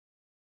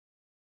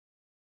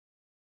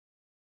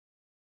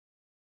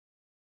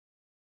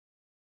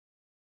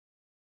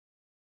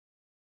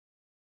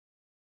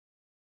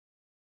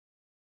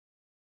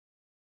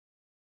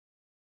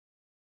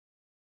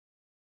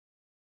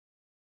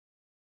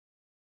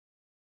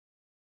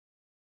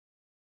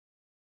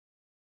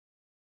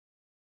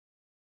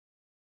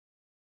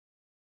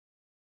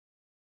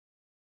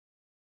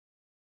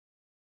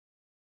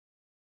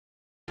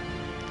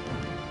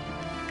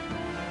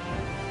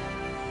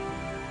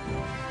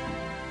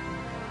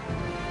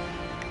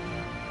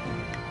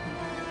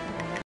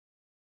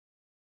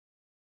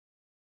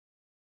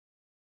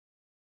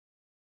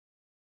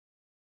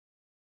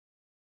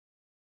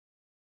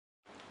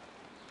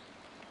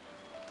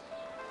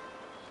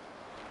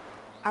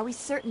Are we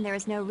certain there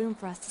is no room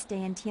for us to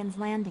stay in Tian's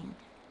Landing?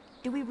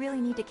 Do we really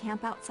need to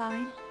camp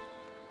outside?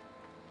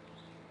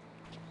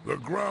 The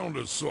ground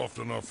is soft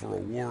enough for a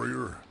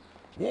warrior.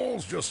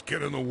 Walls just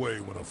get in the way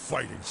when a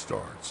fighting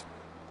starts.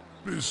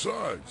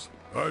 Besides,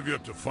 I've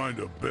yet to find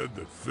a bed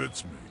that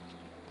fits me.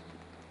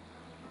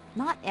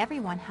 Not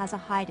everyone has a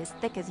hide as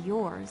thick as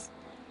yours.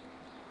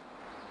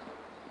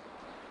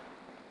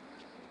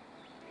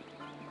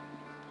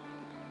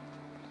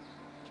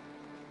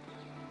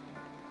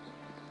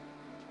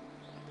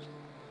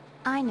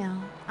 I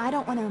know. I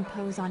don't want to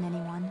impose on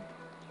anyone.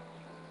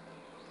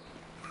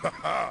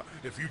 Haha!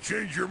 If you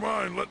change your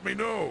mind, let me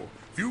know.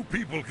 Few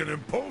people can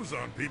impose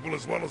on people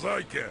as well as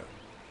I can.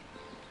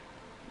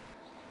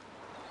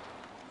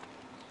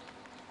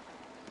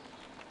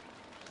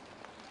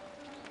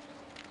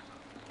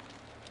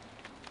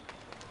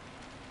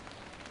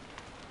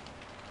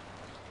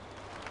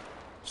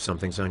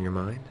 Something's on your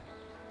mind?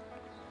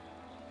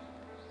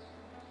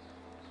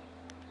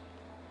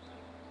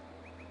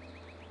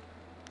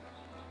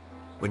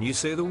 When you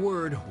say the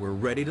word, we're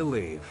ready to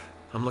leave.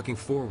 I'm looking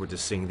forward to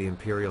seeing the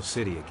Imperial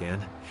City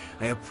again.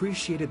 I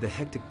appreciated the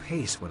hectic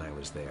pace when I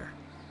was there.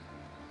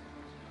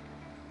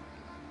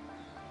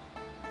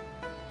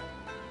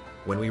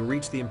 When we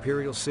reach the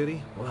Imperial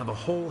City, we'll have a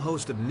whole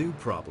host of new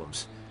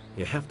problems.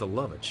 You have to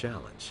love a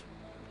challenge.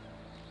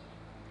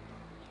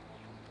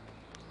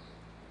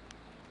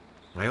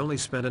 I only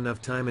spent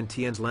enough time in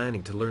Tian's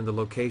Landing to learn the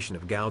location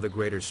of Gao the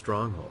Greater's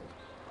stronghold.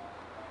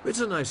 It's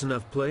a nice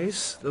enough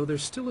place, though they're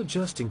still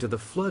adjusting to the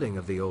flooding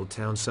of the old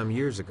town some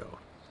years ago.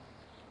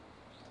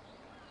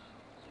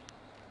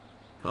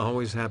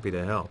 Always happy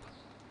to help.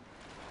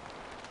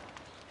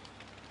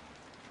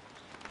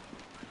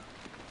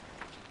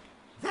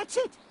 That's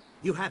it!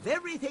 You have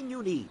everything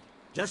you need.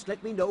 Just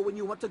let me know when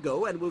you want to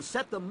go and we'll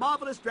set the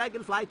marvelous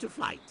dragonfly to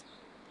flight.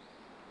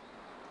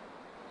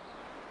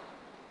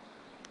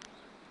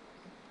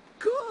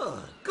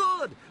 Good,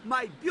 good!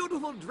 My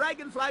beautiful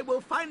dragonfly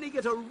will finally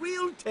get a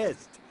real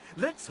test.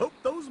 Let's hope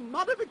those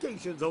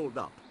modifications hold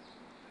up.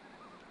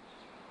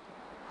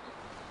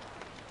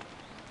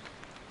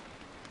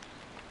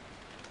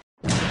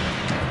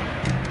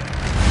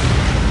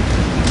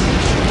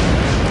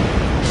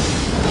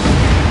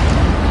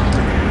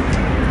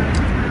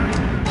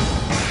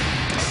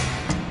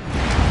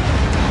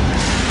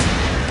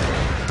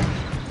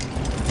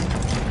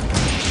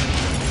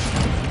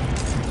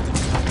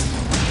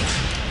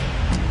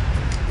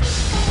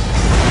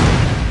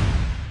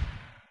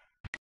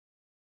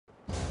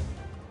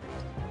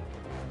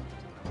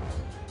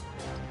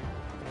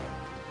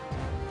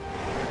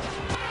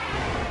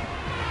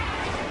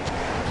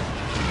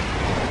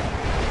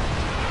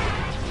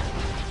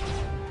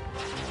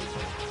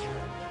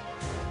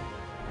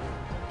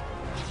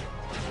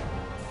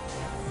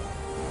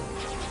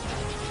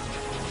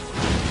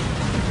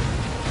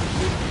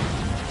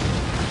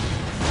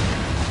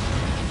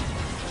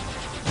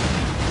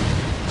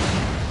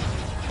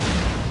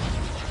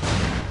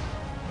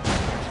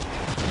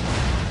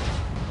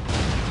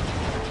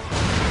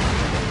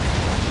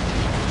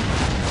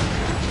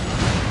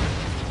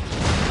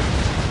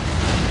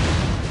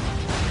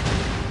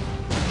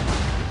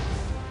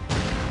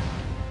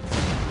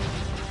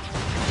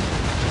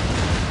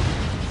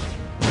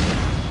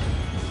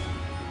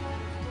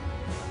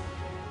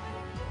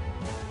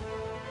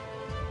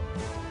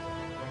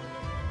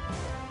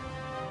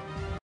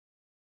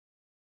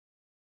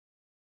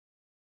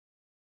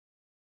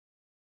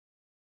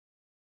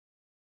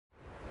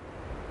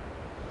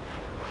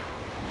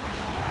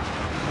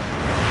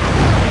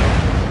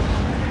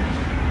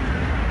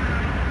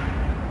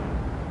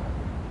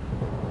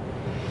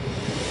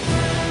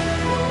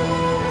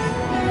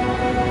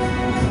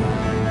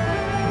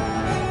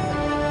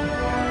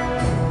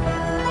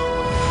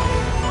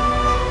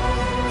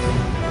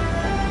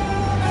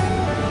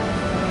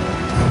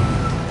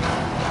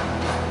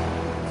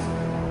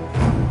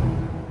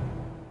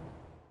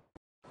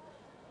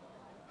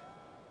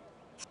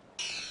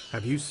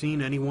 Have you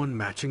seen anyone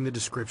matching the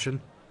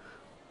description?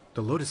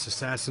 The Lotus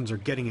Assassins are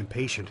getting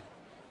impatient.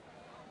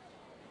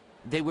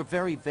 They were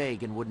very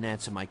vague and wouldn't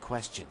answer my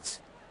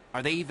questions.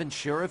 Are they even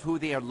sure of who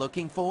they are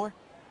looking for?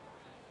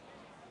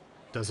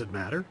 Does it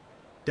matter?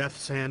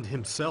 Death's Hand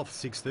himself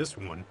seeks this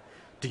one.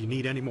 Do you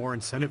need any more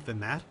incentive than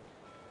that?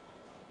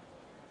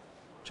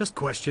 Just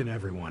question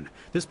everyone.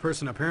 This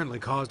person apparently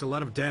caused a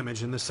lot of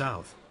damage in the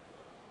south.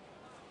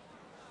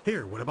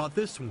 Here, what about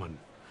this one?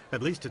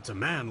 At least it's a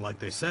man, like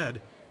they said.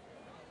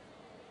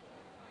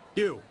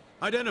 You,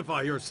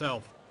 identify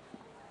yourself.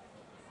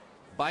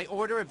 By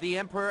order of the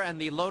Emperor and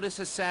the Lotus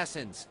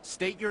Assassins,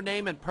 state your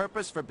name and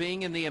purpose for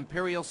being in the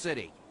Imperial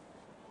City.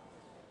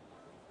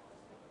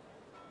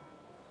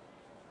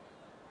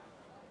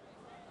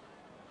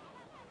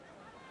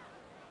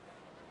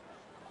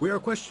 We are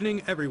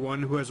questioning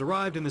everyone who has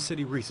arrived in the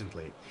city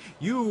recently.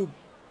 You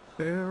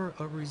bear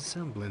a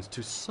resemblance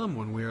to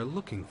someone we are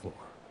looking for.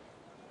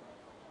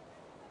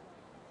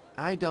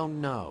 I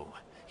don't know.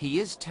 He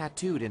is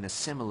tattooed in a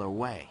similar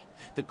way.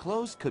 The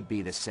clothes could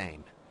be the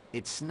same.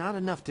 It's not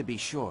enough to be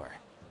sure.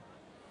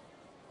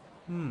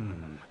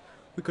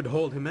 We could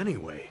hold him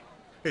anyway.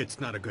 It's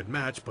not a good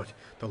match, but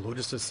the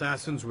Lotus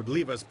Assassins would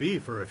leave us be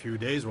for a few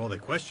days while they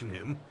question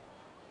him.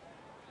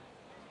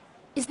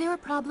 Is there a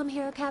problem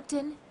here,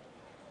 Captain?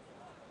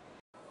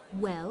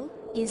 Well,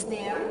 is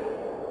there?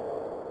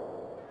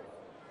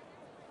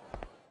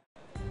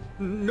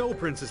 No,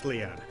 Princess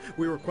Leanne.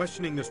 We were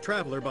questioning this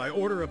traveler by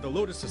order of the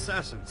Lotus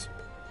Assassins.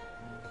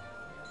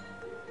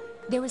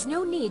 There is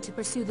no need to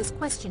pursue this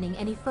questioning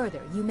any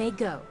further. You may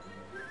go.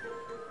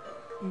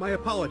 My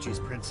apologies,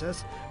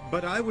 Princess,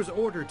 but I was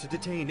ordered to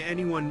detain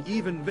anyone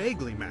even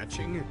vaguely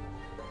matching.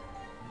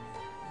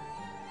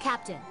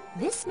 Captain,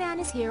 this man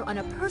is here on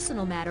a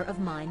personal matter of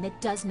mine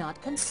that does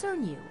not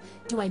concern you.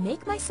 Do I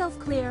make myself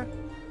clear?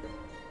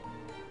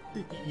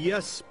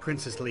 Yes,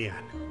 Princess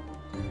Leanne.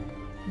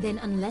 Then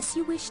unless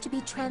you wish to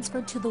be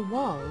transferred to the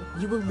wall,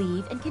 you will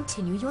leave and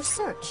continue your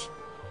search.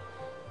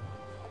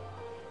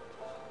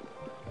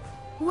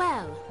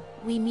 Well,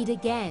 we meet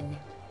again.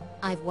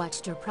 I've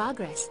watched your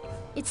progress.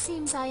 It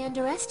seems I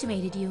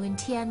underestimated you in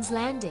Tian's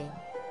Landing.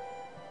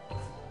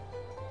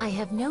 I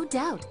have no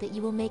doubt that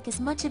you will make as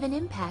much of an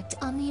impact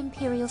on the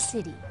Imperial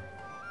City.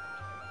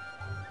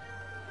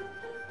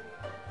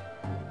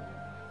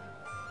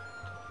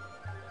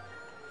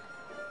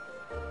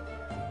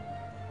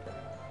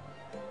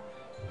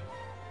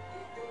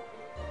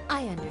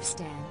 I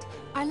understand.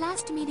 Our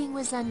last meeting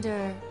was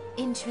under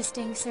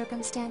interesting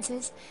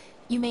circumstances.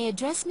 You may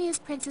address me as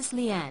Princess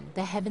Leanne,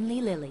 the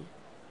Heavenly Lily.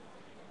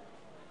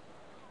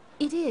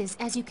 It is,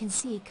 as you can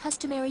see,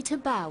 customary to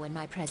bow in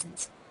my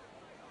presence.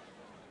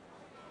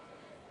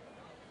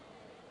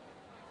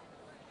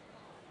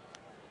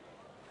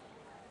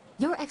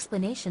 Your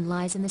explanation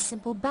lies in the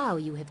simple bow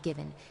you have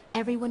given.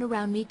 Everyone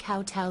around me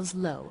kowtows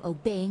low,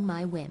 obeying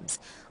my whims.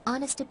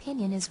 Honest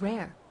opinion is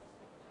rare.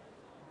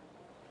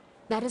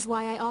 That is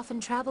why I often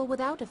travel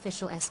without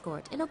official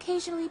escort, and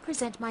occasionally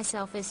present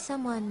myself as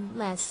someone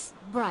less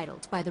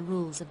bridled by the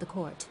rules of the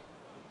court.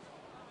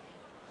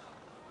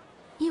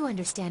 You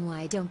understand why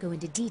I don't go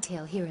into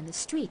detail here in the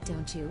street,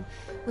 don't you?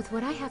 With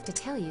what I have to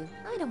tell you,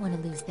 I don't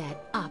want to lose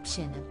that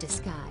option of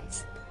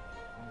disguise.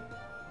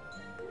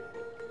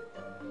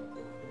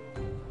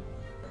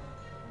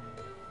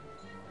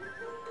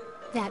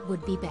 That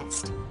would be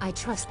best. I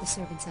trust the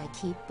servants I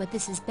keep, but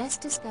this is best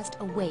discussed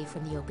away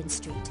from the open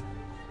street.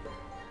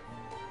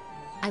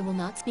 I will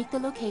not speak the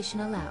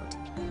location aloud.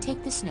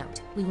 Take this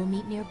note. We will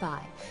meet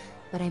nearby,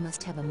 but I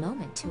must have a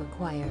moment to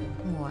acquire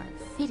more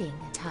fitting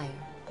attire.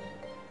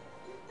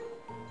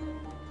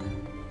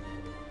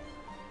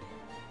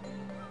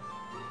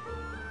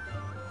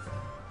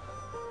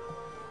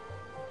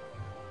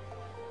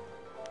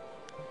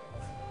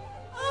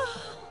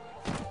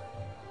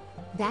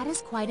 That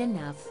is quite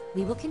enough.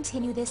 We will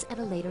continue this at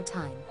a later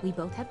time. We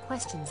both have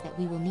questions that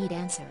we will need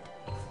answered.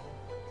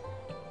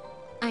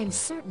 I'm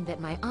certain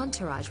that my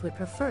entourage would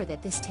prefer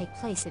that this take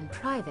place in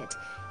private.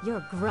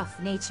 Your gruff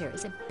nature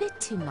is a bit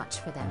too much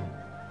for them.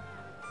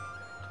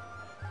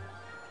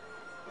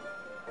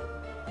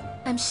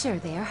 I'm sure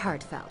they are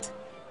heartfelt.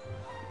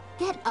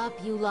 Get up,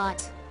 you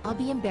lot. I'll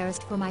be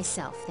embarrassed for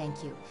myself,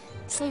 thank you.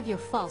 Save your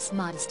false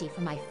modesty for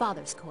my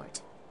father's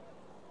court.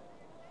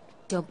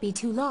 Don't be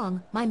too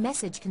long. My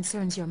message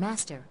concerns your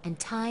master, and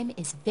time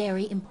is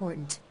very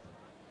important.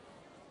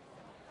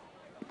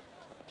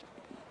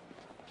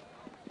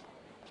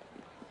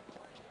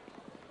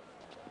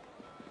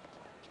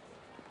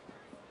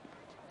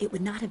 It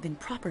would not have been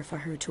proper for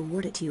her to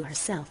award it to you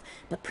herself,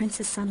 but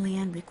Princess Sun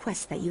Lian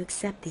requests that you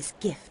accept this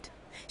gift.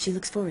 She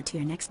looks forward to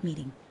your next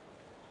meeting.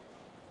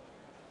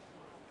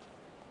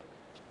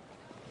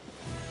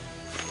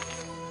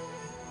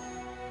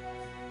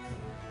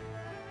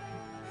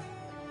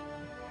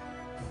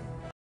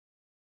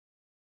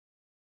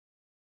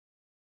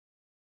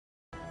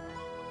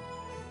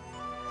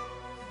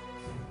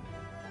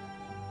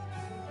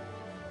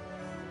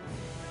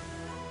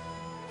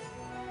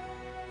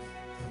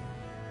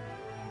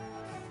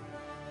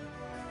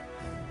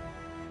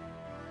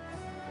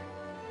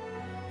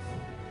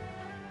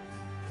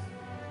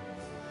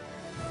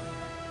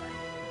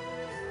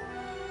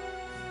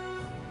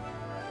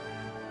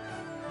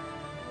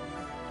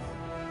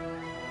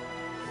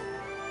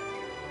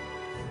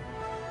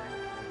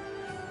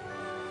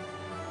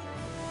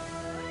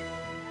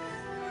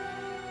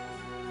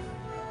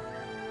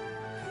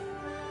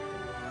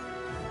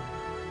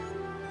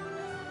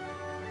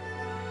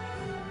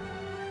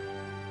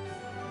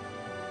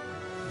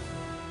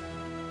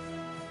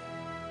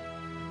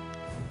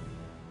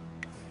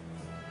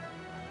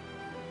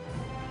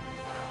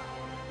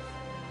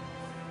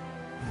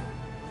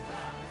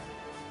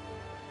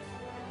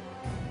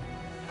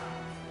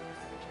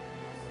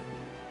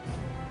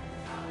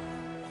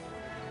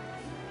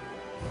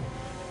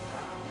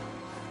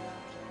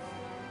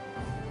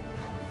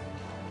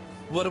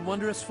 What a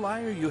wondrous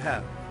flyer you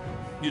have.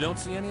 You don't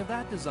see any of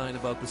that design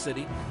about the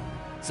city.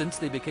 Since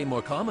they became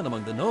more common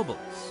among the nobles,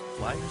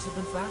 flyers have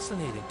been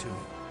fascinating to me.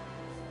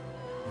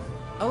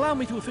 Allow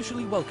me to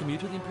officially welcome you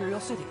to the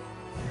Imperial City.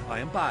 I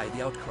am Bai,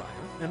 the Outcrier,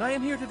 and I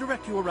am here to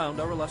direct you around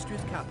our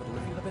illustrious capital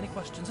if you have any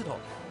questions at all.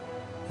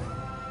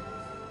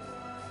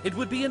 It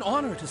would be an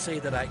honor to say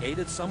that I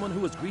aided someone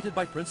who was greeted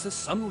by Princess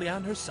Sun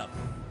Lian herself.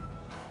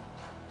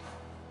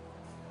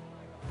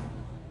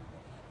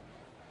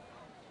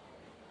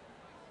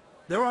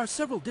 There are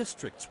several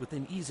districts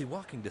within easy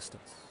walking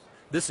distance.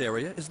 This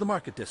area is the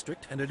market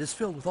district, and it is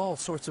filled with all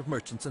sorts of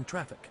merchants and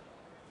traffic.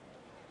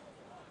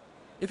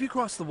 If you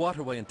cross the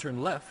waterway and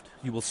turn left,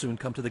 you will soon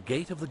come to the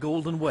Gate of the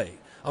Golden Way,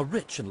 a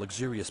rich and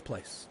luxurious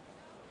place.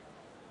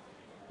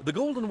 The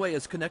Golden Way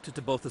is connected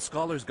to both the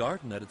Scholar's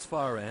Garden at its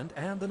far end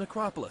and the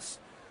necropolis,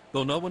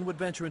 though no one would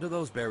venture into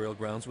those burial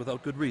grounds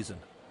without good reason.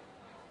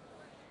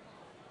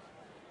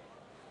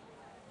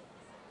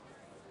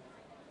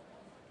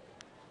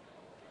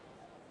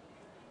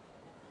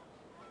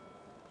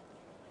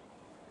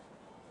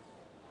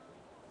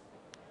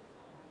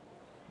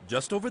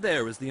 Just over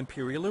there is the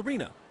Imperial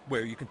Arena,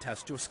 where you can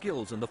test your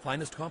skills in the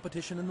finest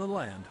competition in the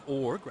land,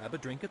 or grab a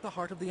drink at the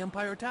heart of the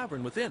Empire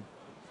Tavern within.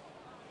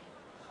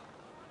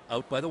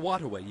 Out by the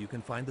waterway you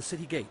can find the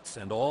city gates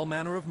and all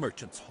manner of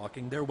merchants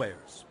hawking their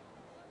wares.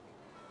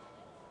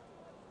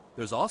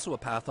 There's also a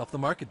path off the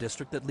market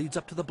district that leads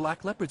up to the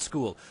Black Leopard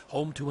School,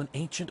 home to an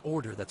ancient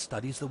order that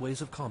studies the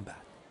ways of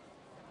combat.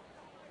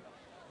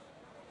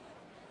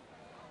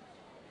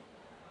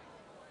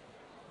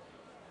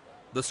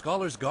 The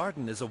Scholar's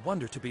Garden is a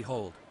wonder to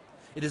behold.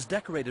 It is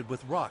decorated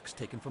with rocks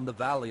taken from the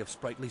Valley of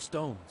Sprightly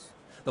Stones.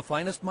 The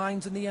finest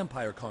minds in the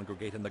Empire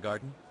congregate in the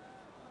garden.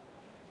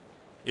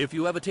 If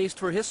you have a taste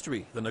for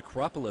history, the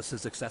necropolis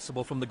is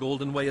accessible from the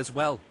Golden Way as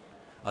well.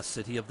 A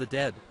city of the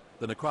dead,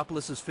 the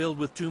necropolis is filled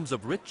with tombs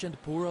of rich and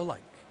poor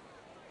alike.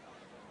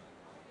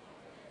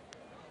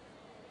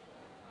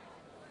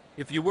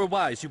 If you were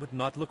wise, you would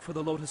not look for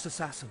the Lotus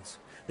Assassins.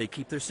 They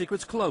keep their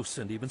secrets close,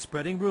 and even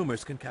spreading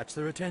rumors can catch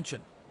their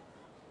attention.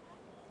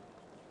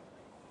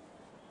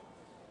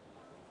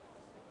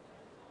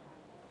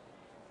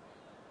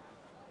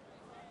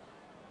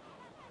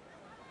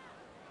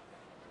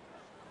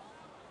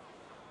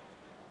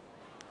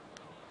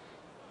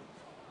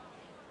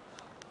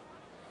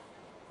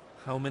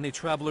 How many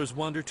travelers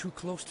wander too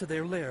close to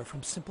their lair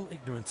from simple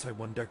ignorance, I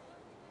wonder?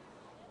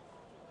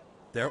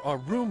 There are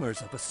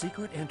rumors of a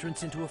secret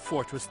entrance into a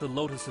fortress the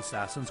Lotus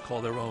Assassins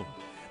call their own.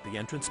 The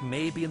entrance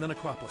may be in the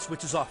necropolis,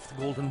 which is off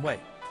the Golden Way.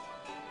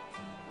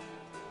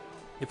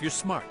 If you're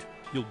smart,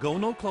 you'll go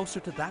no closer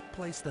to that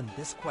place than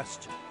this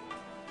question.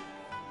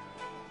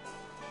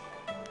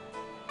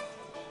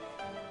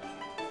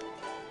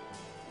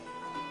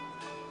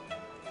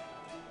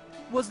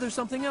 Was there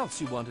something else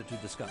you wanted to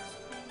discuss?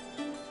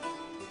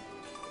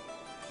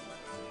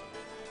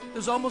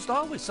 There's almost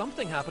always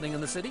something happening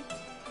in the city.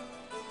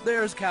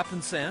 There's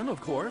Captain San, of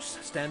course,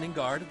 standing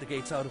guard at the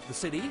gates out of the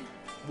city.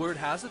 Word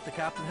has it the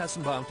captain has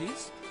some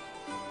bounties.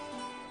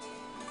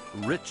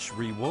 Rich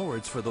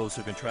rewards for those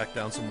who can track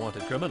down some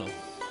wanted criminals.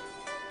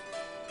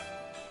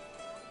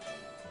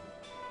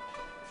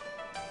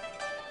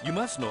 You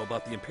must know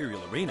about the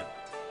Imperial Arena.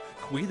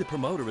 Kui, the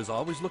promoter, is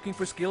always looking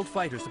for skilled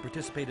fighters to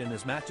participate in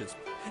his matches.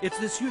 It's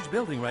this huge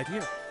building right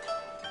here.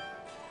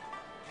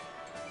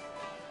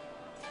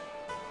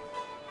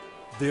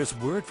 There's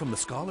word from the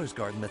Scholar's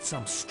Garden that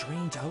some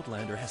strange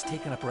outlander has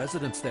taken up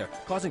residence there,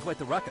 causing quite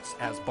the ruckus,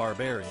 as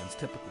barbarians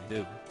typically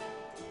do.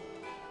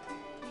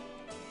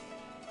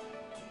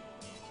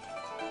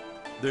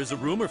 There's a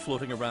rumor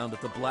floating around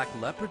that the Black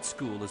Leopard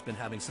School has been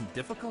having some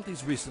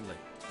difficulties recently,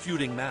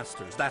 feuding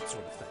masters, that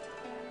sort of thing.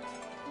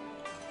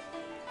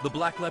 The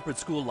Black Leopard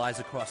School lies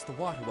across the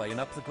waterway and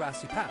up the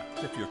grassy path,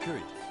 if you're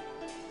curious.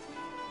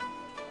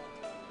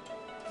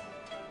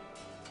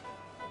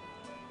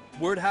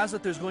 Word has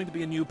it there's going to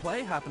be a new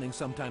play happening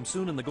sometime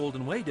soon in the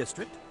Golden Way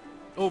district,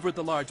 over at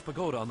the large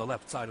pagoda on the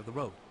left side of the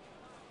road.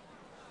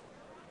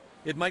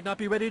 It might not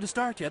be ready to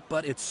start yet,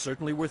 but it's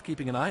certainly worth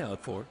keeping an eye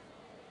out for.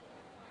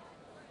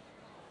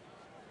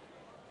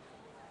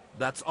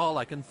 That's all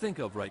I can think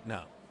of right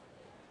now.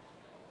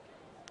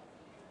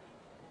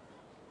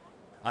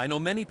 I know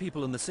many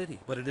people in the city,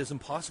 but it is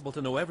impossible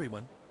to know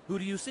everyone. Who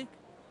do you seek?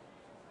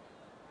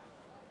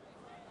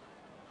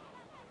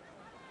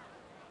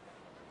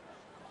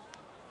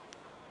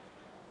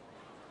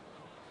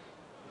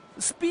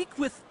 Speak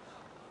with...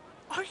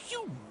 Are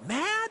you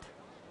mad?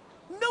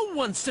 No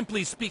one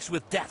simply speaks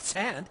with Death's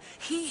Hand.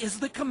 He is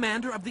the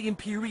commander of the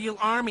Imperial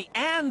Army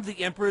and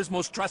the Emperor's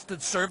most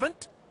trusted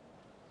servant.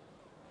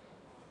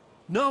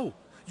 No,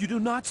 you do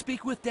not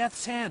speak with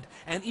Death's Hand,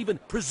 and even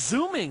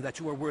presuming that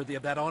you are worthy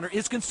of that honor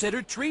is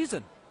considered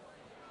treason.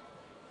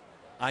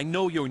 I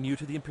know you're new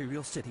to the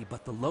Imperial City,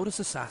 but the Lotus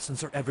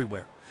Assassins are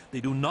everywhere.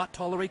 They do not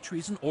tolerate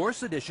treason or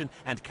sedition,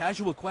 and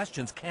casual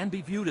questions can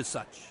be viewed as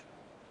such.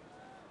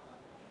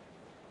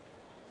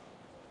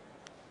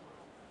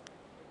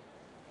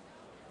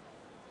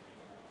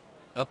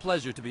 A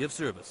pleasure to be of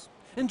service.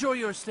 Enjoy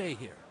your stay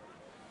here.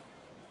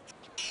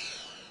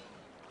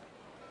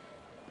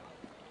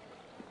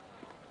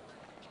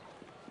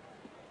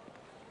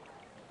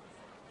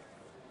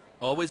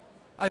 Always...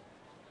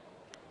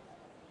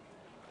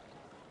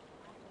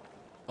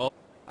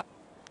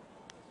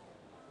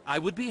 I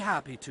would be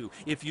happy to,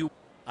 if you...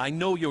 I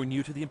know you're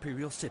new to the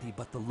Imperial City,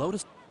 but the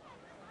Lotus...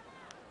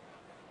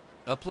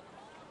 A pl-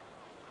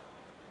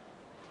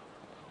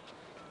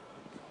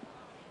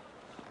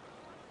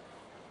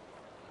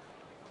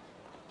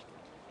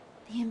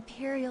 The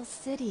Imperial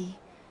City.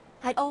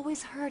 I'd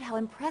always heard how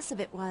impressive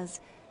it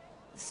was.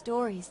 The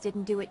stories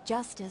didn't do it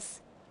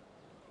justice.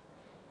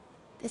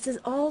 This is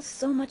all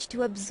so much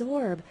to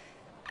absorb.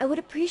 I would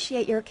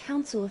appreciate your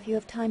counsel if you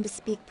have time to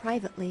speak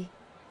privately.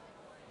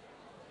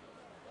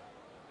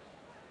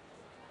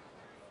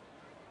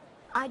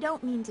 I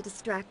don't mean to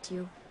distract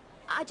you.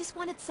 I just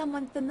wanted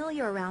someone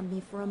familiar around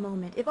me for a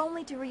moment, if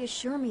only to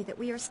reassure me that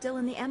we are still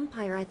in the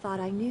Empire I thought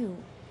I knew.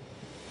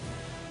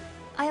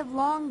 I have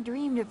long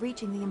dreamed of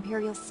reaching the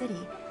Imperial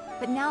City,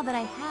 but now that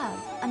I have,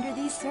 under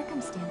these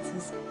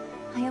circumstances,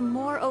 I am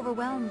more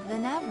overwhelmed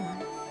than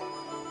ever.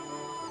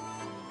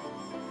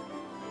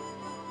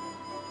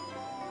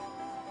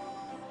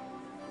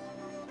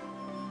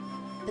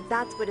 But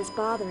that's what is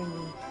bothering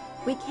me.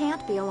 We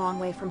can't be a long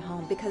way from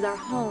home because our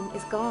home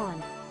is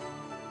gone.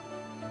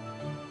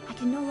 I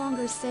can no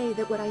longer say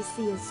that what I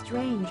see is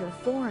strange or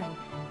foreign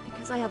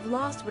because I have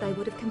lost what I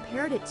would have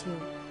compared it to.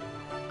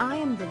 I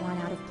am the one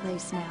out of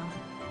place now.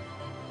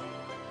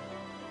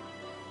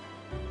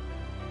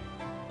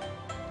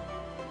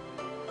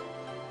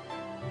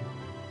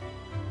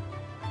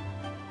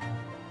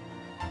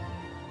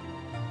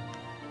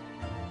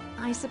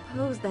 I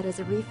suppose that is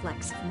a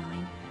reflex of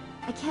mine.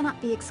 I cannot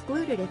be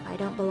excluded if I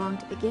don't belong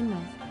to begin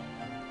with.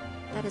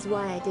 That is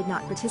why I did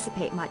not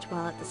participate much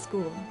while at the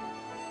school.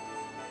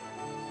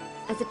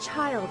 As a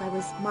child, I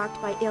was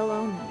marked by ill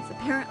omens,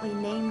 apparently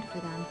named for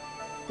them.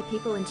 The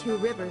people in Two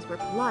Rivers were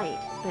polite,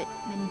 but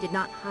many did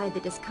not hide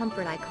the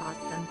discomfort I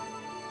caused them.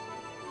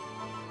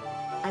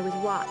 I was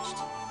watched,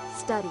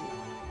 studied.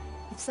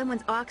 If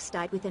someone's ox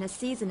died within a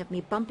season of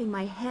me bumping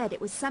my head,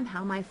 it was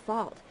somehow my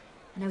fault,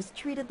 and I was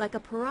treated like a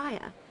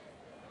pariah.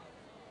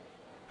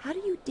 How do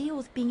you deal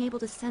with being able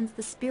to sense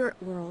the spirit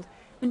world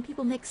when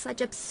people make such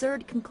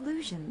absurd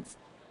conclusions?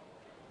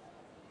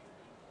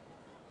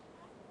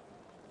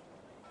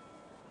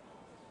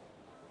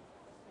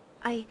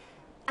 I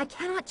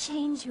cannot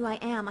change who I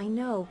am, I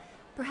know.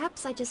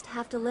 Perhaps I just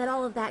have to let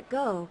all of that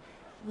go.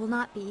 It will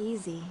not be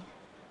easy.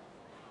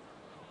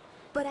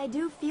 But I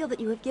do feel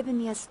that you have given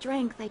me a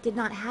strength I did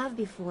not have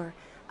before.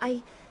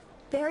 I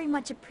very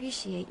much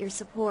appreciate your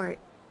support.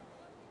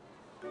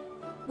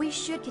 We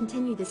should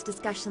continue this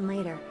discussion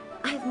later.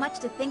 I have much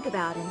to think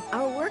about, and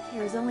our work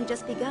here has only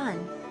just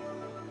begun.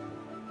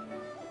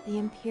 The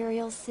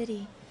Imperial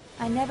City.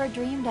 I never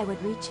dreamed I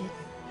would reach it.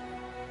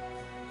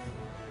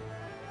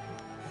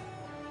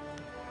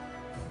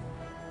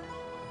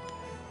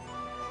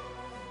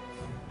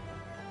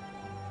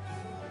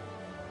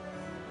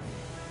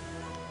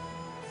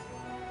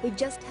 We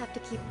just have to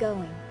keep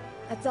going.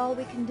 That's all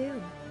we can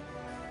do.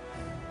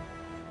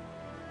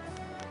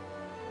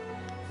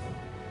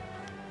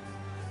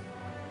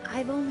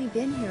 I've only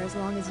been here as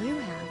long as you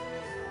have.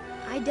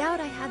 I doubt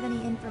I have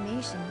any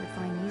information you would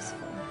find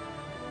useful.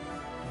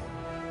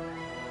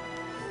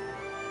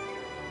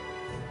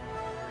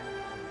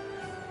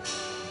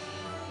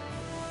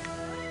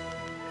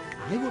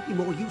 I will be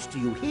more used to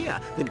you here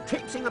than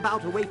traipsing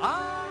about away.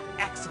 Ah,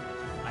 excellent.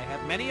 I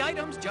have many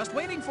items just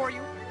waiting for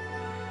you.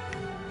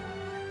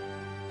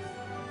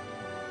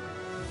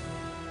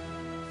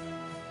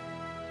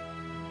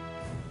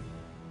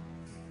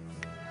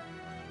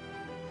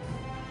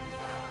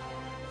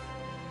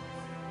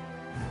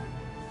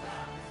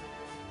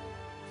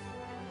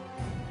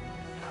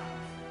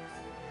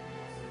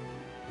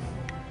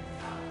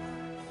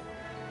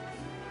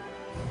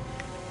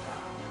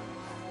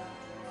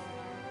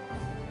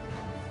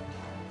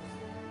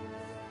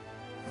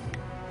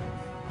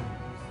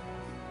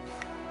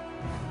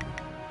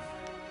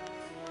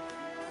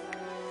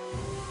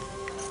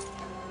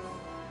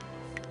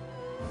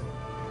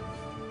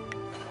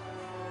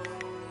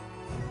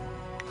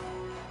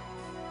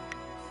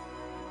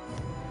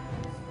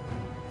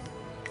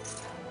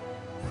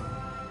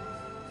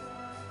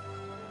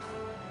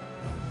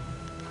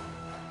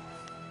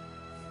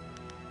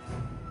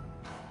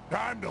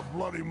 Time to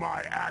bloody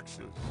my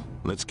axes.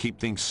 Let's keep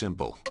things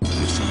simple.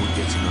 If someone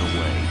gets in our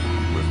way,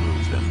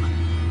 remove them.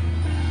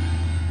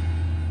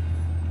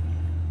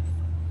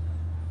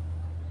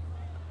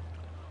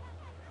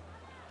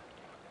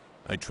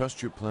 I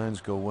trust your plans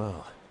go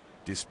well,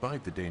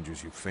 despite the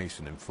dangers you face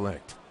and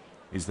inflict.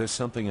 Is there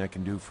something I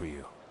can do for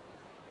you?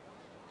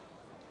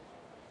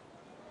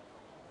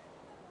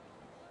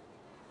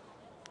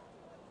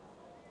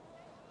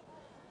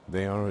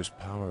 They are as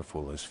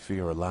powerful as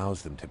fear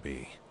allows them to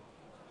be.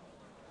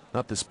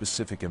 Not the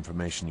specific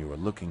information you were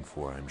looking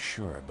for, I'm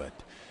sure, but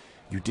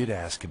you did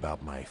ask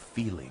about my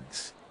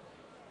feelings.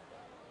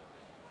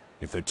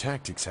 If their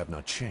tactics have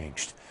not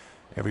changed,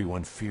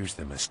 everyone fears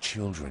them as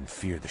children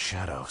fear the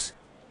shadows,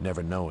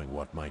 never knowing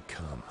what might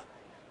come.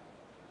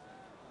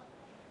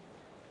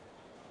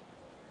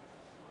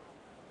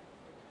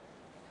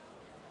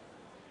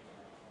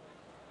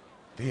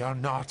 They are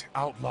not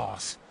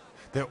outlaws.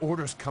 Their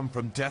orders come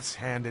from Death's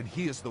Hand, and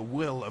he is the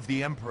will of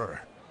the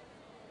Emperor.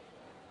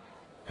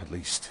 At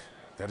least,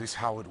 that is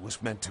how it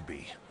was meant to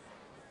be.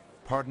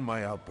 Pardon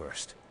my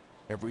outburst.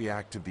 Every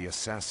act of the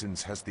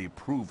assassins has the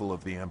approval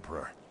of the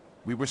Emperor.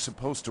 We were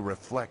supposed to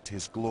reflect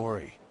his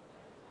glory.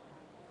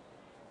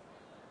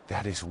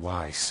 That is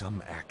why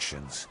some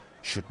actions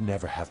should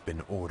never have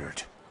been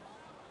ordered.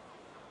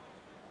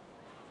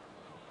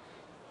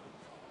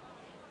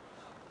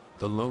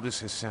 The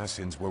Lotus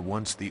Assassins were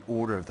once the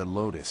Order of the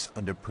Lotus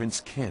under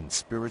Prince Qin,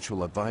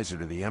 spiritual advisor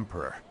to the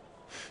Emperor.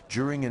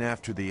 During and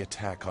after the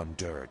attack on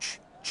Dirge,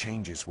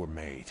 changes were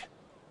made.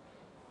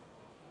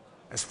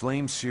 As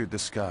flames seared the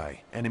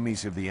sky,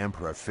 enemies of the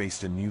Emperor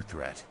faced a new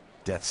threat,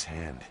 Death's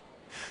Hand.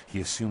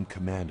 He assumed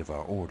command of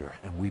our order,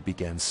 and we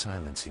began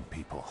silencing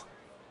people.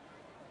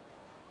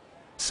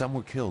 Some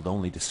were killed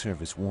only to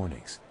serve as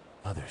warnings.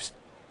 Others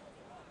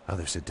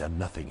had done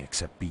nothing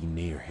except be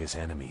near his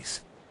enemies.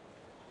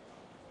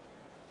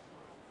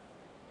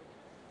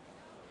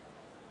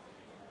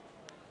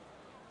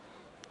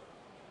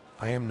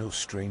 I am no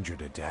stranger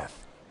to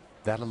death.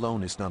 That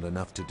alone is not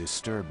enough to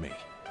disturb me.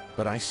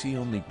 But I see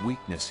only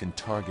weakness in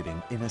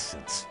targeting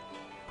innocents,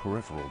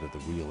 peripheral to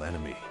the real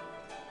enemy.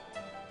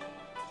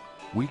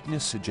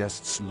 Weakness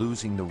suggests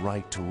losing the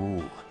right to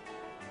rule.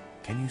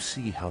 Can you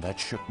see how that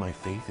shook my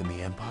faith in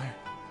the Empire?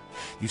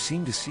 You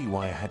seem to see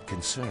why I had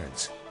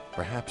concerns.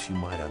 Perhaps you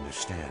might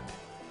understand.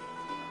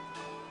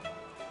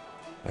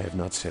 I have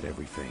not said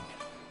everything,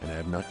 and I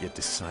have not yet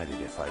decided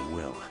if I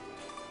will.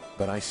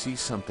 But I see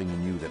something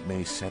in you that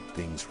may set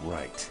things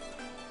right.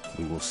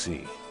 We will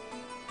see.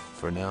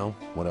 For now,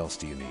 what else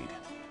do you need?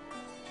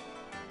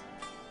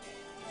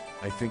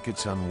 I think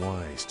it's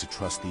unwise to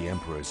trust the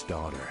Emperor's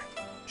daughter.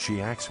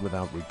 She acts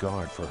without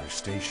regard for her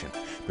station,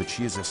 but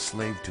she is a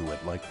slave to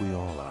it like we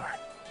all are.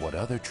 What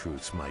other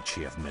truths might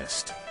she have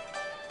missed?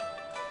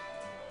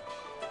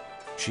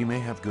 She may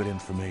have good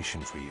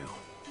information for you,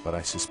 but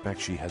I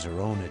suspect she has her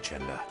own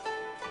agenda.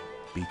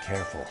 Be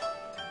careful.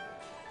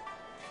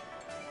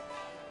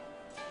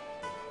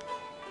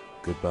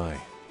 Goodbye.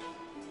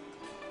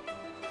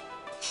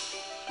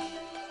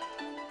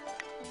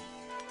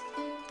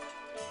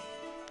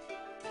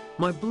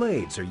 My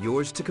blades are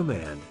yours to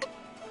command.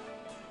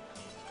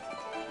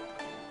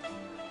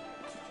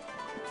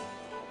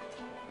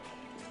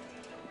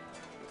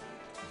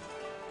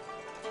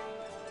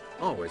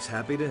 Always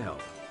happy to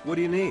help. What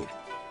do you need?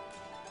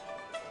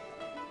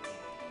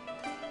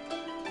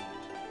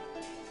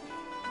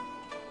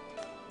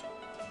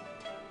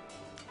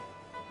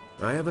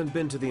 I haven't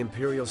been to the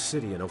Imperial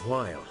City in a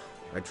while.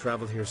 I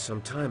traveled here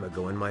some time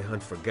ago in my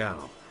hunt for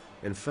Gao.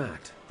 In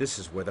fact, this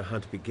is where the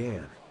hunt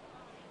began.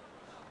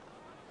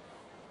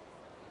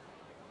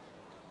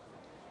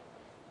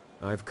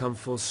 I've come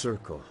full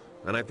circle,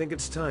 and I think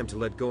it's time to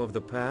let go of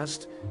the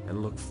past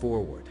and look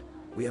forward.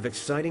 We have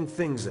exciting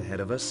things ahead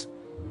of us.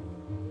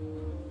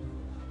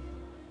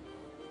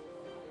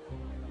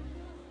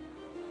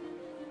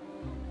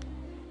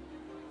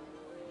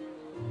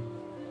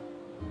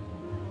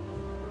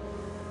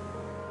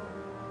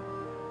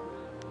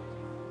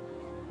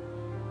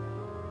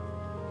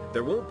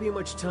 There won't be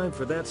much time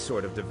for that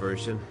sort of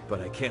diversion, but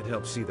I can't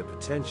help see the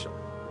potential.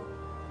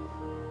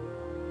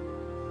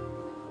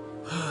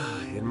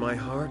 In my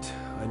heart,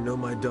 I know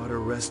my daughter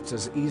rests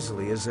as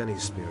easily as any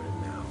spirit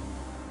now.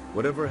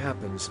 Whatever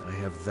happens, I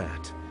have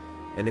that.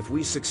 And if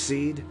we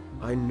succeed,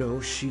 I know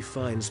she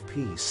finds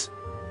peace.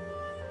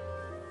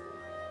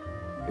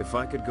 If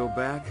I could go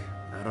back,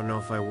 I don't know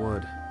if I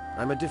would.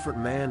 I'm a different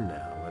man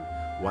now,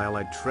 and while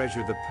I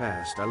treasure the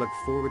past, I look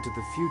forward to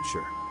the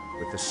future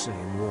with the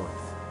same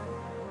warmth.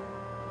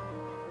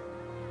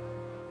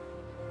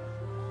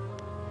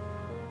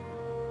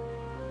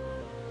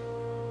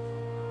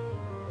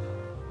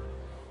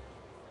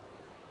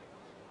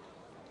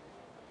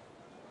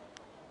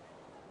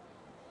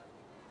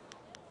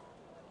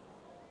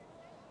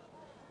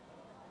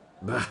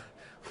 Bah,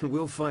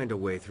 we'll find a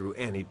way through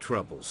any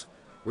troubles.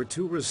 We're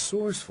too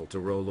resourceful to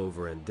roll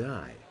over and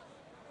die.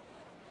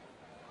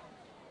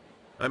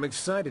 I'm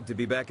excited to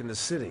be back in the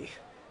city.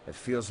 It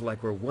feels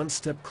like we're one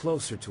step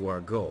closer to our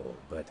goal,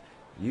 but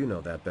you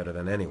know that better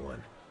than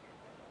anyone.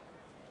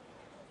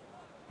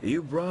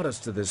 You brought us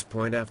to this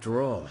point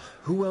after all.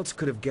 Who else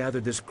could have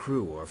gathered this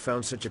crew or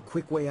found such a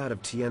quick way out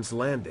of Tien's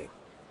Landing?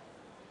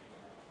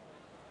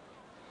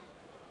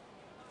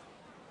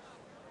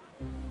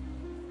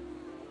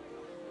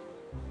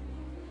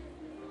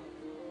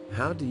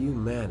 How do you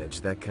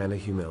manage that kind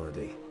of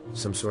humility?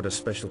 Some sort of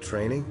special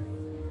training?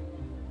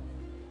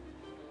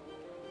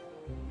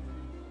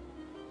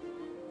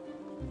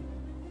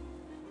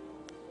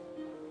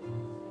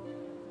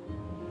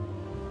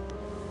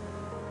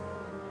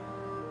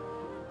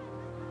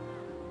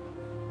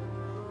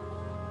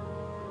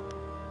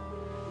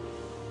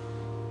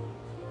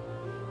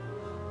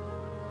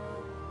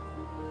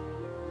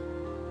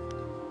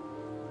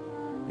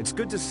 It's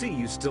good to see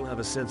you still have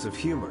a sense of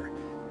humor.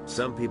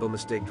 Some people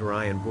mistake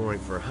dry and boring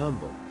for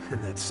humble,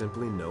 and that's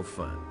simply no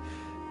fun.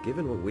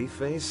 Given what we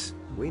face,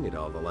 we need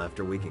all the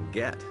laughter we can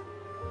get.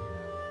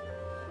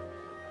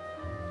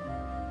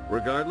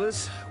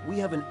 Regardless, we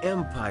have an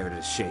empire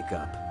to shake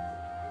up.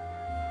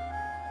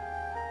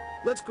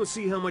 Let's go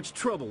see how much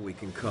trouble we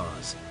can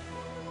cause.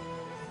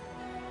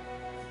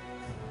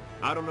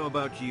 I don't know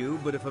about you,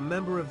 but if a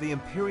member of the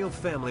Imperial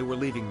family were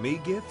leaving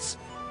me gifts,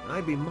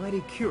 I'd be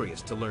mighty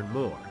curious to learn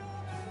more.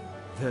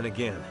 Then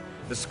again,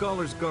 the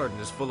Scholar's Garden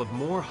is full of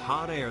more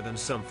hot air than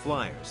some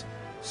flyers,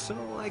 so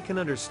I can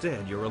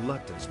understand your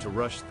reluctance to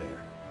rush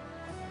there.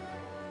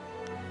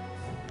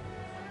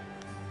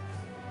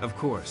 Of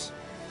course,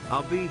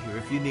 I'll be here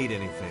if you need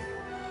anything.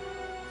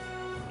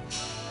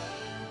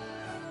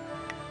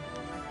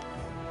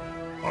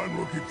 I'm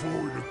looking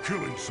forward to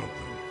killing something.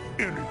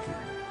 Anything.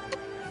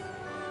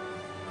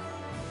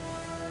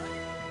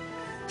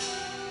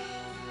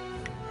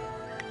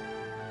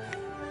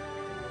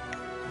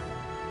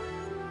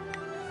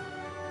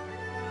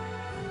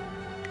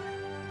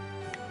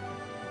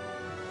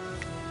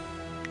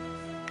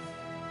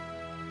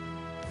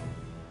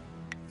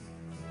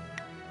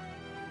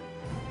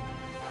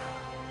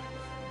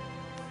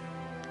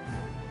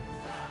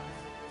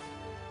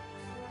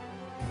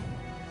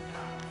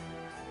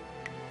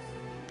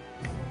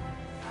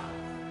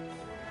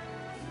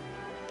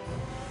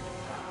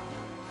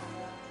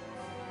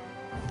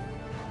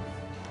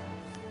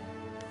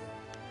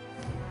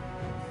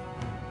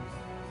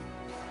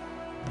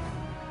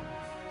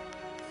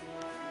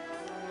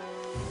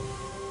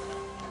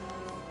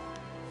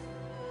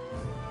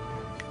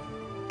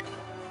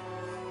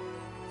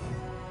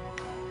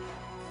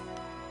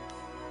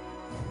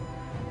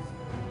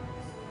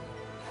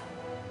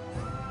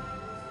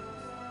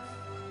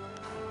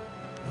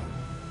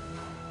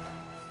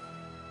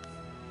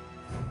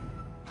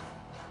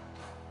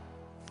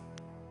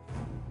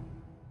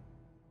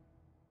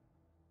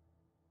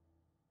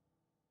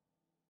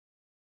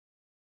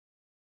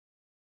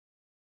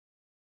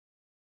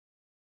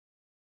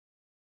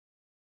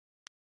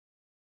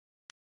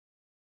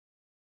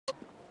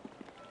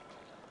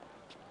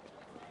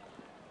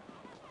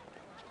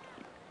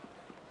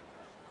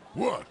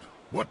 What?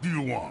 What do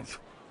you want?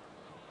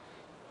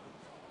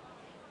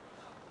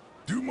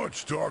 Too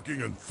much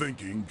talking and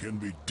thinking can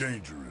be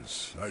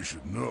dangerous, I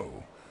should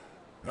know.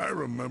 I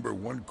remember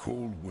one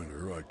cold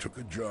winter I took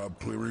a job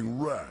clearing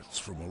rats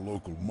from a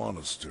local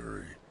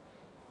monastery.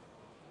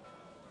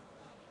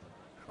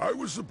 I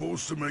was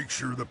supposed to make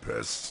sure the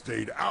pests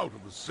stayed out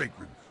of the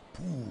sacred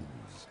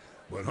pools,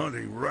 but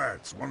hunting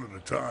rats one at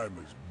a time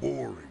is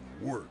boring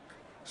work.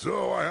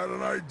 So I had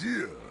an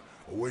idea,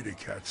 a way to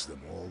catch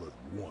them all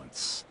at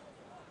once.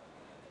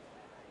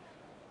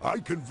 I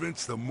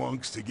convinced the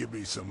monks to give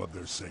me some of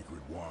their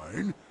sacred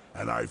wine,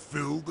 and I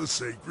filled the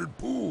sacred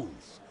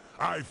pools.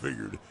 I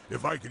figured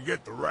if I could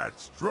get the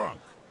rats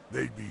drunk,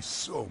 they'd be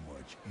so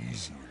much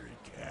easier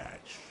to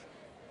catch.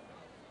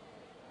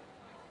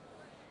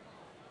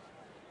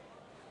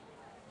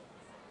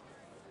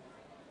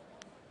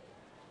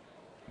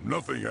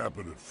 Nothing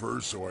happened at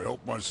first, so I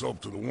helped myself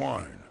to the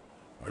wine.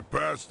 I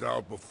passed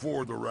out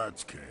before the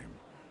rats came.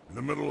 In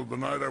the middle of the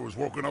night, I was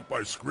woken up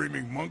by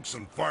screaming monks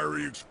and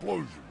fiery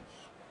explosions.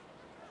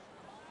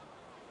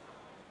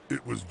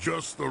 It was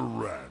just the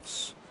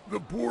rats. The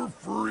poor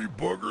furry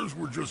buggers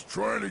were just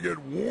trying to get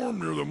warm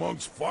near the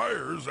monks'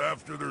 fires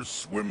after their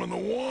swim in the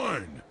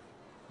wine.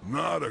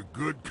 Not a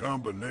good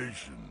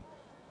combination.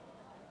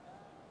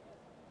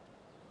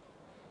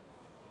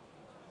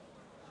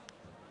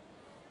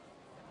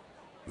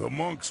 The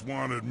monks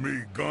wanted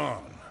me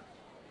gone.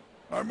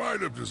 I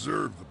might have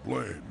deserved the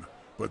blame,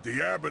 but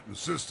the abbot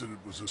insisted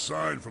it was a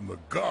sign from the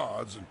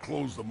gods and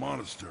closed the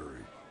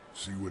monastery.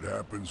 See what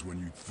happens when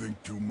you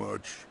think too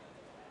much?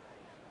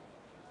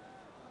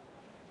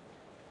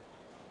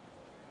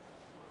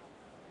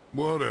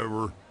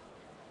 Whatever.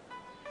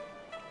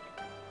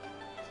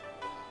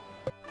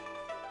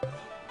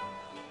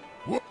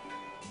 What?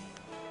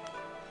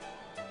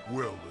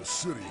 Well, the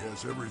city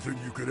has everything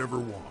you could ever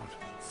want.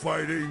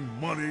 Fighting,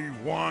 money,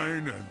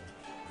 wine, and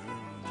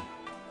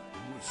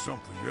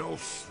something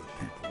else that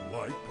people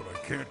like, but I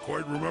can't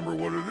quite remember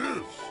what it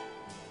is.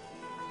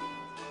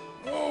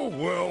 Oh,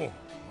 well,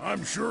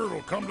 I'm sure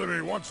it'll come to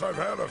me once I've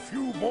had a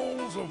few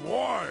bowls of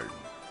wine.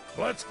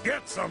 Let's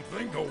get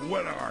something to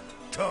wet our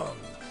tongues.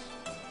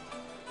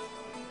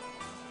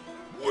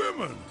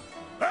 Women!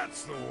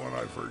 That's the one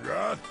I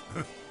forgot.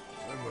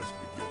 I must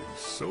be getting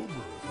sober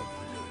if I'm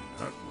forgetting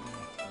that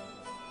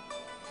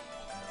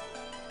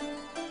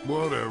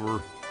one.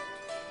 Whatever.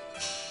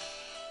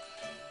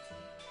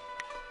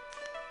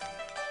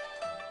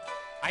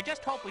 I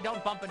just hope we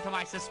don't bump into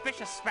my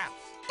suspicious spouse.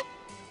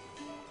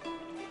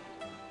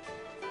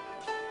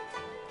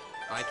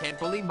 I can't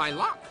believe my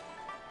luck.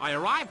 I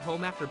arrived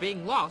home after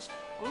being lost,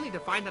 only to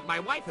find that my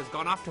wife has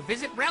gone off to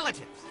visit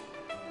relatives.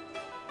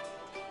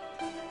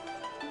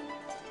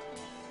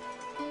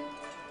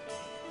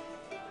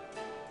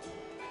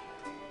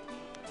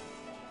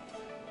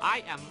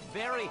 I am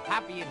very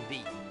happy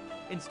indeed.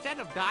 Instead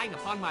of dying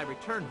upon my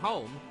return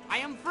home, I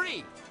am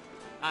free.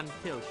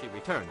 Until she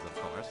returns, of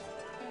course.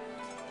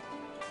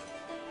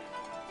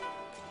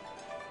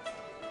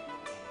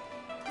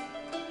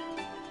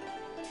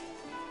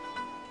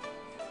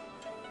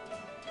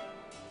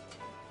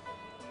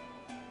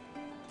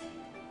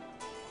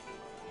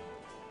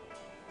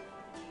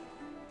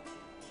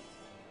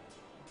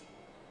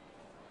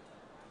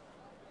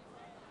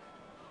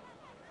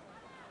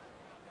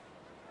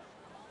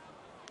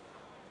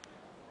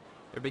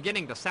 You're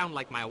beginning to sound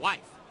like my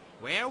wife.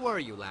 Where were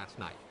you last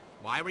night?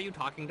 Why were you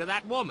talking to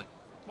that woman?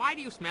 Why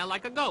do you smell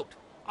like a goat?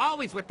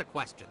 Always with the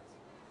questions.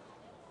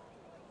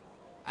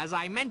 As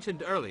I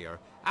mentioned earlier,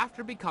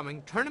 after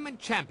becoming tournament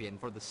champion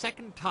for the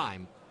second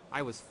time,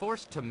 I was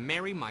forced to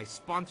marry my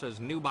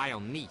sponsor's nubile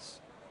niece.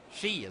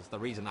 She is the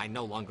reason I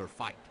no longer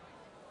fight.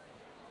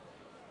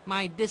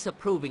 My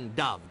disapproving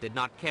dove did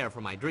not care for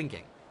my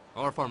drinking,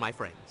 or for my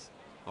friends,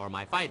 or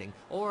my fighting,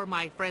 or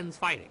my friends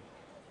fighting.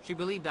 She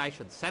believed I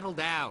should settle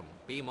down,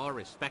 be more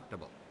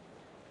respectable.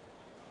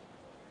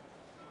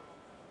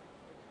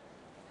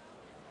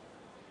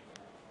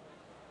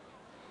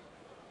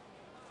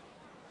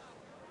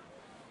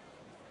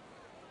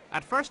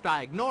 At first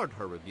I ignored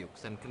her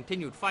rebukes and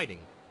continued fighting,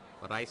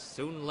 but I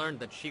soon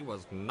learned that she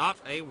was not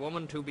a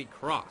woman to be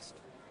crossed.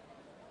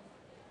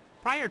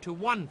 Prior to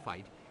one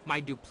fight, my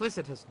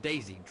duplicitous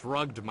Daisy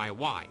drugged my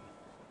wine.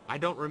 I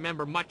don't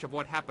remember much of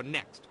what happened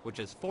next, which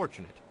is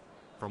fortunate.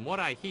 From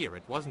what I hear,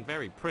 it wasn't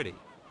very pretty.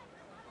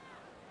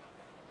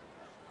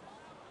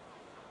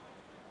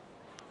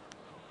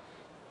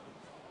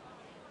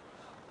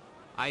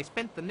 I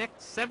spent the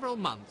next several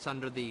months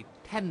under the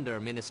tender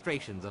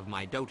ministrations of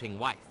my doting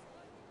wife.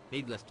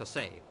 Needless to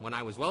say, when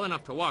I was well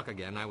enough to walk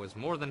again, I was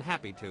more than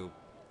happy to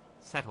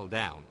settle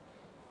down.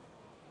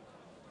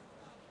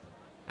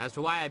 As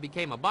to why I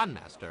became a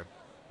bondmaster,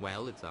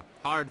 well, it's a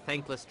hard,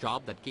 thankless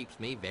job that keeps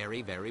me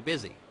very, very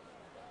busy.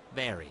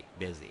 Very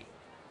busy.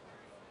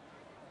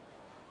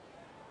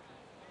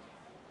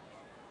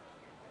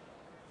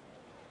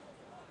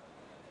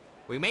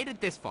 We made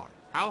it this far.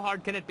 How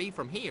hard can it be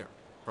from here?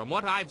 From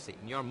what I've seen,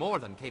 you're more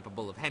than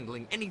capable of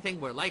handling anything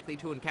we're likely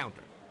to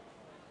encounter.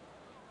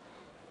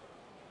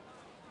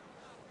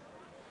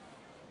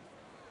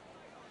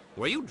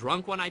 Were you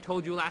drunk when I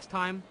told you last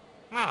time?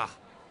 Ah,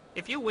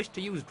 if you wish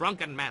to use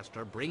Drunken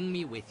Master, bring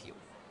me with you.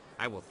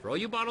 I will throw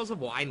you bottles of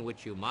wine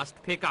which you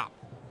must pick up.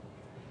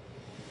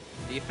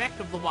 The effect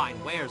of the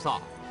wine wears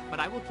off,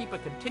 but I will keep a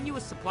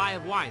continuous supply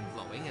of wine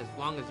flowing as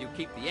long as you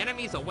keep the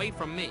enemies away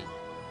from me.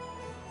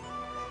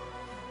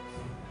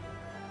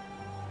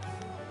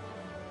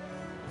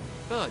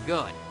 Good,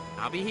 good.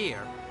 I'll be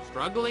here,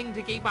 struggling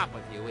to keep up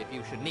with you if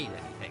you should need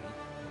anything.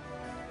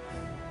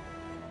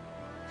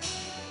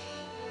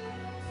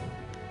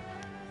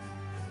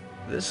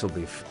 This'll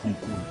be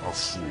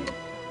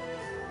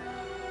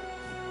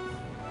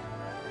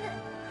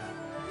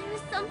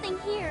There's something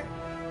here.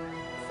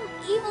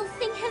 Some evil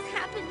thing has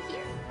happened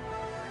here.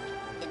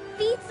 It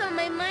beats on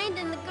my mind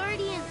and the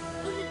Guardian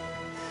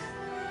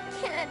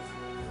can't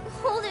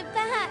hold it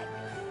back.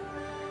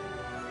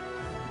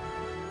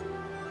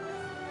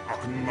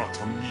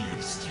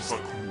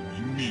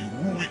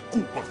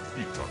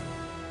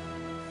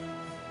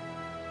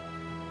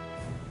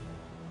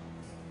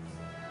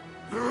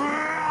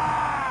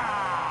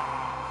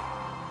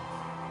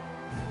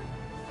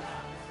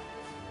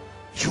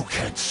 You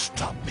can't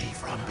stop me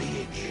from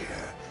being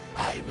here.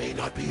 I may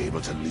not be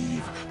able to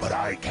leave, but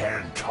I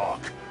can talk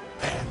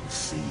and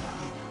see.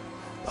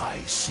 I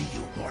see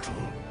you, mortal.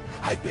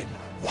 I've been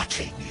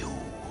watching you.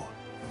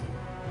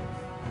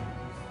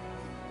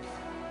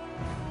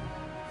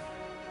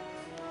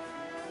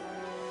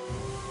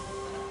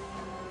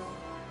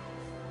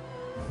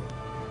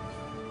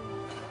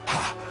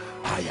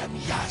 I am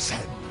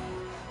Yazen,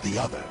 the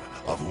other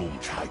of whom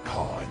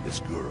Chaikar and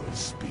this girl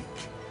speak.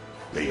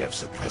 They have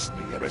suppressed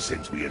me ever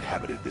since we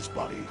inhabited this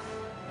body,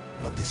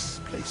 but this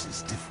place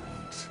is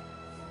different.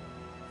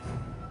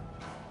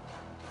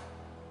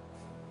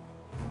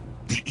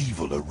 The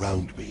evil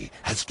around me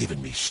has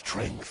given me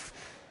strength,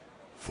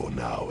 for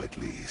now at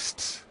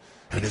least,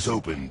 and has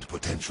opened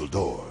potential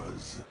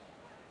doors.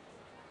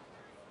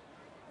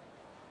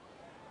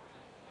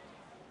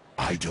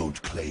 I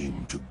don't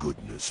claim to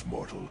goodness,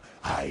 mortal.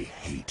 I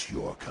hate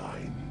your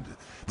kind.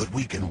 But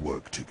we can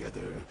work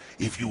together.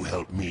 If you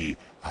help me,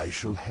 I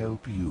shall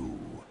help you.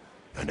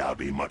 And I'll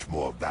be much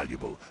more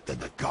valuable than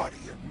the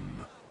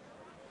Guardian.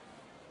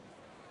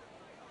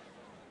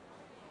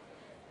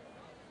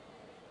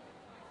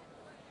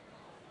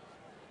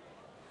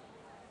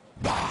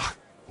 Bah!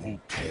 Who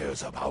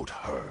cares about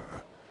her?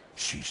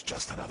 She's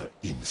just another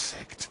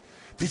insect.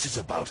 This is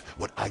about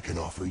what I can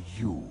offer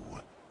you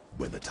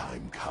when the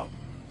time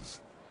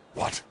comes.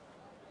 What?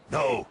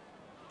 No!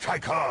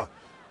 Chaikar!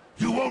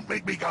 You won't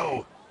make me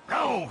go!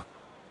 No!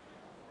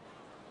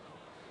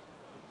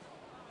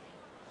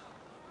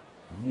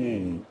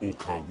 Wo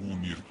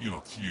okawunir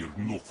inatir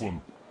nofun.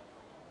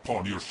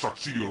 Panir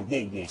shakshir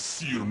wo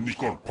sir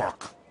nikon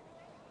pak.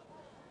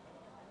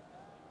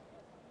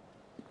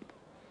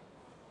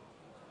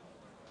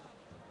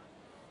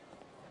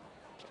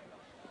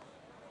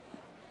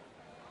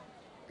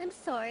 I'm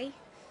sorry.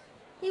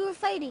 We were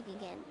fighting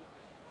again.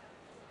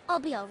 I'll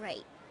be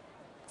alright.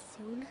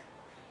 Soon.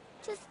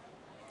 Just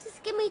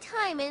give me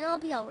time and I'll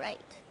be alright.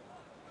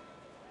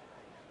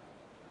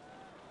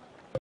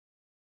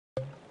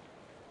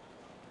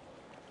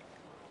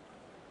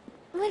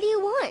 What do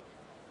you want?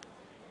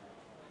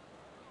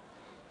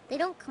 They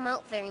don't come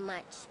out very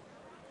much.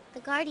 The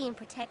Guardian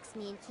protects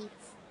me and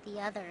keeps the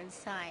other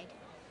inside.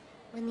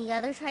 When the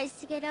other tries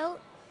to get out,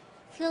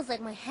 feels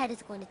like my head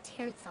is going to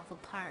tear itself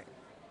apart.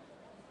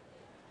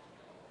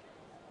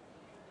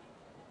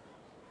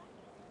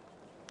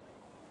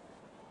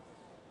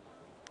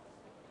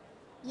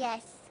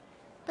 Yes,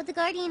 but the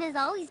Guardian has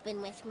always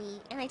been with me,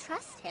 and I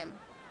trust him.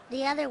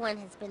 The other one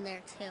has been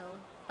there too,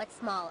 but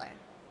smaller.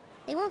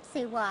 They won't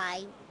say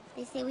why.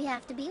 They say we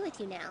have to be with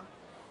you now.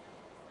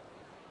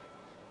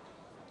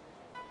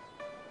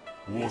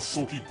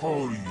 Wasoki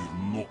parir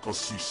no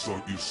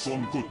kasisa I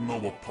sankot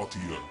nawa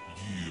patia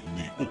yir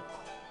ni ok.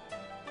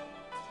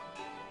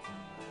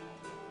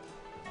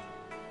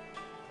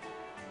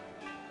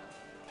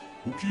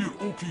 Ukir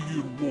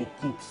okir wo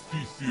kup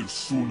thithir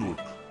sunuk.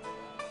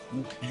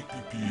 Uk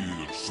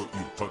ipipir sa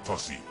ir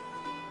tatasi.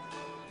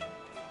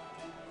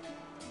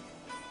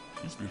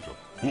 Ispirka,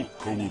 hok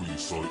kawuri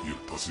sa ir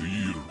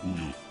tasir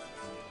uyu.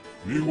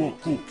 Newa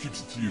kup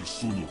kipstir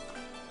sunuk.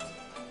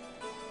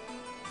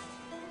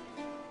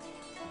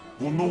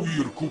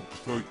 Onoir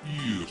kupta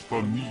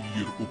ta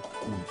nir och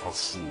kun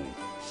aso.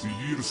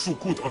 Sigir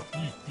sukut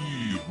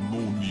afitir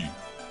noni.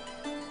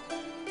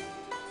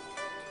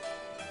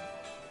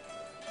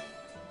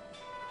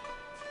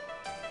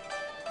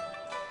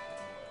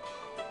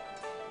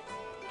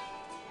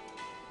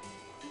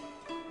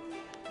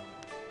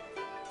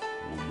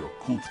 Oja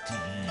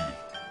kuptir.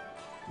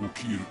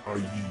 Okir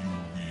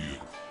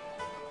ayiuvir.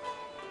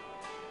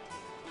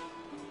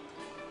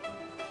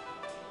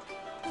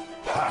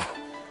 Ha!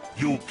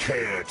 You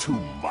care too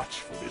much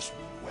for this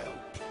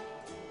whelp.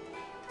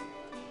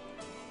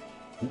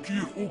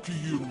 Ukir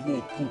okir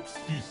wo kup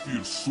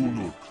thithir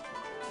sunuk.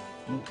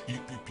 Uk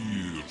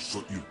ipipir sa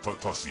ir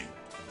tatasi.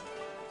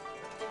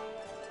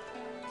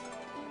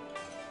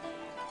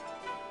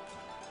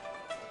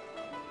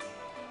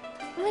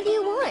 What do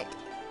you want?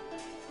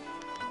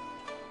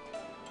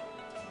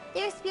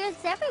 There are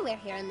spirits everywhere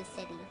here in the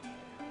city.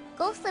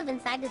 Ghosts live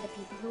inside of the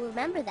people who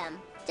remember them,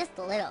 just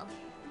a little.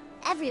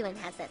 Everyone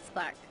has that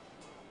spark.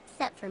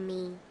 Except for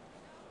me.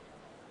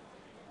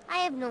 I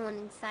have no one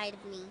inside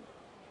of me,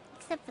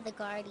 except for the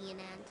Guardian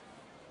and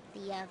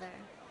the other.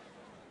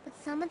 But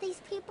some of these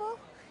people,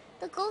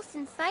 the ghosts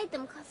inside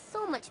them cause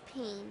so much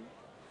pain.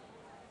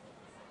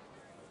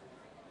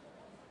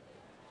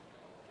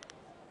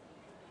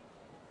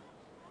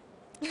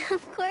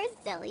 Of course,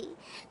 silly.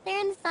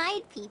 They're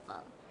inside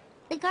people.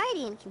 The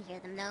Guardian can hear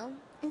them, though,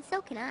 and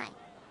so can I.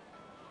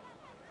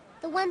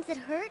 The ones that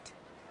hurt?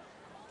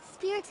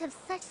 Spirits have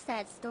such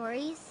sad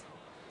stories.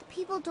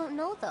 People don't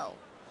know, though.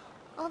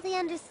 All they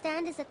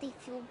understand is that they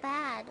feel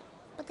bad,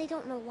 but they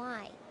don't know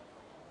why.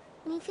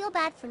 When you feel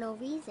bad for no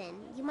reason,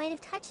 you might have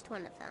touched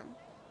one of them.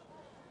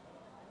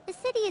 The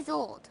city is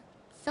old.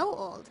 So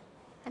old.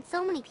 And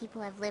so many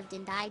people have lived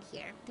and died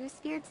here. There are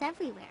spirits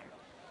everywhere.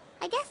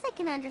 I guess I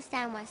can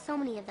understand why so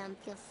many of them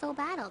feel so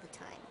bad all the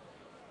time.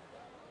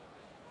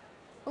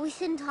 But we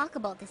shouldn't talk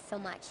about this so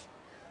much.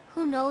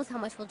 Who knows how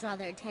much will draw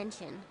their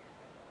attention.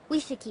 We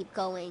should keep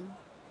going.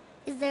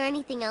 Is there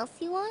anything else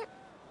you want?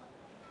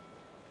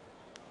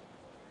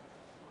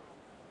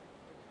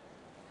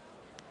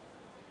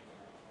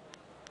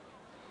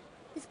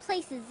 This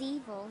place is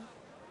evil.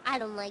 I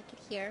don't like it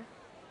here.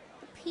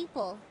 The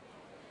people,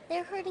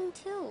 they're hurting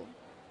too.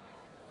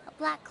 A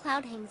black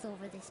cloud hangs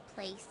over this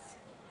place.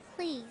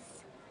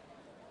 Please,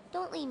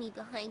 don't leave me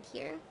behind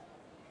here.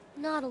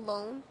 Not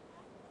alone.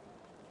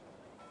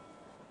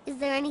 Is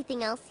there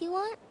anything else you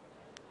want?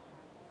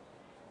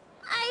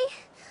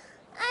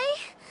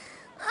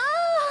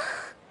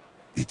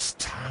 It's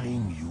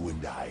time you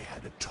and I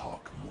had a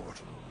talk,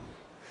 mortal.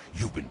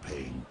 You've been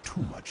paying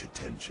too much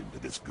attention to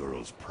this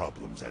girl's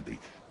problems and the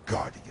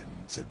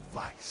Guardian's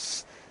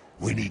advice.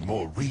 We need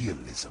more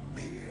realism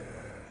here.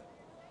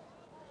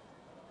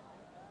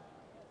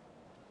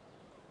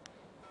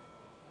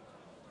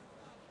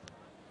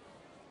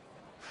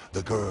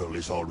 The girl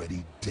is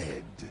already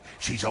dead.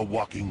 She's a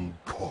walking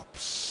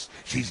corpse.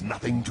 She's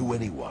nothing to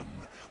anyone.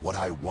 What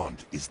I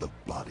want is the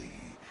body.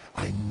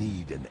 I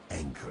need an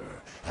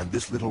anchor, and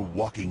this little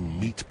walking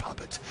meat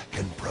puppet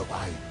can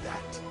provide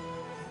that.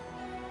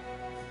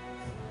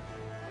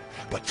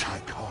 But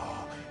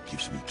Taikar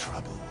gives me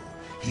trouble.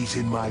 He's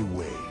in my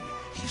way.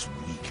 He's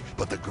weak,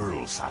 but the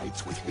girl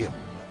sides with him.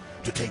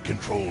 To take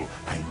control,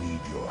 I need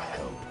your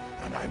help,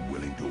 and I'm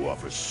willing to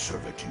offer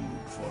servitude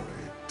for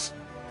it.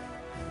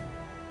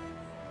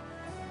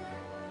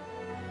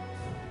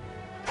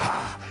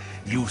 Ha!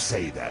 You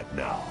say that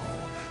now.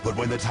 But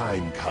when the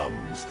time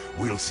comes,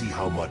 we'll see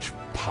how much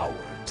power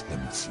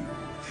tempts you.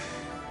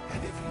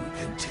 And if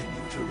you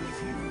continue to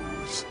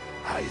refuse,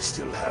 I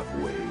still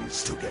have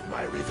ways to get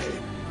my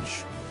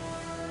revenge.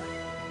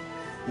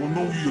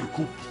 Onoir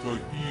kupta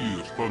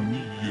ta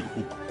nir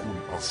ok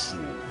kun aso.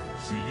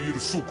 Sigir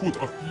sukut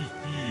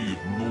afitir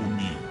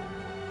noni.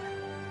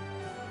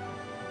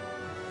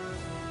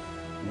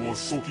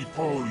 Wasoki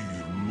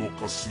parir no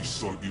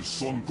kasisa I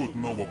sankot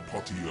nawa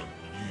patia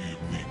yir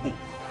ni ok.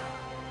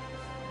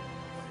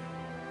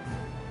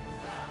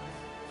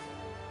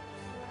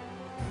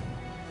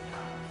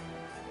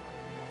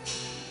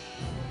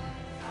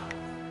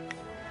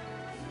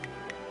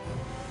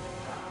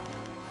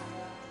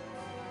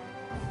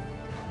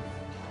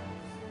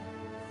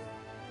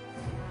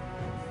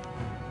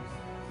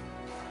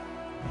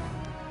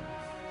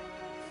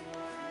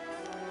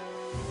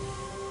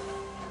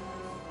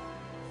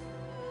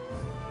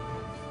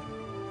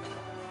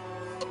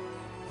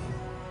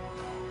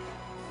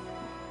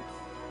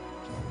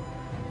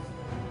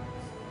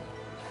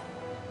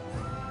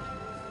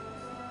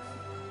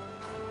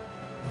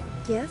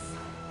 Yes?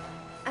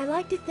 I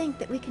like to think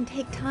that we can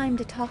take time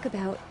to talk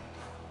about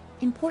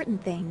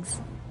important things.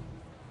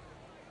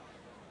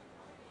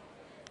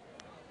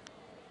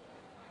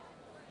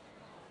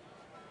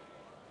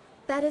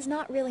 That is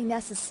not really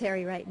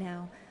necessary right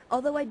now,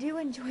 although I do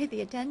enjoy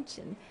the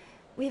attention.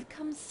 We have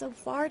come so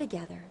far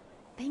together.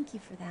 Thank you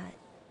for that.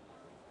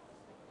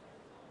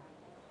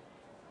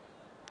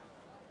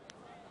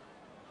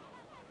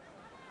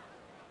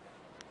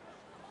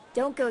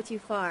 Don't go too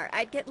far.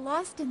 I'd get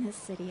lost in this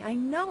city. I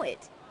know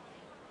it.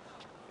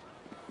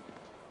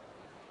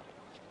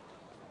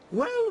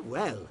 Well,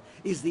 well,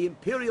 is the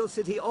Imperial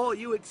City all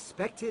you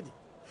expected?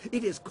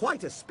 It is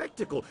quite a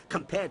spectacle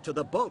compared to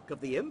the bulk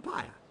of the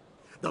Empire.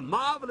 The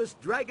marvelous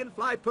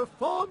dragonfly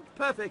performed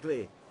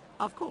perfectly,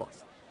 of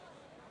course.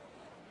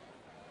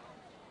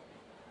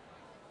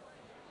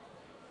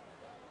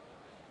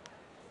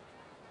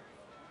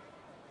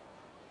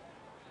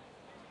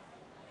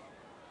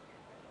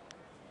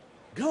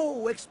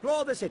 Go,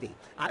 explore the city.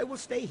 I will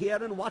stay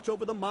here and watch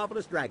over the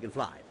marvelous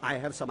dragonfly. I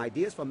have some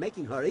ideas for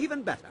making her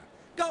even better.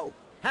 Go,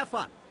 have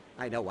fun.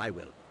 I know I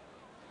will.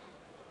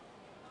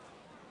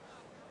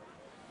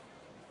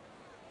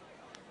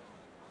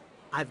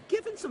 I've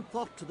given some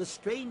thought to the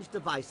strange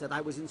device that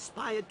I was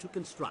inspired to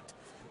construct.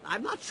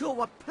 I'm not sure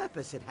what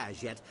purpose it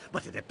has yet,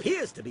 but it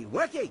appears to be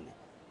working,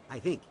 I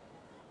think.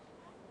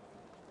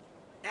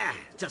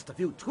 Just a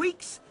few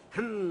tweaks.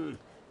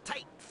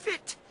 Tight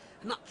fit.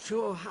 Not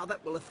sure how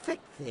that will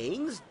affect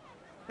things.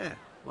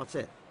 What's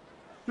it?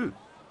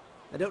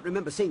 I don't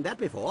remember seeing that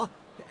before.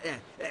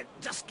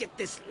 Just get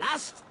this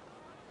last.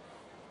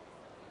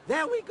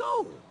 There we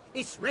go.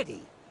 It's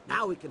ready.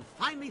 Now we can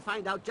finally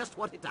find out just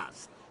what it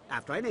does.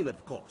 After I name it,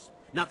 of course.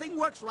 Nothing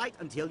works right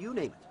until you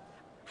name it.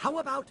 How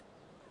about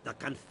the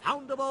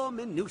confoundable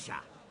minutia?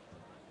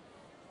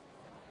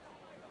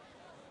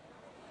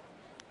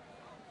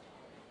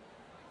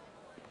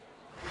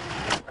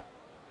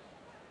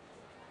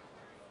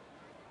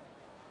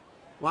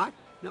 What?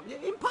 No,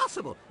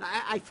 impossible.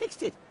 I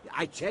fixed it.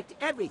 I checked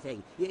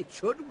everything. It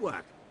should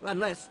work.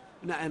 Unless...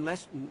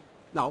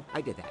 No, I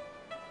did that.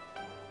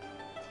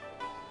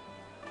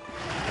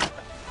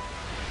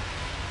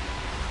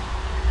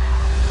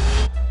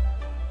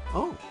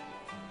 Oh,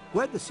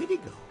 where'd the city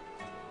go?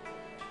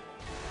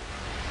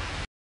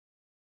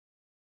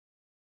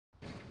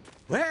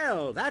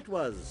 Well, that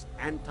was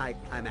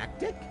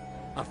anticlimactic.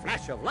 A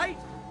flash of light,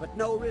 but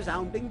no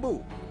resounding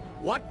boom.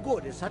 What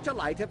good is such a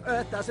light if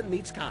Earth doesn't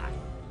meet sky?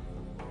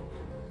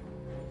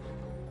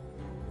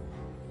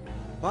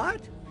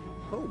 What?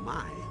 Oh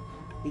my.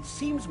 It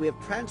seems we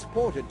have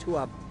transported to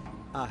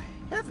a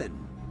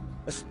heaven.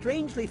 A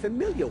strangely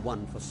familiar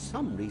one for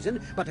some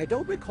reason, but I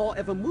don't recall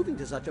ever moving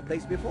to such a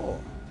place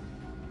before.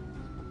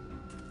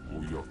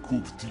 Oja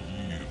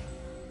kuptir,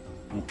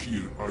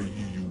 okir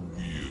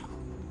ayiyuwir.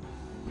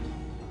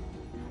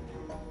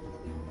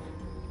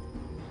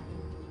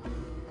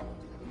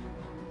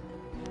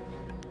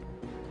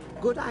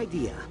 Good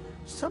idea.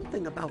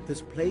 Something about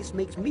this place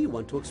makes me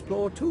want to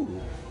explore too.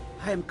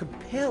 I am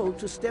compelled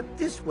to step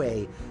this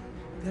way.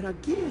 There are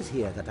gears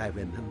here that I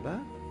remember.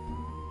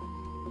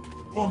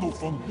 Ano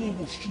van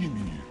bobo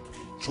shimir,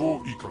 cho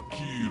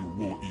ikakir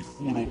wo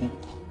ifuro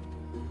uk.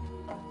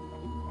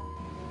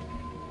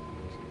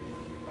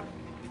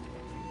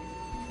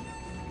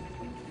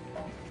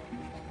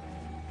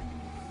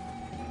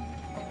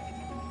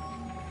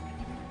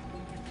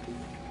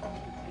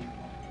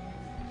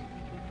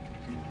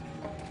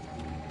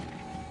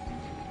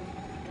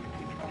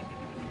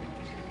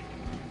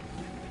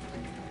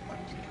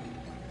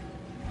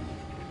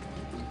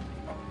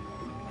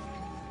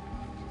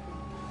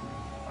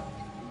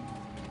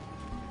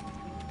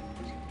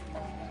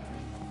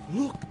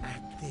 Look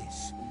at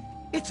this.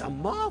 It's a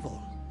marvel.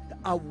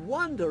 A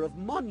wonder of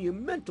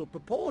monumental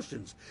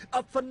proportions.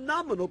 A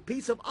phenomenal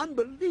piece of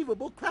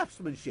unbelievable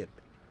craftsmanship.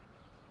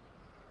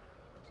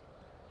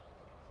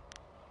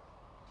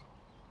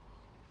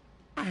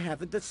 I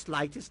haven't the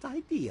slightest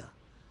idea.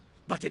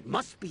 But it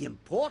must be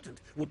important,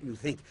 wouldn't you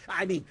think?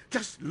 I mean,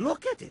 just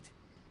look at it.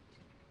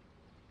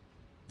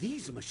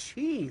 These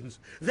machines,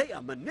 they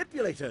are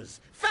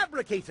manipulators,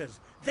 fabricators.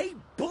 They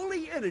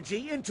bully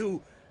energy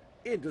into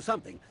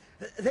something.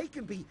 They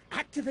can be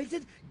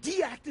activated,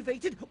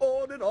 deactivated,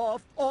 on and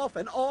off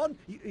and on.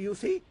 You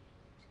see?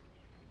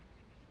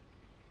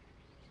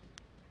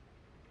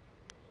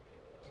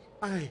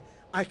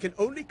 I can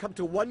only come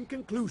to one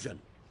conclusion.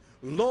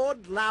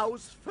 Lord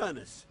Lau's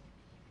furnace.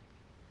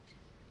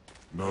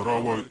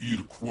 Narawa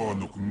ir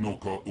kwanok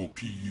noka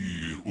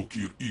okir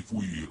okir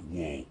ifuir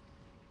wo.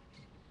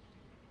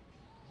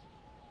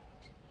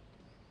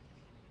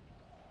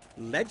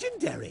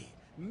 Legendary,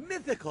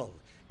 mythical,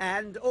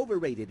 and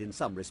overrated in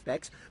some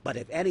respects, but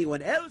if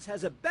anyone else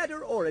has a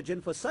better origin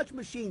for such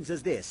machines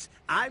as this,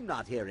 I'm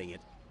not hearing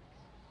it.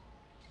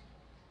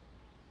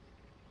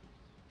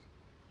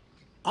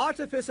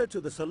 Artificer to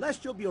the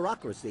celestial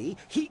bureaucracy,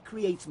 he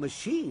creates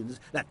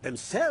machines that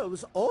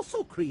themselves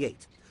also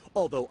create,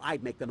 although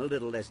I'd make them a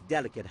little less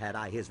delicate had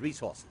I his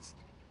resources.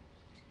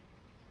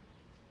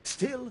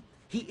 Still,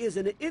 He is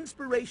an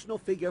inspirational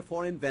figure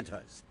for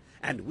inventors,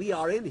 and we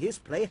are in his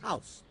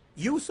playhouse.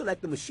 You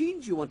select the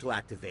machines you want to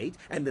activate,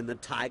 and then the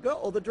tiger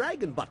or the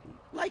dragon button,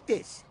 like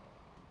this.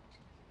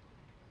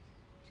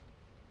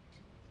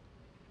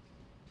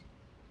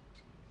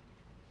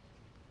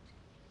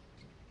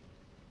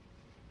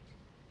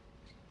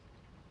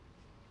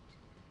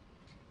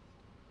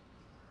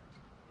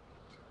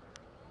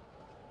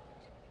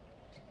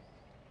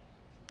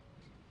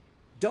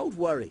 Don't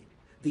worry.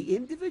 The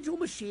individual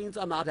machines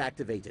are not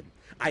activated.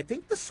 I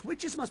think the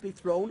switches must be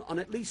thrown on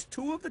at least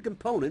 2 of the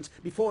components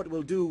before it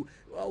will do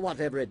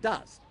whatever it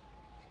does.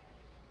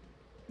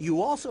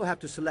 You also have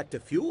to select a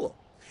fuel.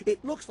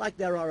 It looks like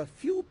there are a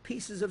few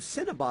pieces of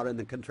cinnabar in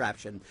the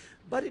contraption,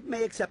 but it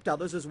may accept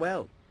others as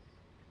well.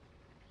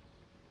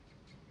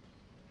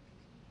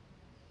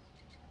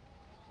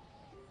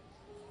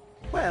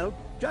 Well,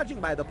 judging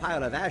by the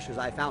pile of ashes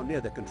I found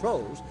near the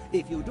controls,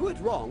 if you do it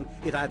wrong,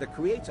 it either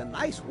creates a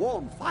nice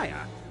warm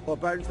fire or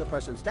burns the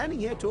person standing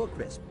here to a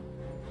crisp.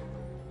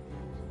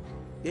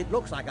 It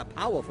looks like a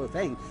powerful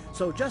thing,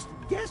 so just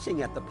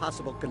guessing at the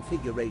possible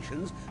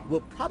configurations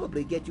will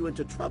probably get you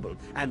into trouble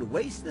and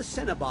waste the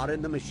cinnabar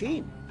in the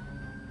machine.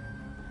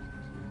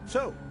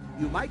 So,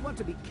 you might want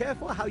to be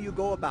careful how you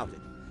go about it.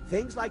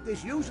 Things like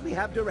this usually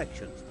have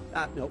directions.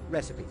 No,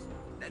 recipes.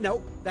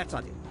 No, that's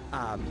not it.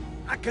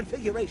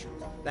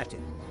 Configurations. That's it.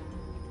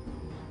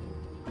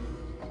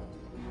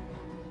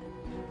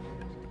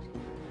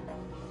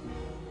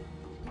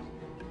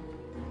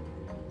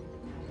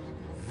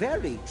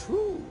 Very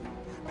true.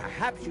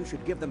 Perhaps you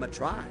should give them a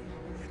try.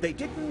 They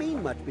didn't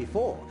mean much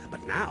before,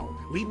 but now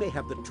we may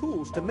have the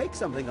tools to make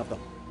something of them.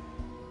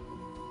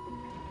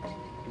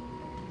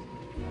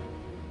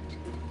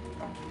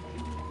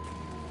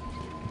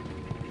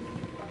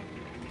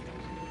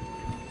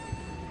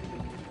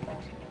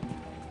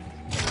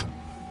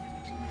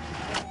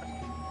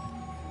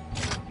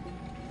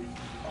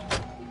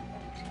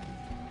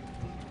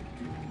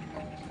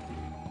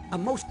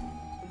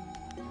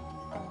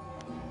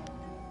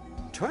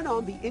 Turn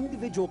on the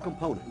individual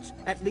components,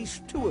 at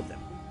least 2 of them.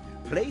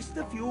 Place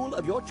the fuel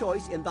of your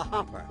choice in the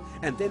hopper,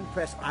 and then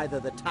press either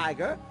the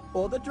tiger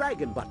or the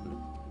dragon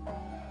button.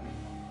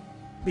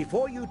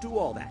 Before you do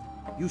all that,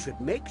 you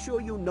should make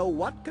sure you know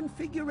what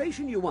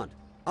configuration you want.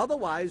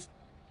 Otherwise,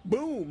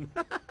 boom!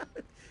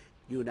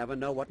 You never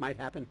know what might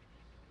happen.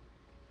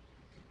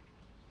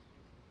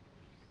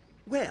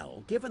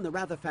 Well, given the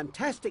rather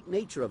fantastic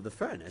nature of the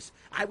furnace,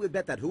 I would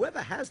bet that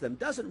whoever has them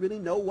doesn't really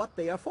know what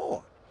they are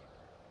for.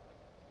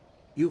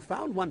 You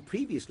found one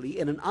previously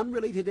in an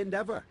unrelated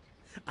endeavor.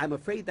 I'm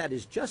afraid that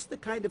is just the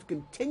kind of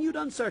continued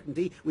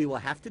uncertainty we will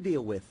have to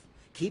deal with.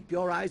 Keep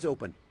your eyes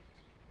open.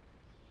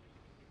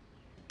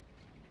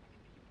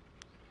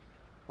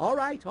 All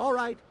right, all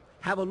right.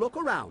 Have a look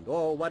around,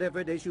 or whatever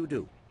it is you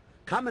do.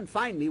 Come and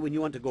find me when you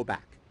want to go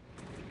back.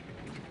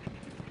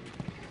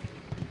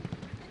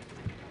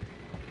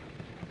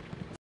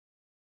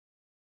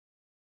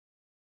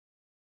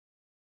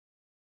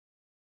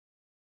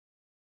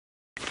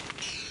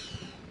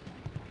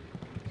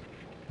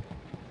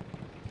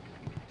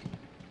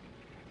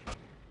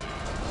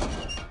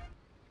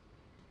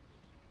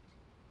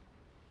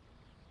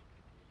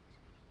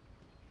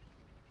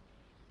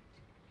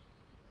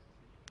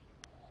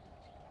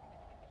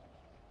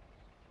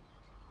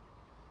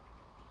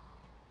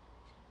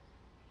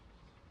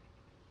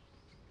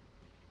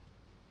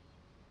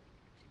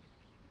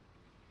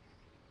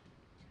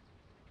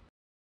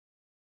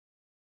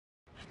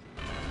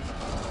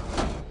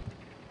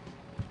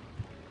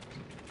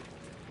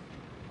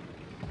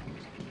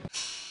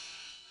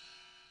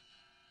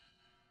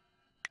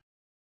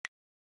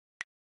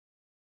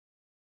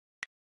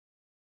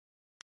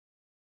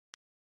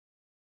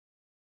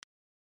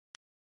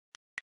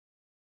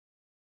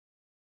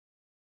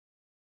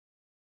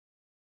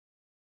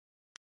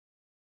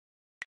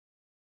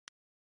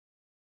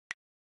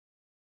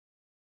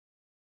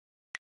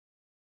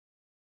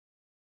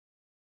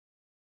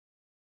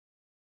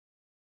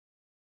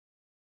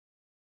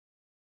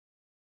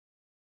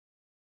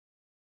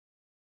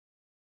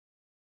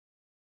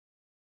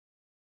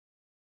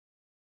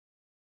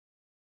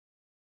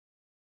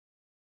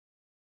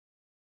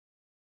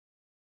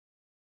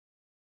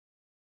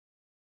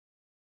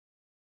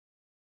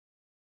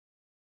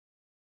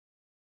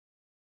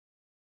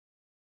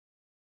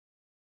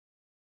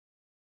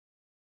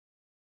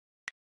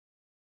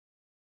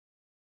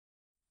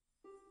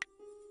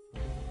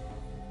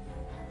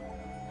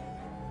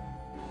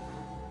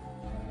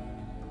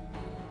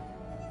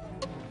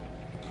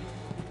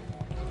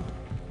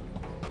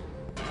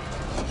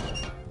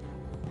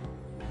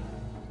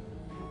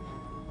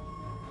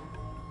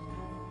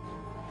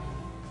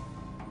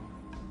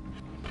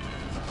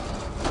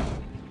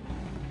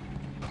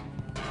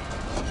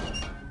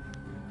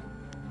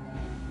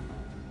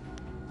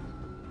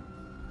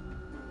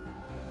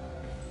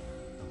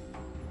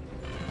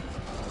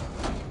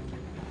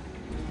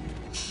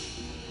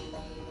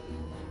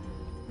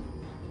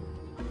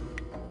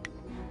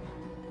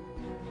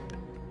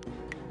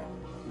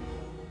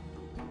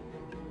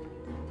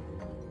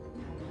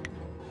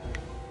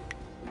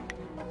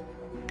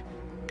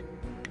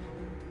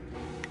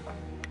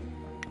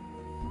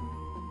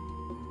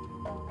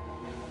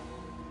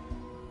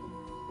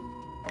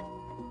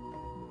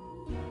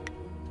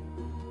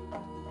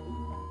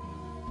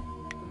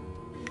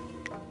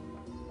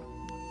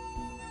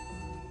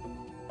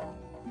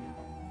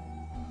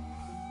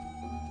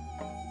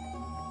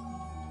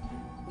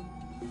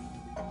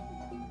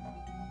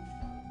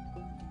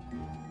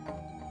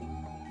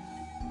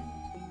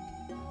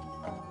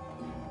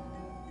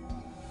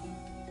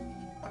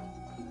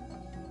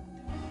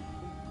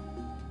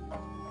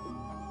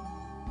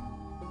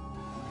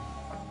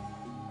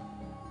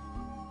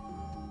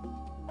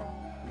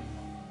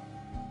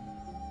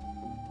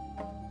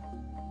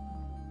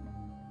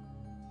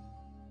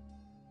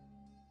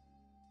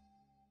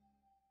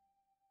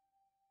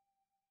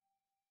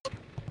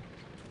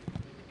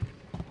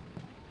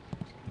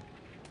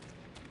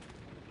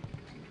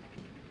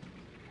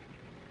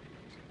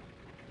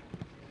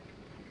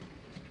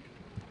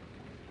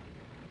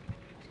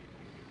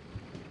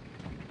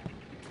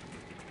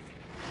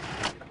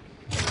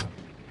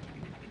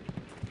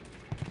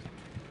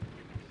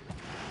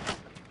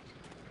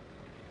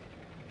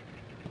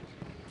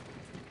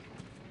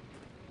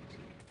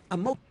 A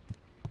mo...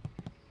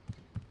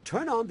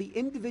 Turn on the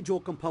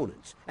individual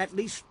components, at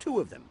least 2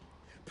 of them.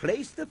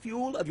 Place the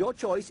fuel of your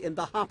choice in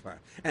the hopper,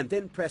 and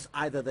then press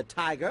either the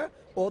tiger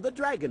or the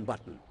dragon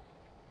button.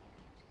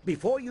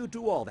 Before you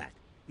do all that,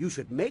 you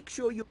should make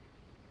sure you...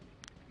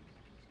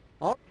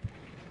 All...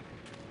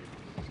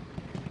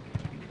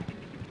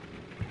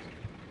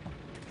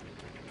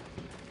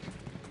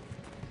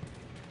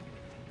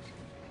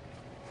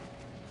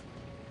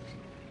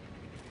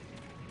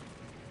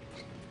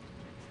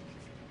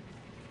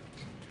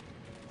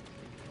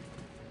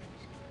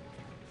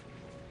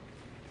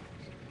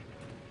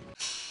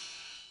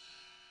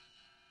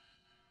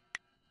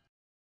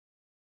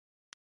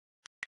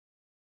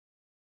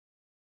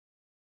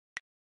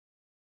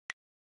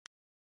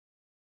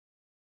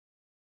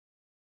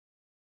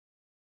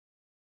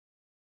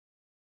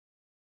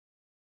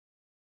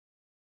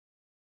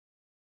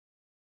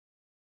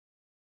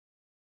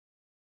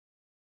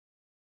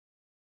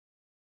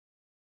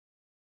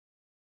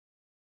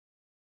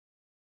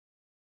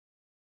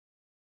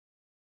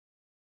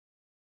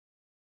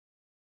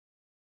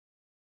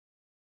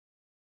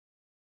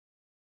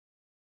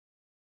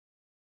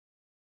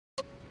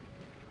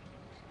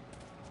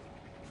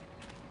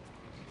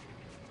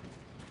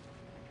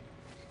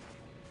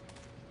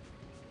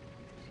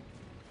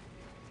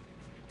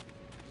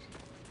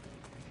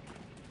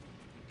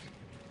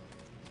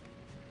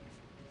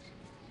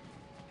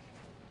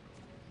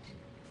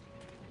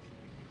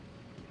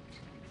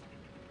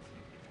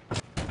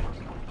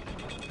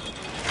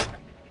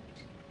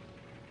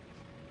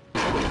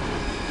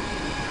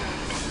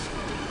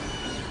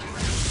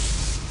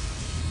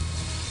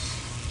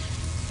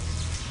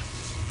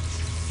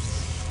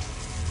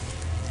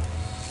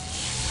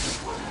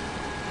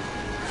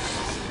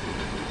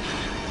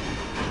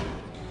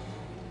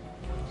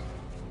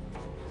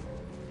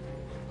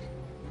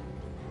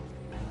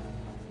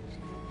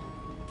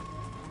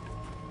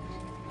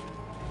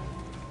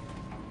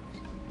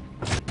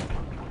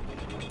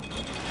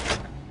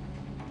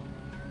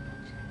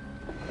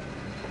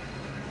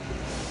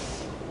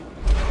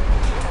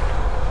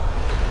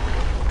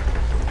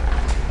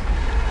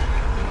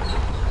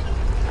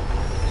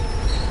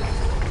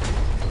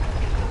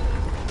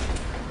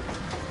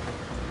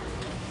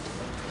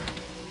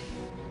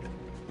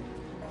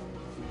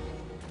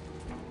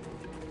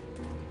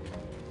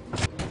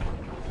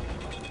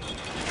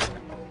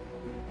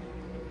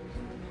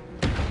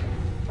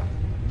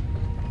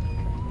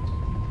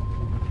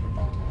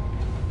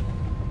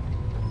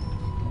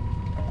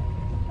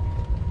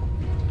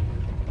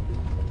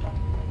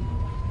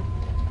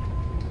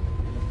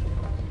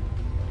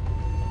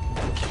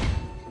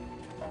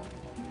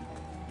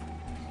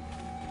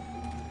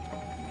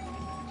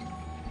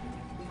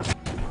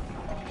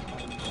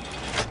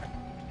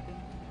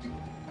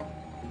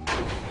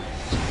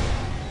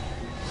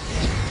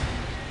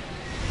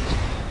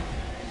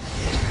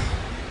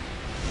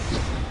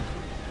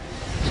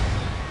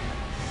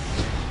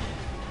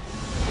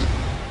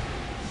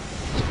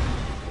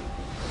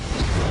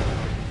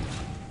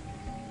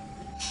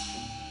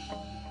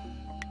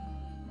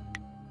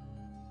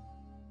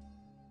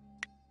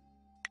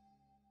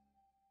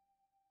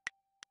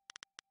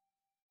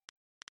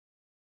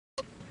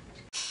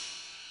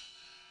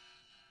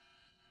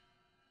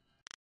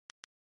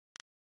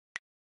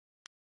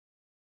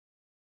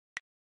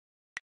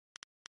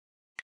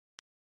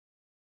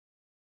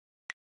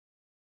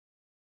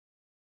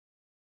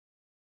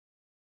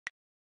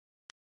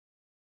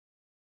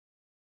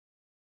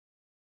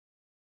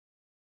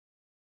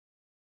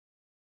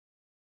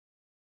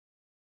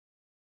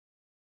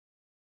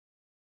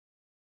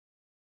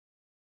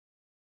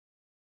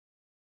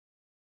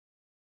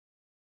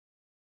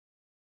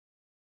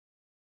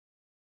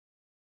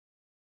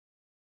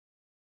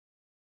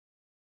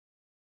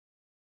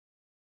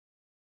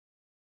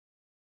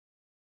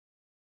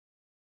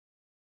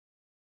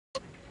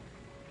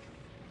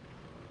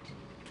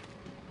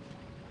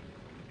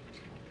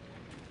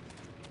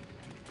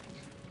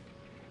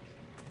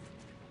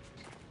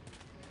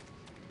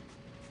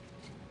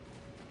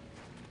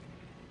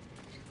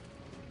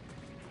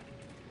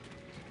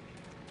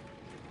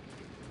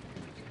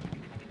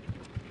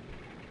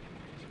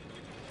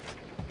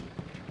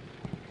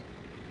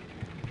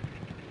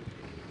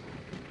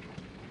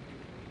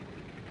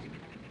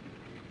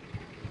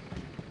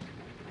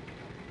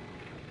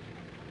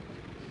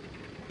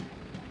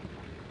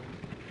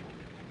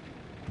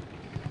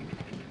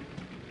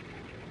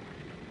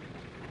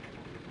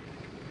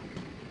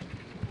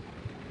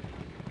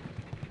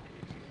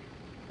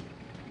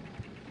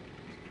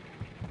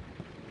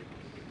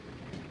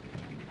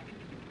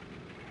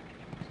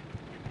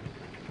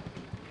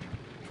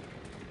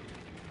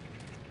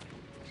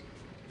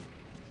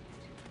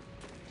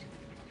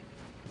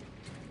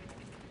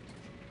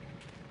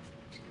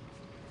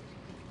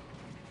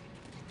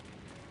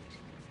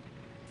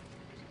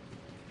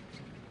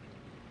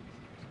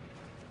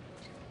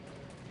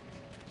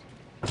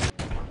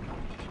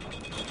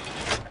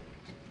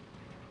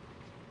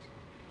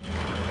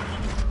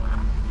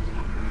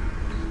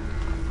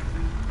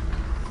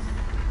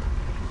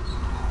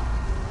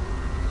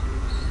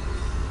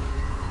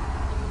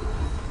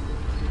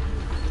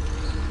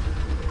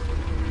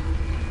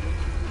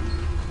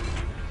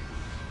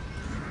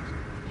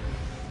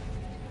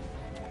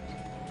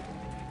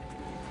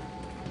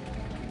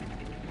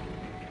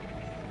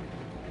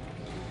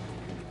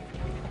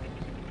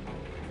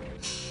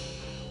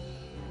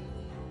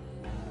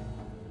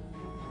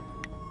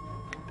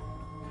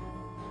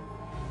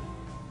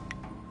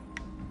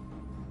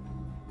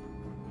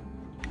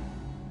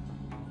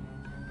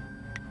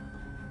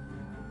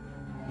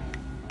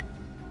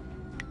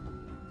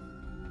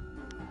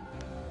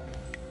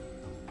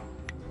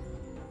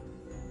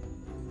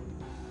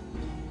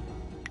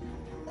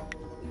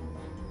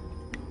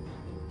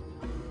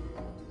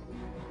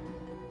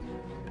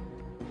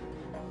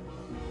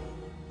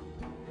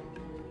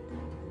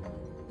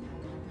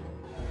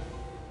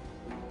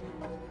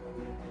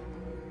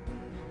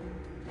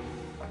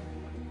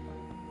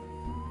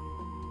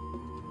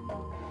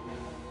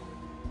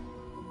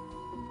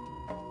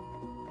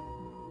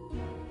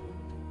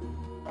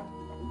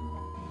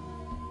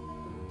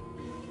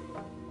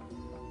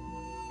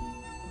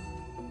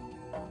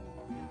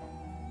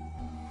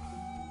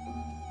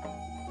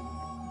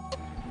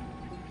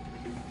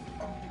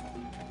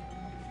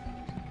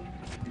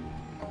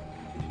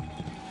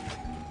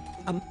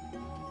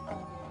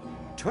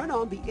 Turn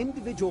on the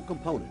individual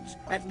components,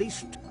 at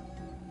least...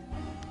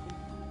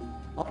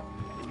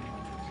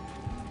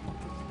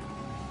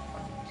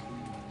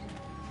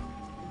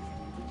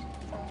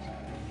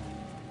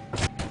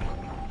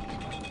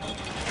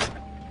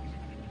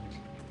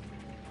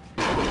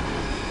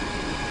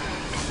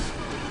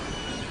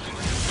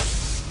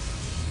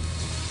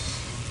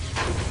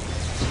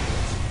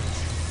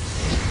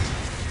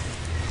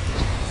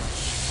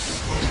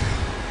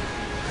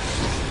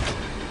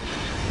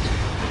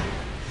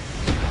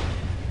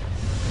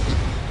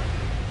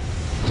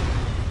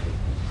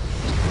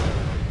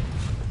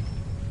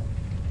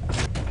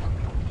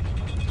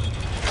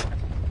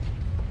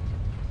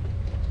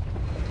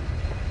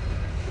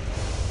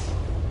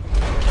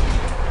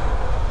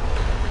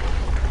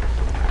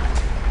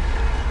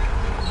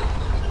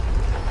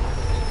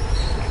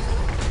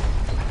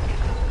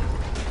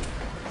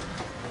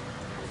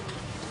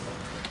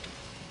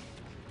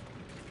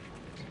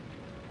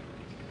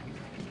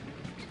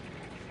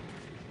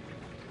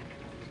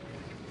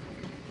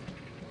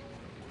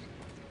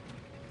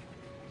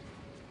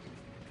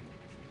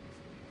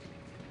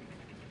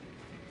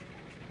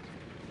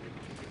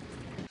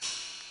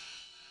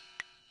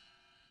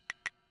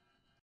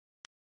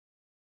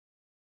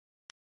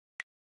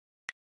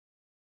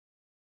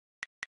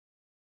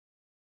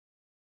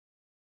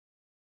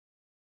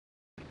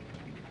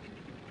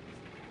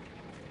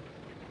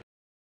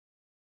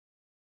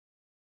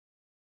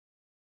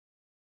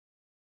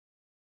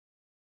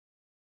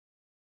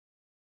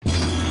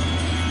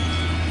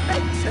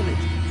 Excellent!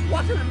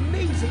 What an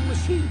amazing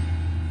machine!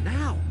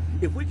 Now,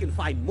 if we can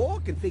find more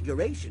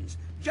configurations,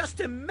 just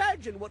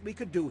imagine what we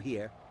could do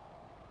here.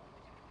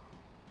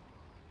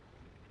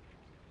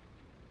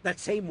 That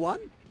same one?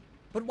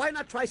 But why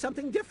not try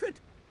something different?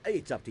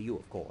 It's up to you,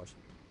 of course.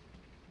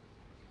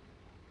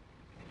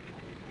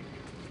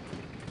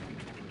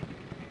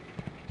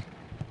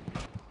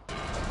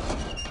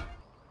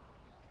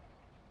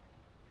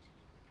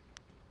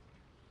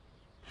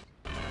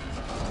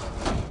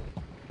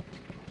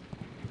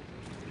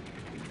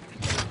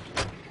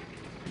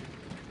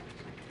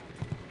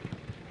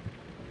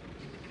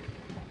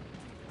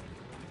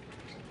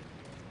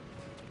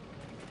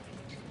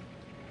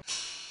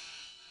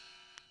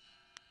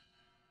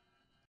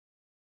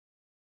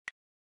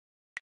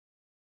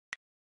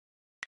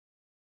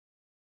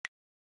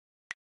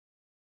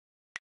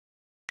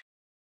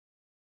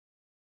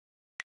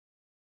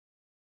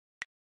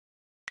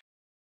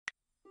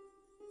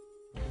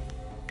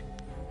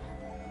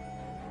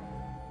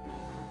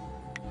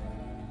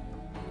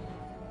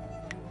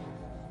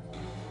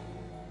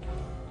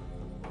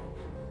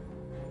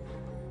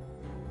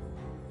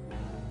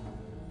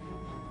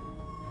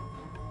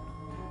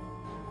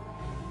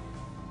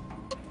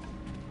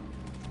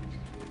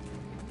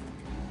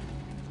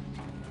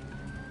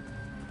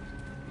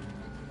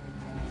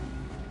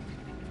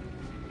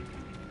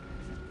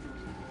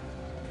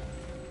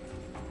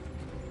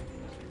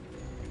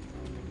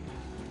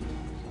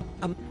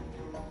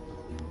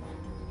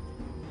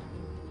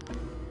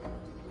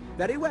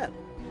 Very well.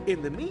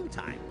 In the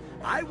meantime,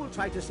 I will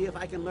try to see if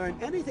I can learn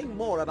anything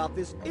more about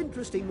this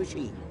interesting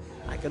machine.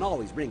 I can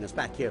always bring us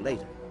back here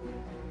later.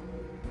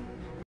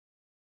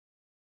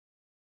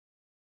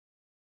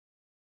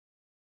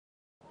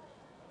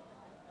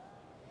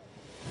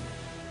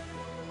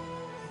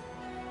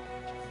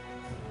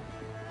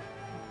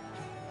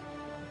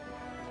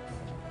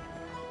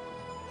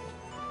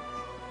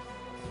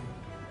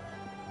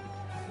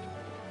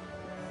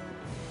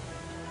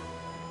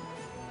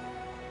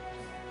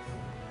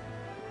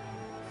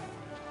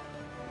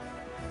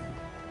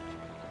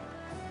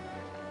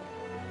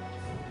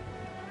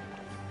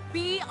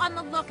 Be on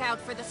the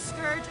lookout for the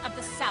Scourge of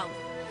the South.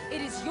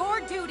 It is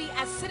your duty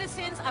as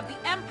citizens of the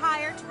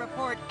Empire to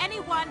report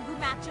anyone who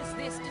matches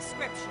this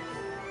description.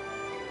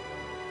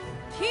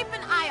 Keep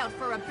an eye out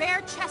for a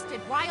bare-chested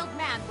wild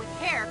man with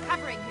hair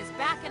covering his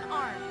back and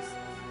arms.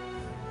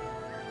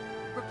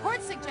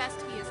 Reports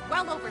suggest he is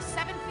well over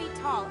 7 feet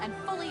tall and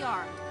fully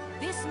armed.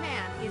 This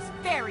man is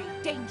very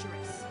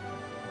dangerous.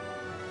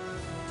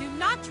 Do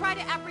not try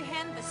to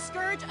apprehend the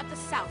Scourge of the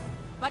South,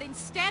 but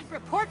instead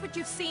report what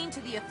you've seen to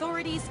the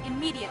authorities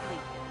immediately.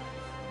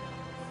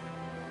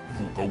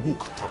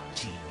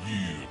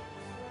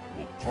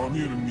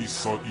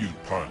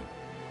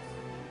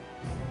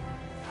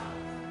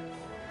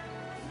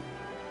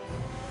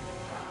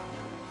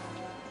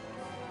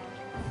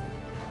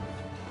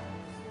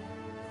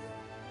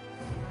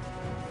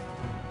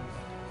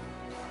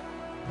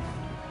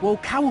 Wo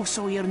kawu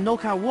so ir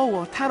noka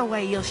wo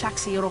taroe il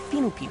shaksi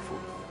finu pifu.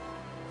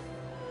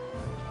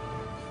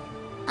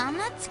 I'm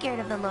not scared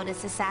of the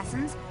Lotus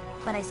Assassins,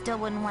 but I still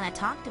wouldn't want to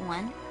talk to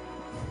one.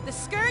 The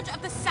Scourge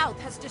of the South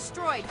has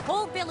destroyed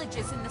whole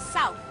villages in the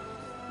south.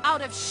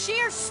 Out of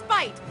sheer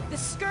spite, the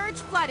Scourge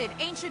flooded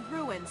ancient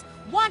ruins,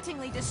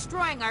 wantonly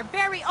destroying our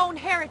very own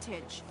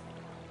heritage.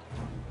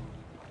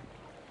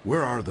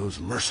 Where are those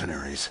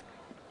mercenaries?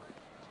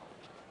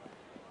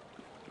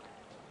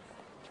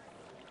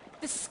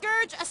 The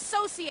Scourge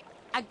associate...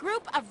 A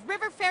group of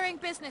river-faring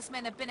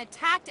businessmen have been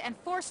attacked and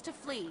forced to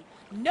flee.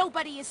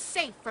 Nobody is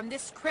safe from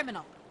this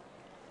criminal.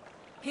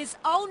 His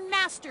own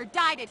master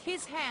died at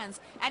his hands,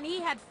 and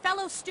he had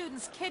fellow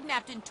students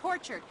kidnapped and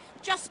tortured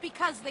just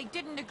because they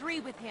didn't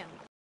agree with him.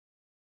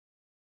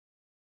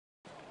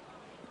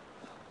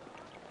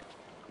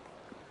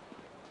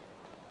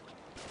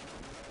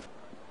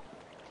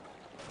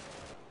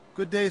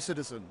 Good day,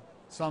 citizen.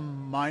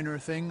 Some minor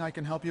thing I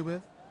can help you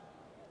with?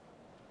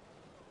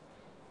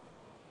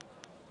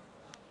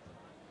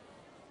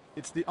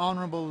 It's the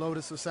Honorable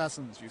Lotus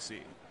Assassins, you see.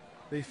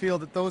 They feel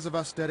that those of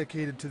us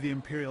dedicated to the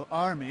Imperial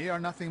Army are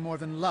nothing more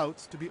than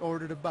louts to be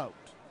ordered about.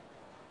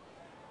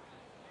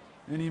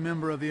 Any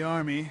member of the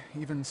army,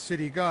 even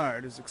city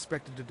guard, is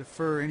expected to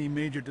defer any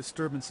major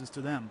disturbances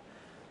to them.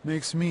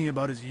 Makes me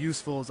about as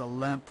useful as a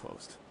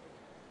lamppost.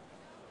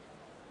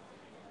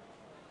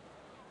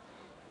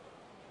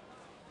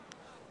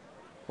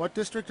 What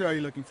district are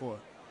you looking for?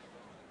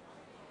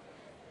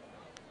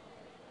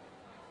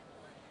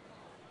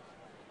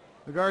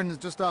 The garden is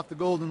just off the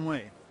Golden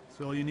Way,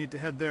 so you need to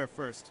head there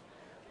first.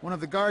 One of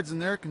the guards in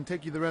there can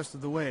take you the rest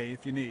of the way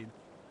if you need.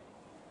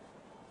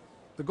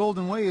 The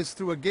Golden Way is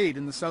through a gate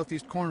in the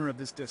southeast corner of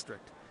this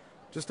district,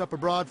 just up a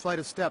broad flight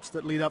of steps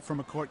that lead up from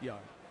a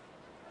courtyard.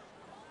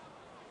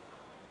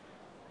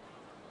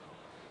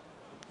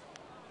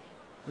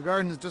 The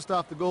garden is just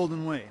off the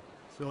Golden Way,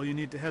 so you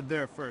need to head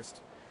there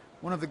first.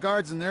 One of the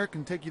guards in there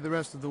can take you the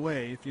rest of the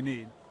way if you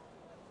need.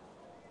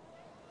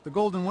 The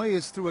Golden Way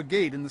is through a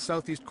gate in the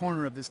southeast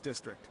corner of this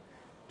district,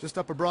 just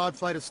up a broad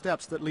flight of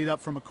steps that lead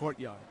up from a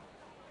courtyard.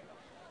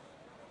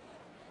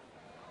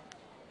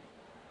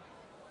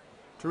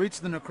 To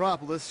reach the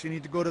necropolis, you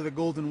need to go to the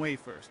Golden Way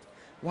first.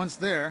 Once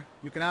there,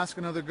 you can ask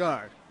another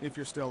guard, if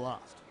you're still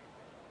lost.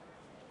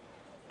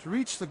 To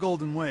reach the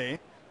Golden Way,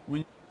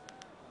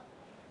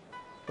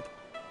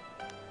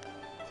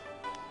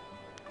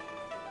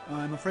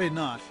 I'm afraid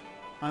not.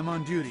 I'm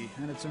on duty,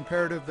 and it's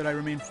imperative that I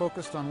remain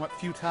focused on what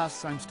few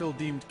tasks I'm still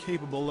deemed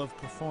capable of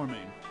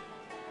performing.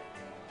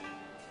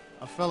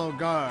 A fellow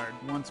guard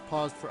once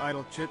paused for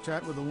idle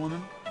chit-chat with a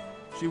woman.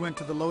 She went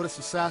to the Lotus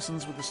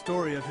Assassins with the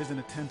story of his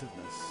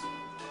inattentiveness.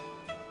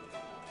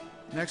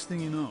 Next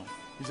thing you know,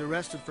 he's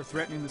arrested for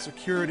threatening the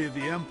security of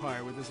the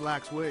Empire with his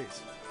lax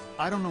ways.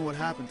 I don't know what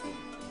happened to him,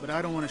 but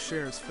I don't want to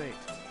share his fate.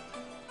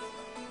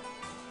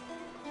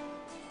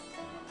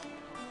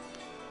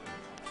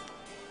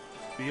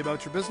 Be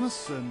about your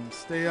business and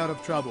stay out of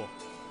trouble.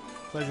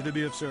 Pleasure to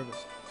be of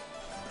service.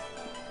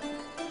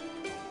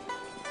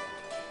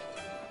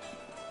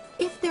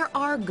 If there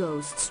are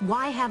ghosts,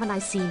 why haven't I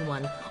seen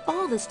one?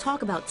 All this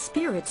talk about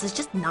spirits is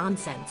just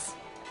nonsense.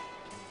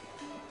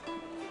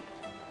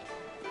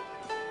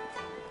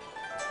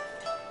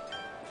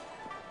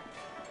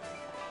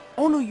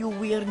 Onu yu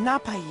wir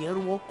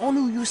napayir wo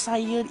onu yu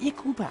sayir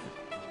ikupan.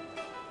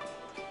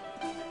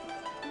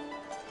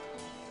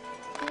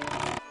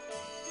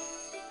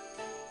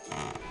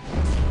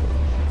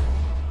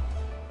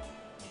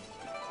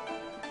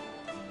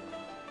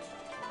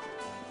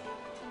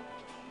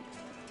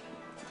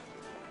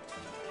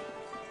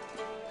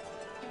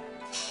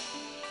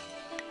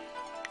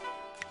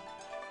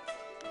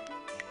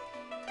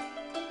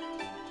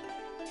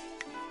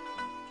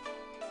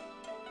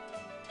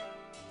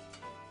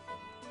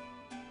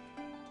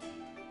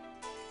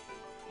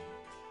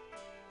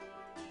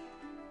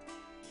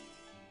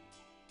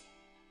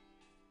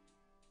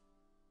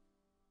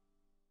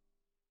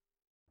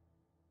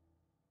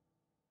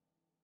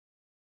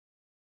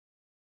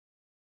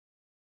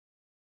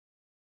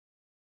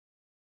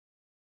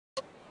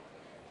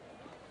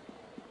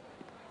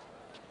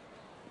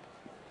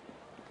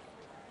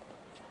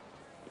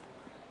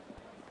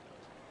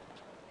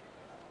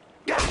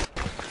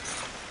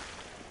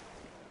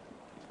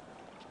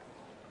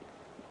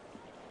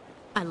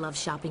 I love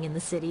shopping in the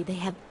city. They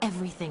have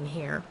everything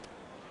here.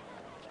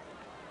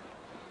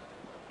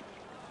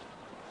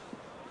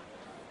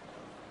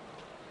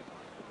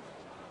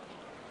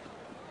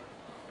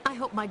 I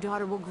hope my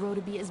daughter will grow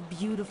to be as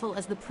beautiful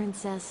as the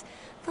princess,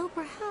 though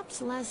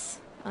perhaps less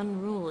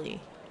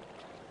unruly.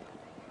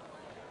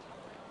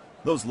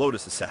 Those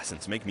Lotus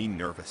Assassins make me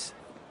nervous.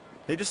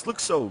 They just look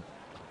so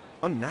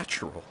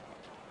unnatural.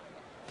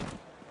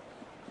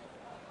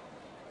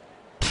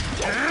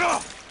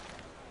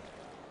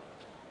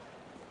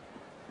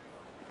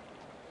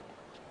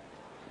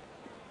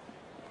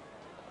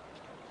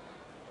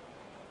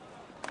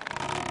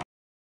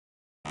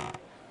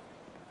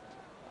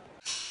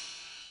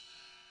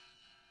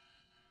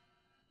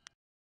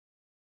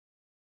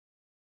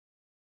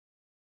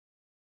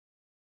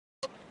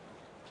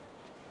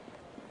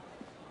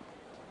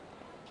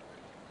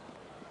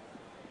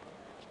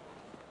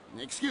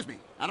 Excuse me,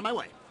 out of my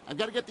way. I've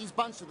got to get these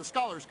buns to the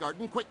Scholars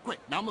Garden. Quick,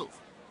 now move.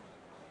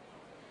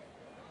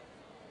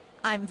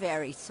 I'm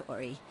very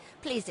sorry.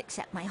 Please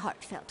accept my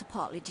heartfelt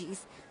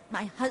apologies.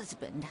 My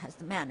husband has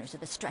the manners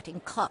of a strutting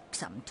clock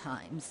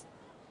sometimes.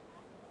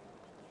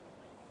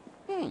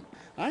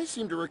 I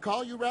seem to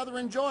recall you rather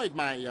enjoyed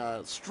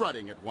my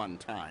strutting at one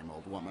time,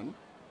 old woman.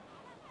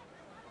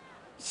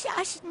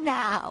 Shush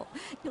now.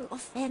 You'll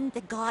offend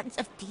the gods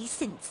of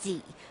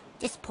decency.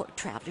 This poor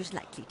traveler's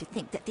likely to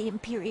think that the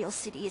Imperial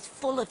City is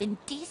full of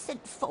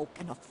indecent folk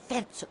and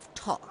offensive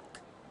talk.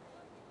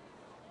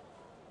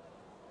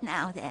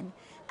 Now then,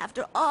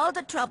 after all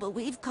the trouble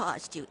we've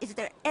caused you, is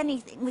there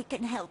anything we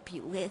can help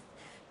you with?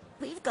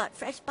 We've got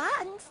fresh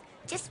buns.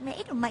 Just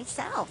made them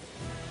myself.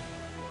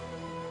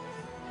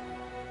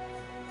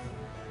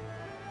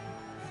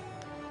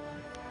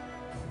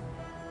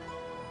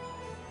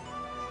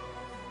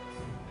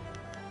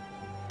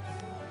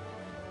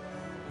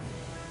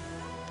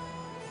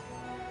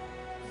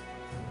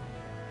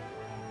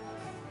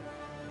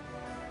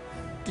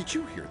 Did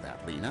you hear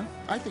that, Lena?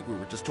 I think we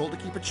were just told to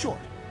keep it short.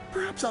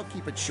 Perhaps I'll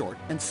keep it short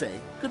and say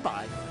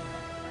goodbye.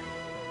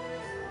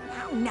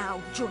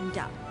 Now,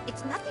 Junda.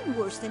 It's nothing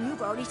worse than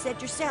you've already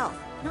said yourself.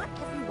 Not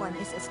everyone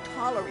is as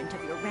tolerant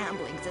of your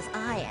ramblings as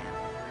I am.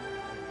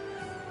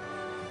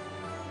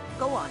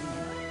 Go on,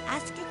 then.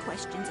 Ask your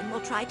questions and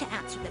we'll try to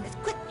answer them as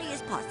quickly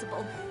as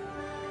possible.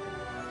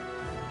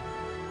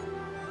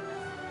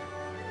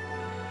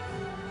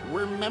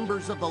 We're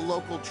members of the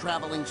local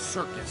traveling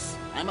circus.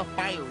 I'm a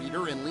fire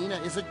eater and Lena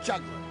is a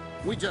juggler.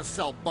 We just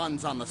sell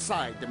buns on the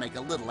side to make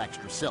a little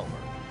extra silver.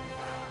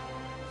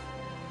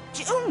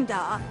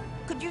 Junda,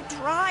 could you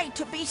try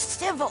to be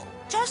civil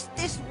just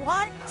this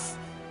once?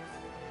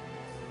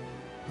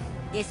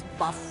 This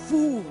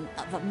buffoon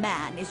of a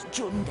man is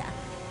Junda,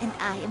 and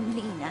I am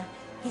Lena,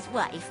 his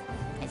wife,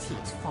 as he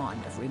is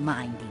fond of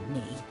reminding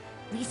me.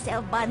 We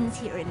sell buns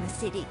here in the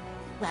city.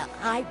 Well,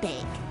 I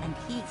bake and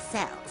he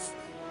sells.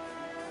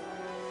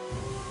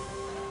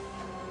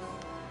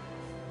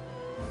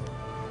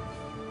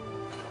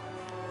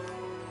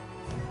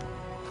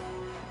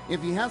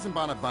 If he hasn't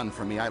bought a bun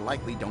from me, I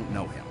likely don't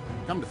know him.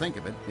 Come to think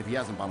of it, if he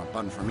hasn't bought a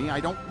bun from me, I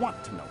don't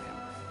want to know him.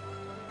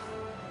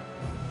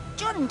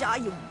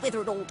 Junda, you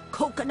withered old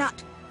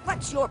coconut!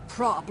 What's your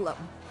problem?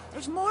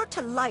 There's more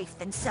to life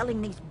than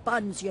selling these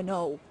buns, you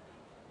know.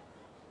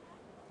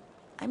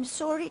 I'm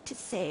sorry to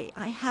say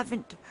I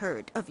haven't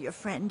heard of your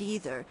friend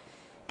either,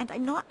 and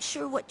I'm not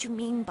sure what you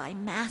mean by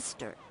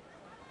master.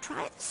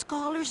 Try the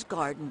Scholar's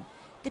Garden.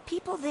 The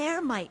people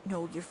there might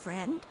know your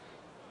friend.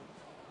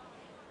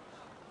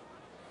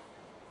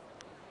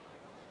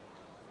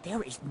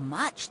 There is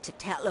much to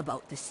tell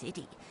about the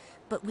city,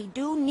 but we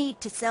do need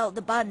to sell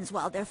the buns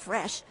while they're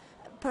fresh.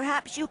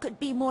 Perhaps you could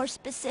be more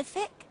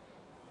specific?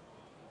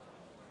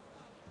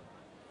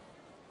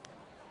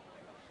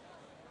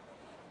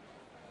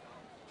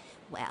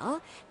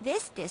 Well,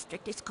 this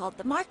district is called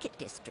the Market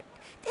District.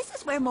 This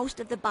is where most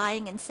of the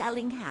buying and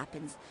selling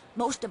happens.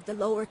 Most of the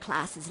lower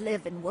classes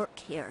live and work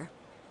here.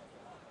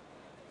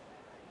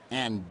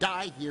 And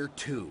die here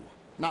too.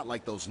 Not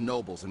like those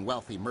nobles and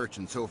wealthy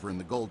merchants over in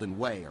the Golden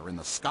Way or in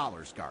the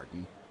Scholar's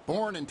Garden.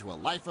 Born into a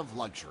life of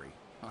luxury.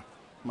 Huh,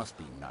 must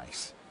be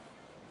nice.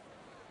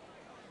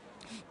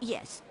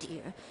 Yes,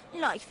 dear.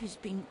 Life has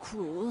been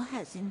cruel,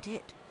 hasn't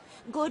it?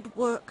 Good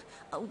work,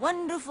 a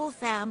wonderful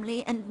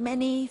family, and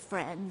many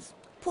friends.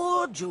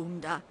 Poor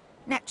Junda.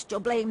 Next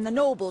you'll blame the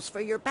nobles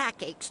for your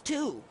backaches,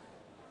 too.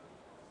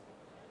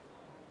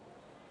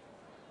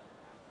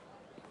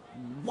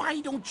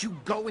 Why don't you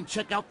go and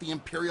check out the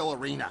Imperial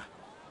Arena?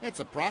 It's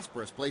a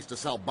prosperous place to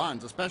sell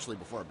buns, especially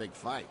before a big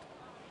fight.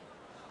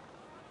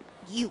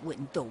 You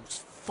and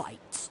those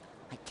fights.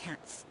 I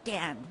can't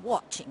stand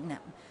watching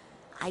them.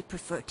 I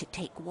prefer to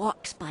take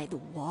walks by the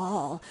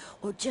wall,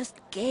 or just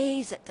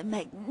gaze at the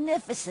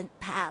magnificent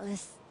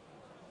palace.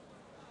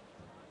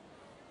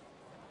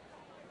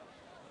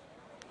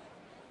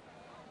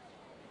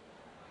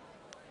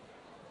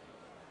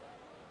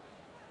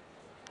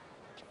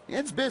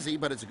 It's busy,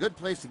 but it's a good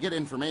place to get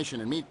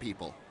information and meet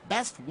people.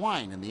 Best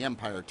wine in the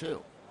Empire,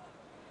 too.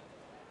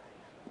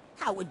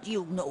 How would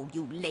you know,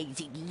 you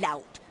lazy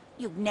lout?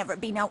 You've never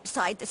been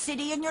outside the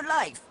city in your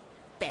life.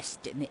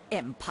 Best in the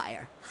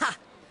Empire. Ha!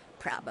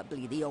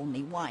 Probably the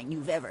only wine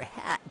you've ever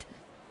had.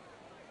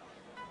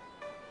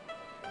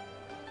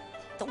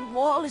 The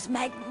wall is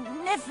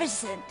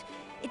magnificent.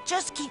 It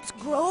just keeps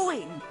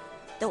growing.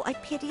 Though I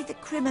pity the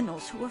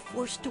criminals who are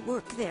forced to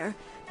work there.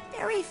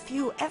 Very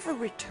few ever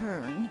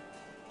return.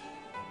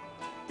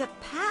 The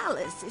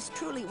palace is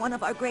truly one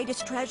of our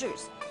greatest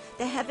treasures.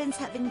 The heavens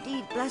have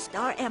indeed blessed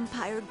our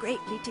empire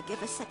greatly to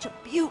give us such a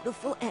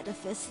beautiful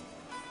edifice.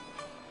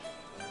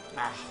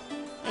 Ah,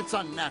 it's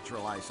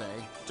unnatural, I say.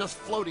 Just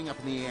floating up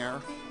in the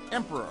air.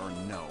 Emperor or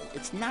no,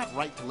 it's not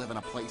right to live in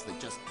a place that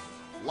just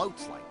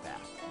floats like that.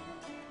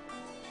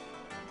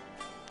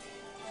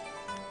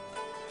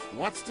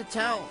 What's to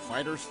tell?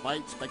 Fighters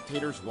fight,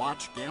 spectators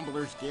watch,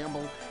 gamblers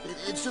gamble.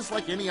 It's just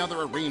like any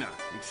other arena,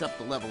 except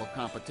the level of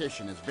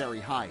competition is very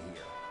high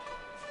here.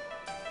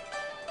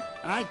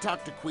 I'd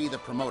talk to Kui, the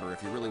promoter,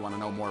 if you really want to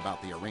know more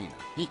about the arena.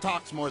 He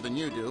talks more than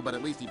you do, but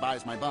at least he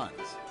buys my buns.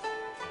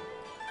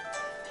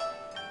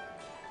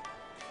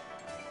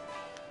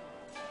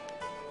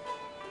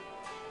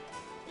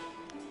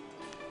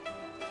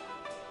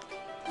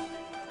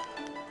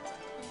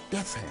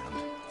 Death's Hand.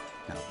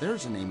 Now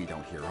there's a name you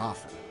don't hear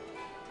often.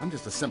 I'm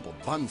just a simple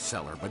bun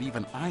seller, but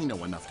even I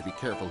know enough to be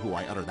careful who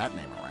I utter that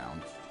name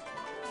around.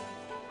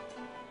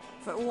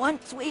 For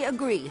once we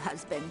agree,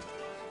 husband.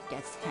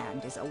 Death's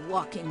Hand is a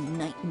walking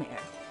nightmare.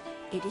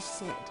 It is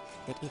said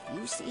that if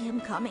you see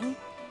him coming,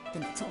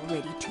 then it's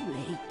already too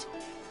late.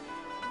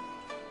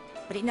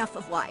 But enough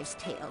of wives'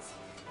 tales.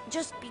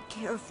 Just be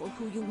careful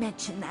who you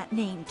mention that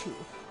name to,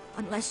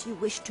 unless you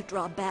wish to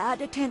draw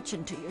bad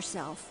attention to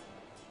yourself.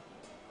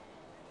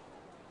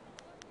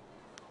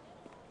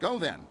 Go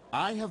then.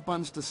 I have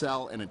buns to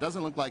sell, and it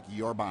doesn't look like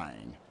you're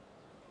buying.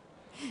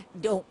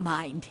 Don't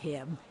mind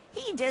him.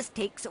 He just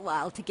takes a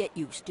while to get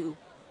used to.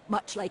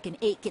 Much like an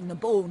ache in the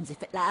bones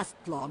if it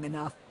lasts long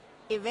enough.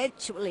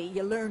 Eventually,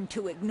 you learn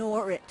to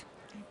ignore it.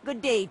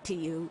 Good day to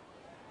you.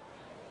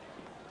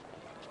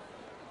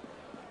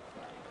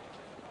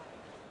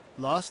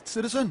 Lost,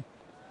 citizen?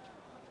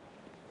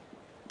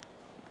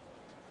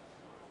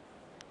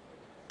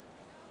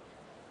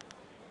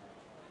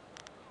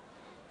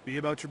 Be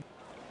about your...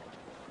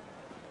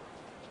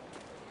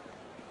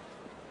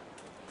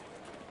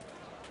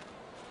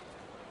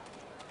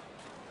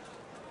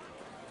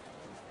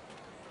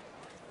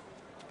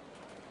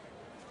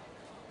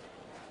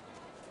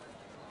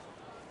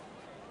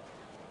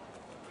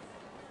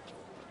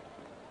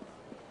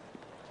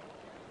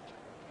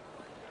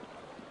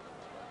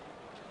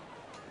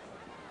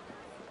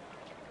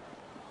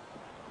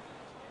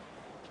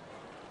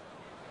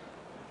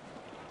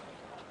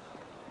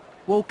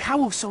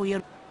 Well, so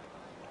you're...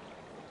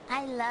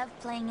 I love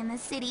playing in the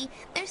city.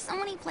 There's so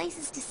many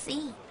places to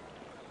see.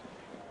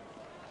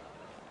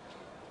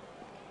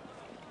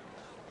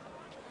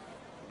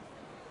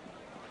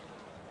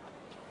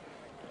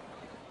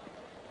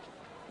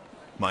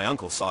 My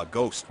uncle saw a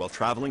ghost while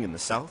traveling in the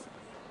south.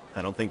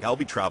 I don't think I'll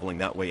be traveling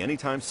that way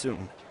anytime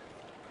soon.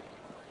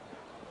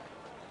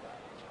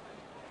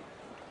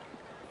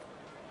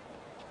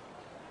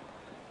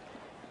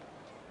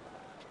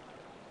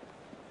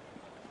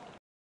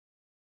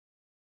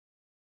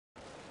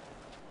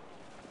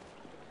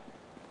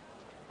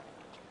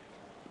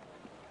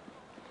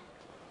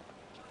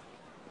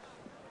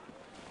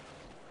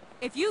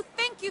 If you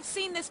think you've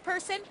seen this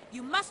person,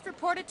 you must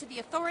report it to the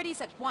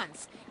authorities at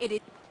once. It is...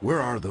 Where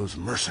are those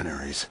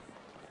mercenaries?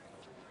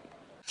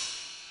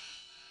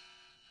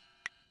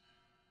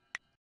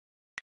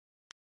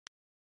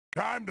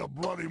 Time to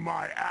bloody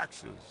my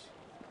axes.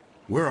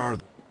 Where are...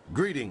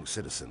 Greetings,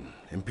 citizen.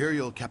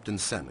 Imperial Captain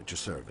Sen at your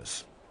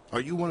service.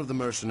 Are you one of the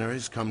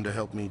mercenaries come to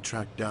help me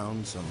track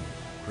down some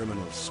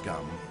criminal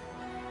scum?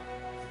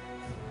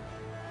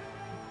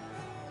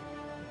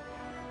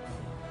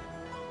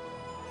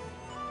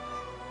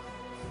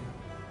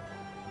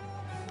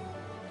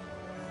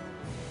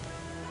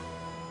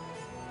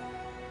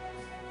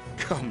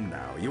 Come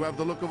now, you have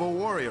the look of a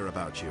warrior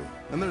about you,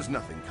 and there's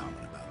nothing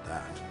common about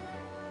that.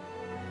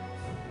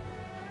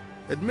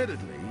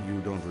 Admittedly, you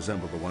don't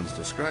resemble the ones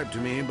described to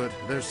me, but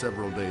they're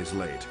several days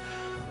late.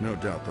 No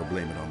doubt they'll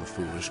blame it on the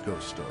foolish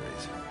ghost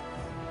stories.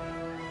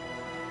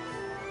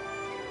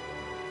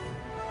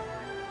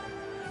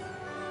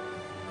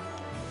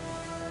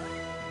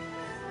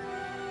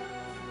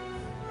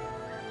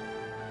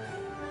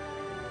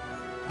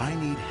 I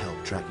need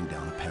help tracking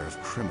down a pair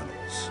of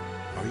criminals.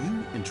 Are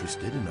you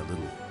interested in a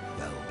little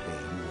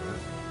well-paying work?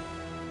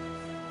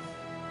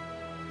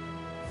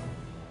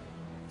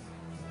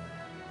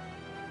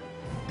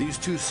 These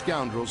two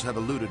scoundrels have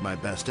eluded my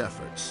best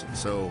efforts, and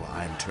so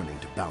I'm turning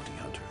to bounty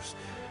hunters.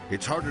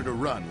 It's harder to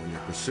run when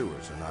your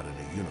pursuers are not in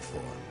a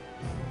uniform.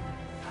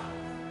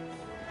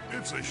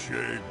 It's a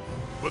shame,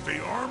 but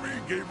the army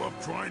gave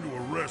up trying to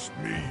arrest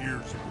me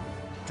years ago.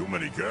 Too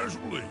many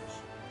casualties.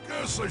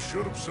 Guess I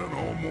should have sent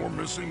home more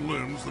missing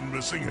limbs than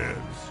missing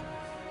heads.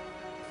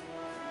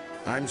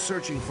 I'm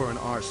searching for an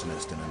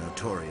arsonist and a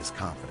notorious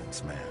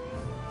confidence man.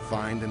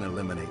 Find and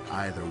eliminate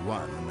either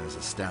one, and there's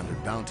a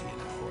standard bounty in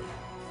it for you.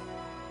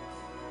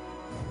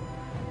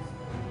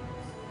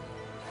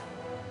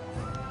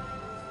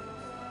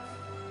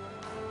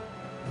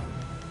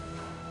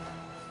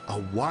 A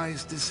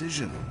wise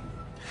decision.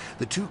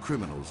 The two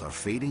criminals are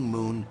Fading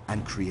Moon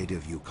and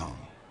Creative Yukong.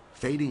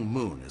 Fading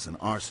Moon is an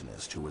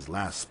arsonist who was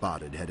last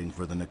spotted heading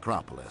for the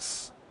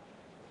necropolis.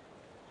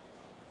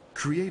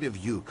 Creative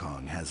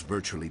Yukong has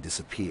virtually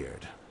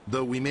disappeared,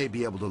 though we may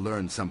be able to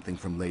learn something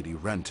from Lady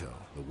Rento,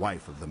 the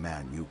wife of the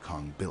man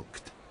Yukong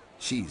bilked.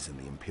 She's in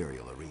the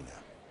imperial arena.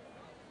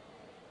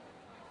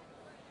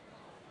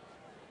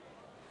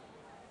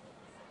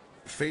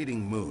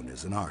 Fading Moon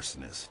is an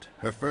arsonist.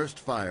 Her first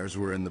fires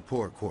were in the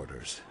poor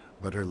quarters,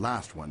 but her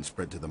last one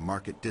spread to the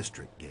Market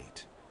District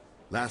Gate.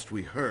 Last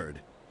we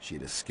heard, she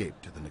had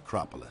escaped to the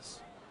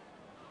necropolis.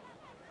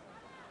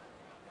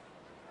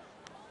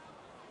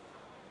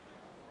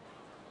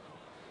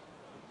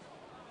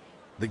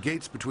 The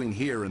gates between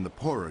here and the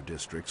poorer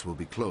districts will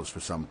be closed for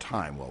some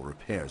time while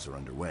repairs are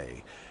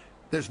underway.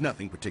 There's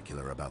nothing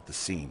particular about the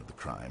scene of the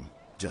crime,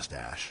 just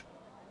ash.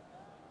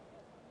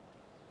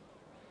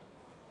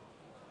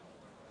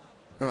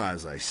 Well,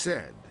 as I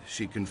said,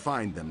 she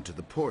confined them to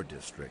the poor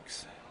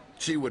districts.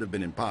 She would have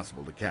been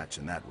impossible to catch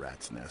in that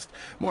rat's nest.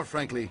 More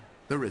frankly,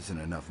 there isn't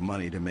enough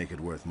money to make it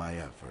worth my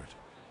effort.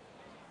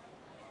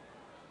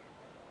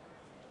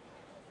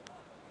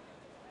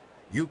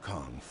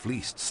 Yukong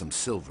fleeced some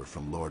silver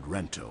from Lord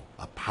Rento,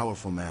 a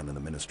powerful man in the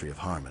Ministry of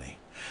Harmony.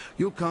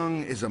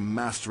 Yukong is a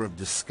master of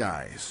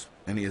disguise,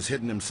 and he has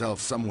hidden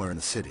himself somewhere in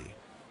the city.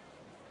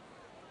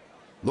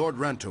 Lord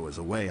Rento is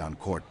away on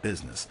court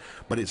business,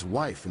 but his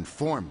wife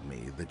informed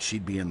me that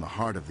she'd be in the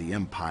heart of the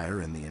Empire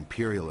in the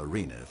Imperial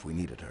arena if we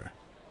needed her.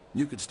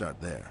 You could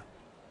start there.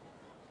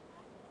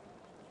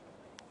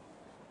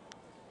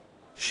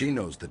 She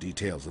knows the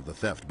details of the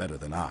theft better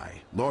than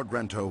I. Lord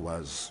Rento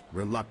was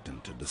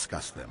reluctant to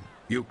discuss them.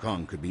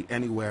 Yukong could be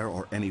anywhere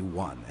or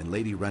anyone, and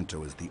Lady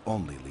Rento is the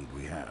only lead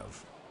we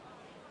have.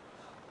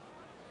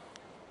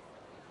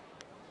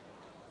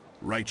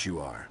 Right you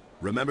are.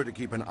 Remember to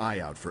keep an eye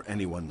out for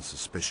anyone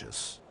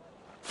suspicious.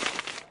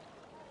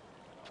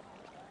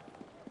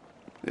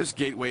 This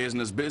gateway isn't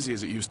as busy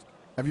as it used to.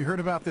 Have you heard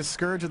about this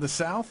Scourge of the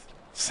South?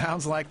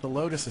 Sounds like the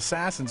Lotus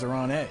Assassins are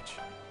on edge.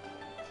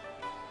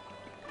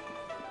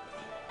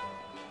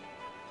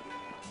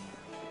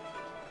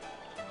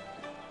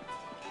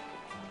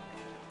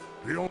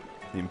 The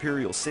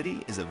Imperial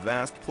City is a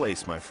vast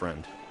place, my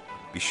friend.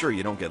 Be sure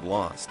you don't get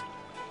lost.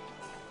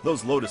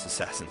 Those Lotus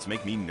Assassins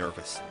make me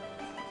nervous.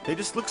 They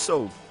just look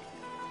so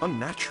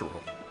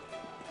unnatural.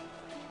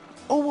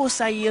 Owo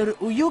sayir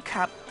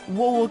uyukap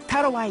wo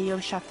tarawayir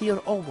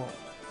shathir owo.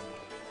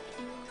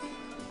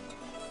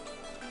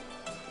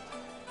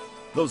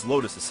 Those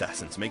Lotus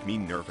Assassins make me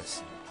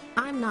nervous.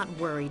 I'm not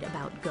worried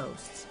about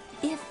ghosts.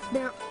 If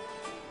they're...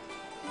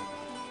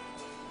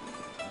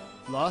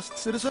 Lost,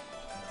 citizen?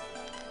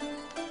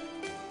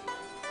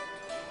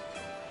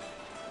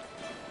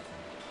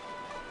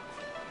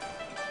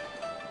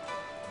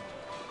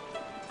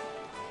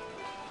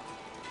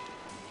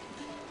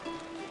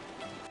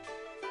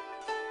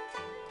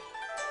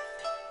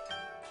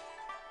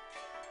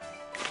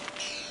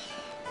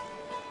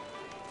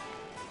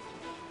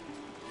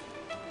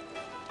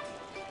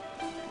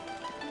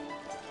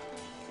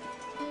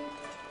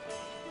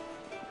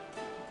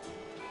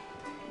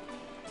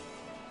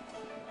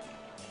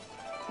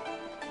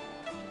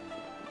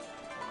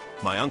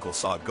 My uncle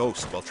saw a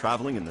ghost while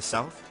traveling in the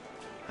south.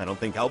 I don't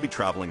think I'll be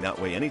traveling that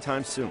way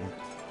anytime soon.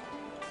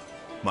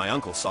 My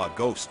uncle saw a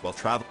ghost while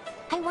traveling.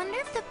 I wonder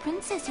if the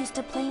princess used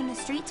to play in the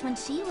streets when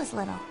she was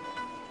little.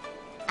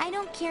 I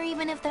don't care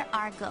even if there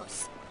are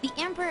ghosts. The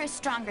Emperor is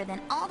stronger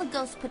than all the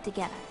ghosts put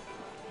together.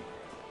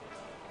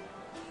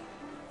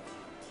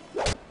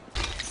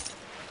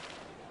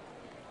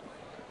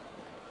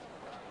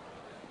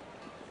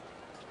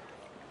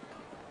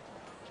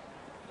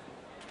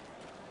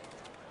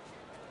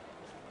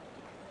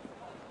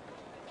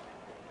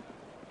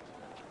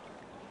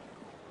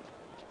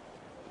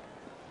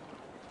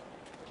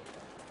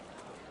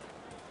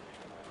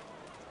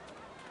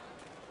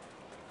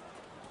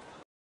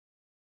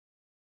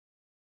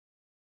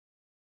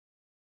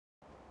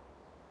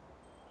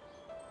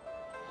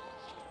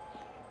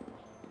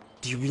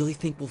 Do you really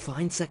think we'll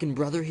find Second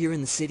Brother here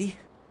in the city?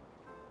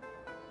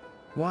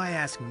 Why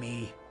ask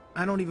me?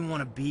 I don't even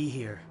want to be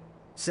here.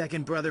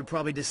 Second Brother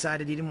probably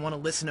decided he didn't want to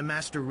listen to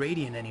Master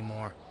Radiant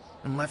anymore,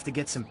 and left to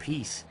get some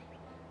peace.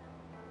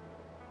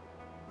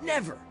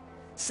 Never!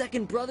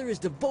 Second Brother is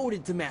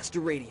devoted to Master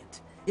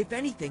Radiant. If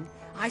anything,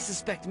 I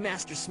suspect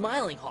Master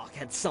Smiling Hawk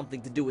had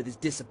something to do with his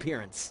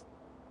disappearance.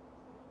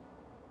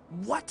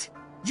 What?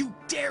 You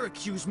dare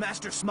accuse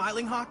Master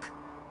Smiling Hawk?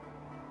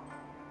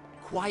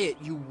 Quiet,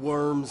 you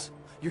worms.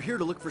 You're here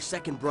to look for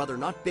Second Brother,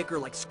 not bicker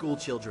like school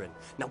children.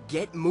 Now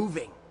get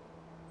moving.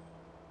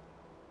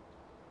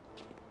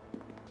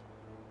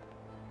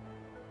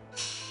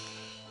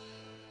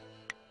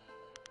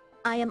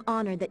 I am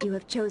honored that you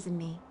have chosen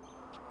me.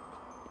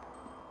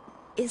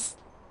 Is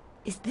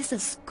this a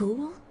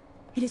school?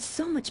 It is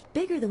so much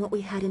bigger than what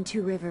we had in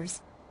Two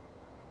Rivers.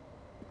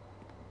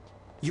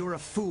 You're a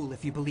fool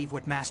if you believe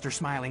what Master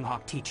Smiling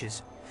Hawk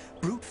teaches.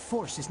 Brute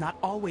force is not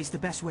always the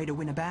best way to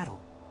win a battle.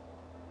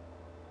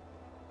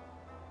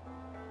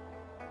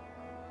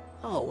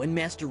 Oh, and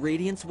Master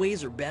Radiant's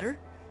ways are better?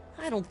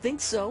 I don't think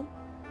so.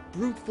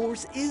 Brute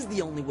force is the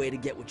only way to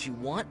get what you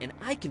want, and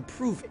I can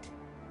prove it.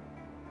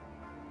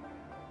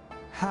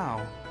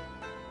 How?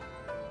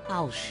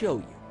 I'll show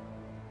you.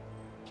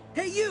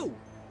 Hey you!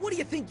 What do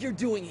you think you're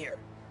doing here?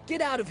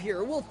 Get out of here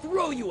or we'll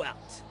throw you out!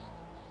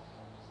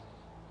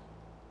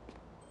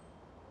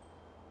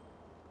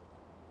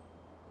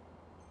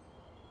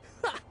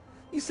 Ha!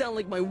 You sound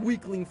like my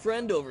weakling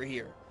friend over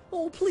here.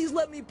 Oh, please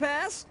let me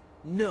pass?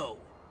 No.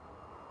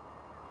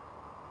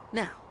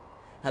 Now,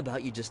 how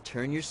about you just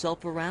turn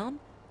yourself around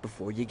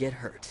before you get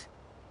hurt?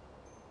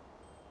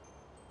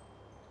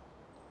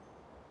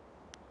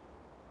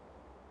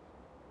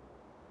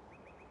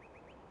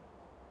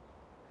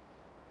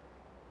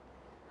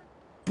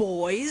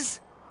 Boys,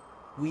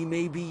 we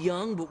may be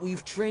young, but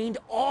we've trained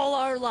all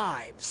our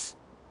lives.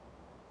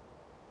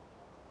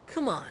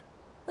 Come on,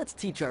 let's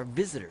teach our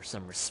visitor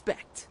some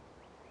respect.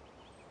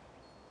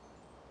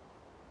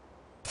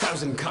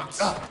 1,000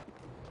 cuts. Up.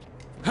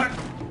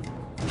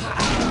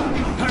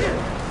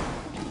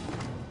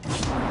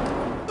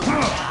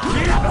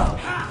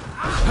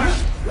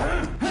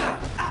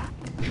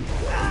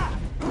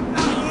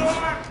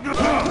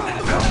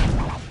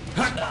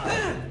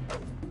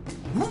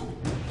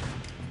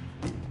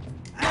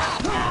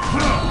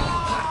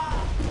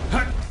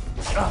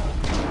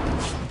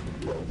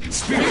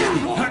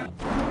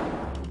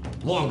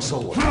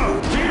 Longsword.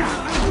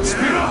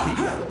 Spirit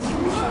Thief.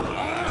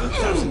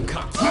 1,000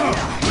 cuts.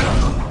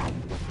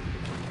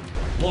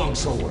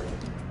 Longsword.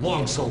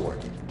 Longsword.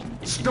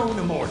 Stone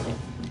Immortal.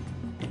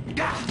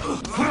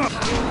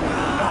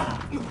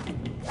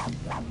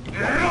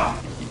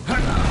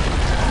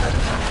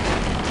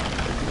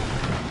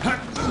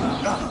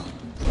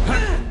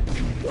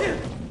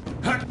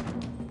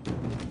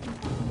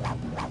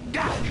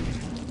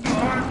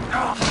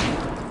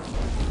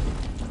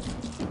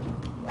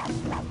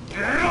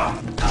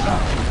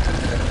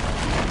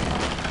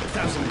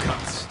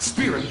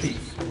 Spirit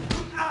Thief.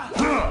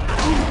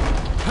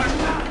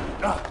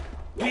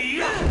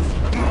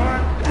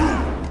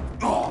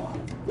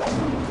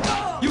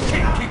 You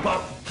can't keep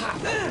up.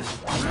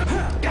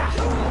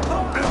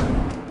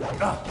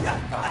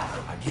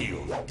 I'm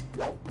healed.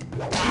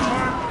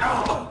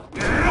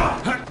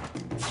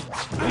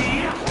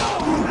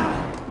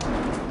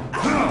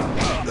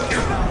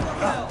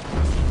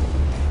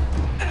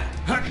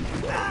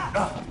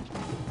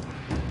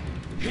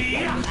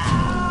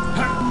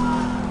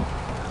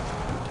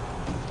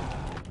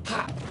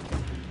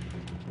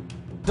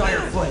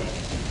 Dire Flame.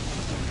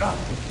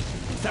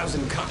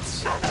 1,000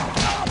 cuts.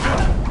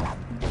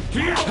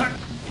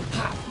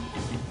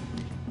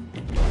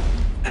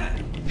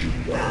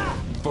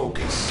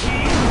 Focus.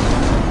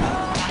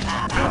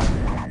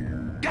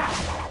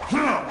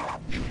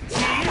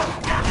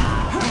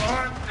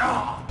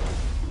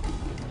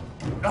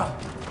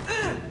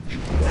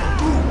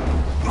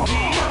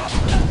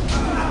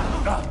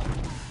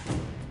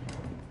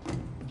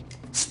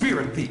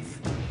 Spirit Thief.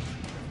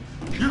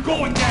 You're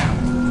going down.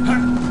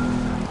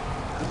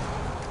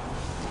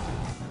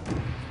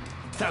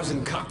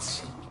 1,000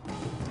 cuts.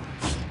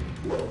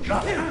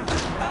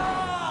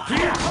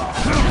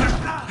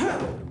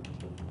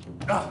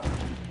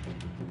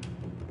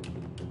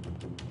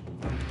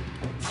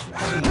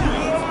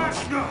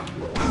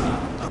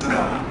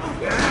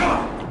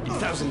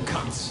 Thousand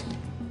cuts.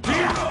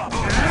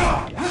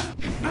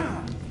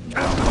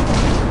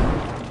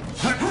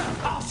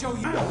 I'll show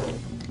you.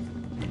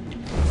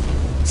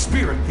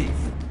 Spirit Thief.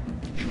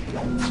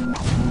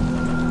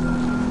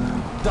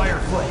 Dire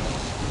Flame.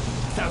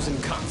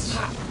 1,000 cuts.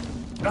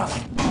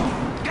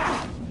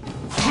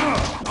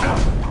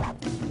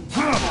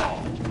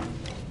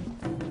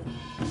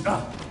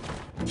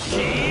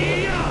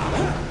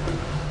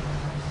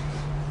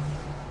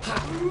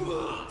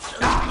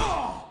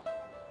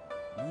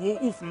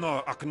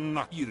 Woufna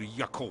aknakir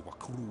Yakova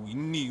krui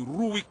ni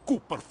rui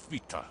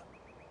kuperfita.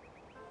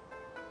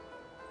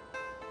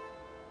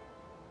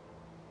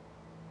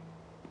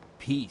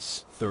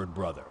 Peace, third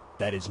brother.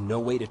 That is no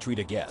way to treat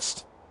a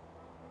guest.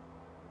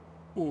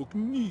 Og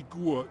ni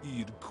gua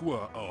ir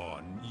qua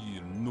an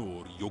ir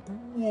nor yok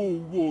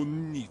wo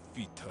ni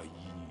fita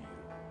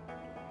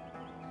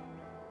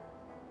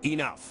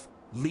Enough.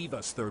 Leave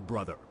us, third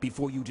brother,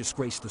 before you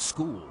disgrace the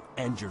school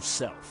and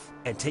yourself,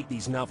 and take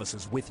these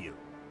novices with you.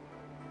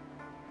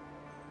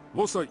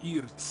 Vosa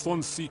ir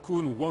son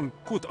sikun wan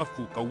kut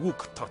afuka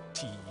wukta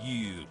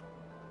tiyir.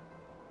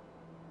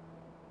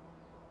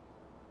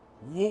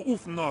 Wo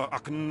ufna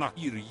akna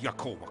ir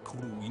Yakova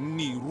krui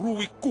ni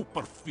rui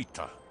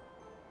kuperfita.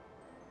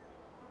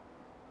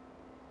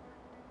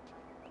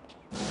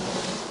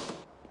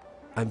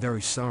 I'm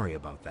very sorry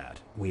about that.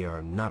 We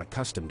are not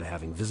accustomed to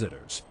having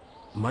visitors.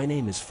 My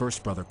name is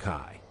First Brother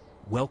Kai.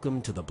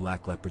 Welcome to the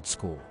Black Leopard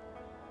School.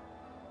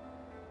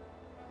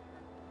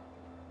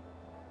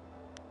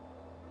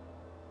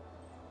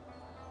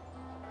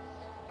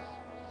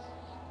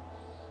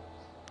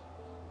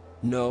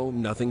 No,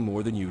 nothing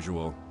more than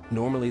usual.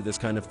 Normally this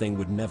kind of thing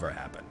would never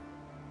happen.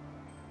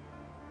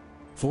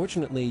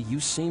 Fortunately,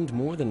 you seemed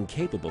more than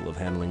capable of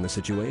handling the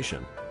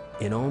situation.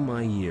 In all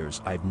my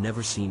years, I've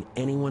never seen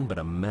anyone but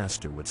a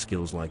master with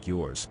skills like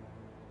yours.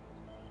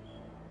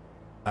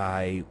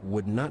 I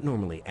would not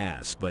normally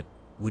ask, but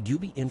would you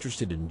be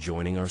interested in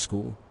joining our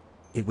school?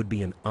 It would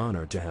be an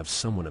honor to have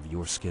someone of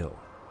your skill.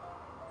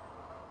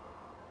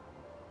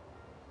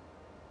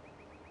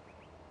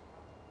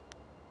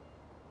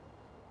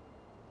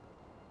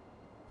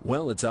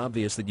 Well, it's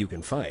obvious that you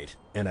can fight,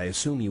 and I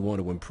assume you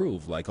want to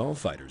improve like all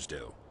fighters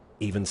do.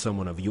 Even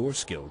someone of your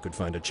skill could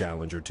find a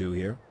challenge or two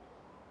here.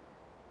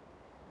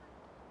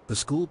 The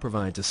school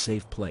provides a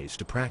safe place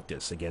to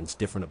practice against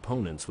different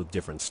opponents with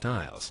different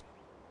styles.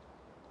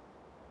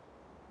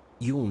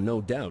 You will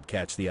no doubt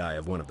catch the eye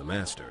of one of the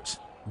masters.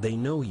 They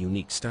know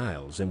unique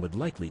styles and would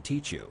likely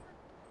teach you,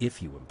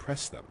 if you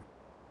impress them.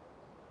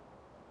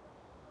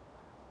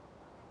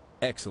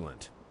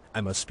 Excellent.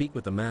 I must speak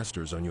with the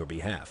masters on your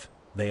behalf.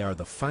 They are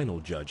the final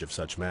judge of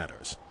such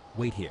matters.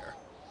 Wait here.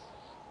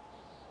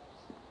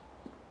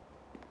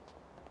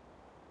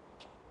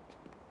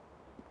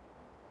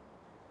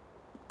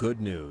 Good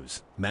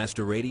news.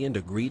 Master Radiant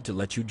agreed to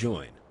let you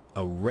join.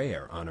 A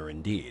rare honor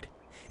indeed.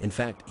 In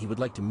fact, he would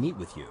like to meet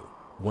with you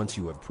once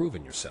you have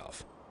proven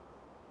yourself.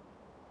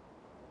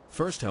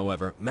 First,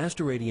 however,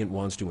 Master Radiant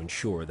wants to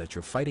ensure that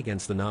your fight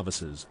against the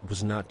novices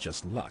was not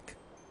just luck.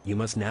 You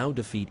must now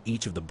defeat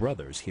each of the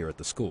brothers here at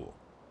the school.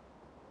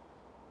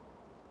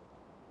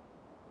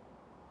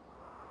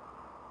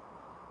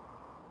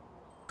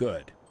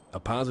 Good. A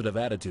positive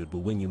attitude will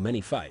win you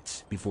many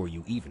fights before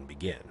you even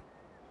begin.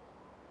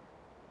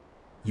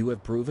 You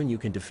have proven you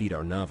can defeat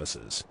our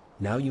novices.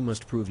 Now you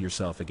must prove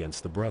yourself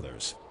against the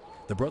brothers.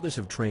 The brothers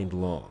have trained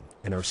long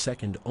and are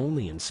second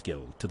only in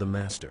skill to the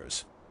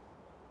masters.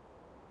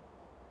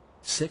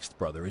 Sixth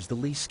brother is the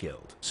least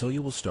skilled, so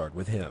you will start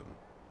with him.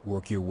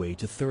 Work your way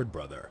to third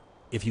brother.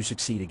 If you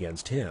succeed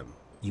against him,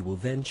 you will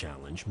then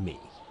challenge me.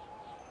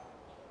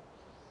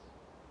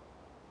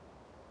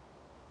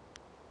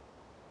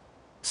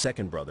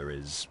 Second brother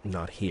is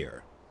not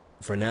here.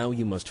 For now,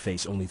 you must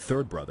face only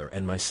third brother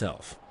and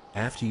myself,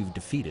 after you've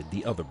defeated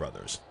the other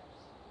brothers.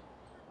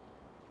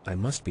 I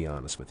must be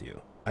honest with you.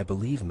 I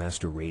believe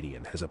Master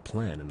Radiant has a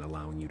plan in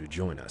allowing you to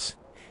join us.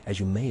 As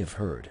you may have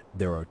heard,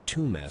 there are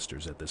 2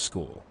 masters at this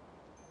school.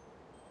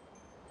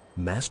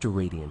 Master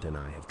Radiant and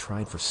I have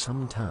tried for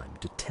some time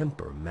to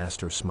temper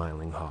Master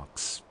Smiling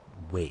Hawk's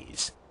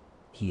ways.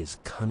 He is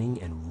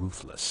cunning and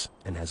ruthless,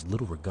 and has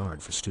little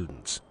regard for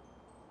students.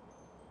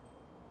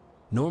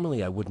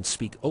 Normally I wouldn't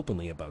speak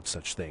openly about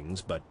such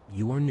things, but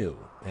you are new,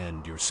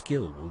 and your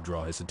skill will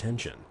draw his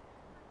attention.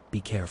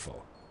 Be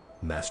careful.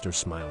 Master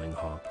Smiling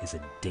Hawk is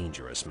a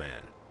dangerous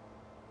man.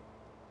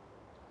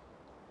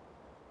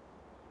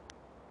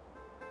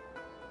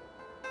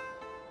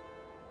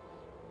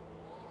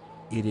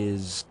 It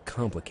is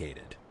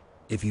complicated.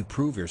 If you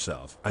prove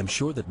yourself, I'm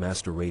sure that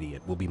Master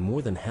Radiant will be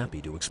more than happy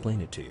to explain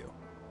it to you.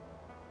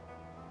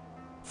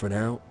 For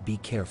now, be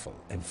careful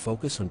and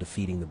focus on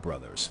defeating the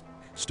brothers.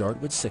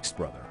 Start with sixth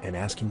brother and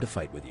ask him to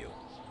fight with you.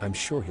 I'm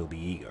sure he'll be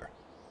eager.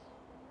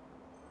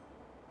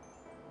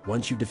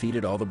 Once you've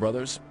defeated all the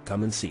brothers,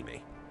 come and see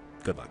me.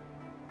 Good luck.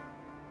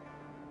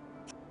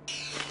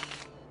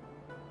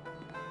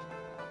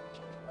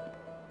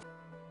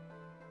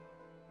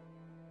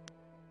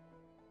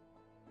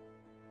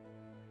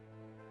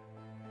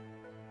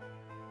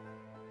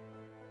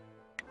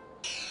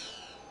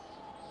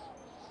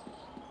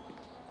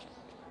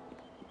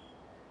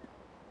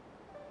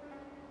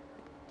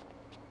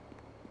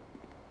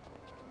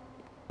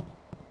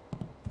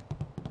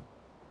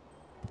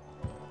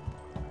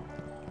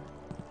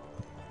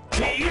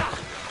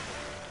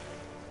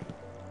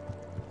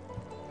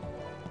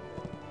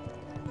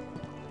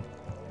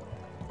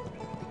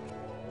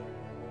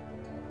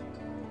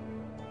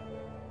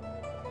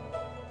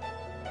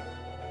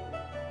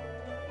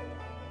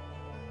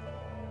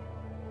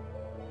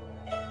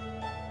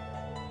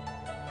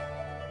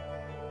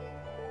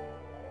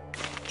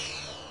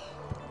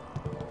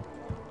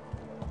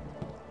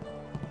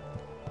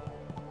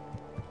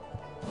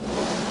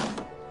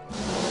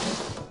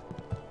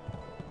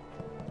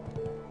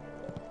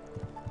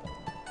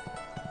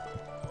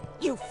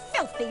 You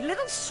filthy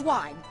little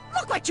swine!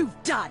 Look what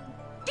you've done!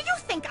 Do you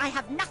think I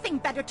have nothing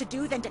better to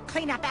do than to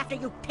clean up after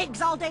you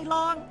pigs all day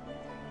long?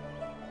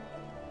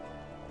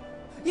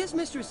 Yes,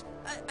 mistress.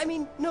 I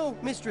mean, no,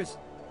 mistress.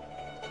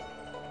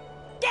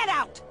 Get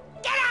out!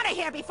 Get out of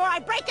here before I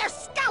break your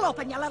skull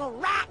open, you little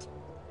rat!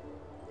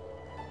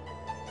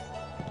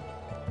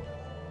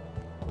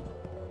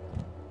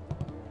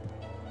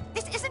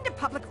 This isn't a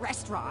public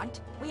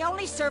restaurant. We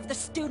only serve the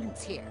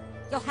students here.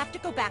 You'll have to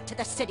go back to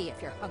the city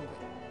if you're hungry.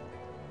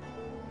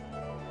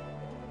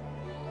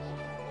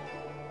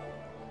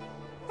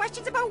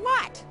 Questions about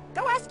what?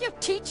 Go ask your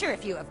teacher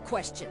if you have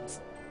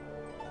questions.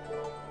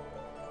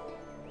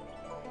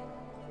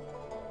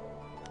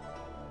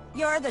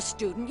 You're the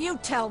student, you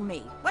tell me.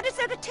 What is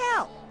there to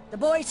tell? The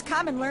boys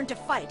come and learn to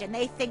fight, and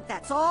they think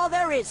that's all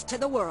there is to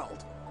the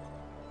world.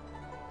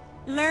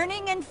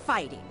 Learning and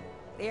fighting.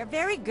 They are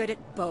very good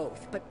at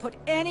both, but put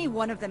any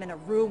one of them in a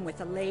room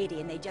with a lady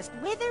and they just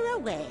wither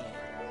away.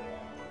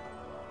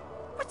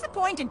 What's the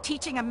point in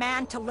teaching a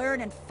man to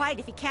learn and fight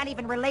if he can't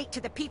even relate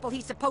to the people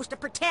he's supposed to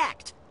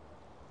protect?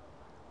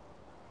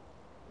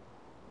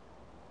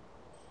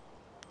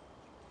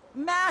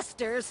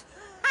 Masters?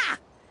 Ha!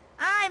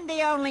 I'm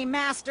the only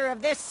master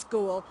of this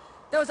school.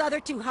 Those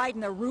other two hide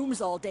in their rooms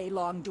all day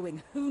long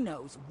doing who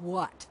knows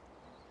what.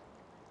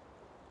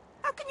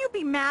 How can you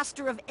be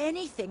master of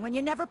anything when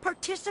you never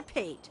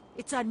participate?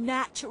 It's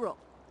unnatural.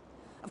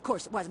 Of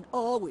course, it wasn't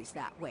always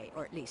that way,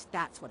 or at least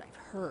that's what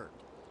I've heard.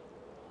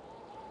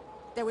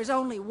 There was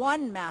only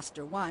one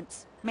master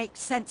once. Makes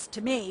sense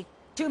to me.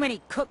 Too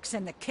many cooks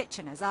in the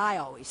kitchen, as I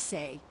always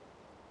say.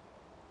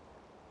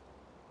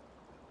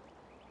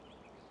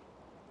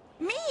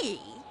 Me?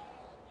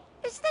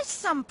 Is this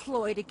some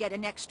ploy to get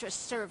an extra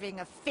serving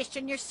of fish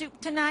in your soup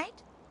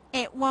tonight?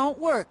 It won't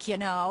work, you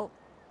know.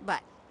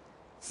 But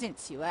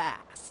since you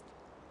asked.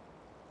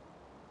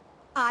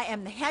 I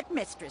am the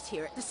headmistress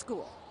here at the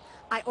school.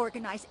 I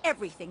organize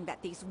everything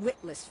that these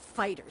witless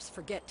fighters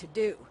forget to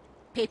do.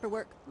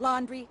 Paperwork,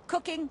 laundry,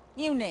 cooking,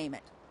 you name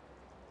it.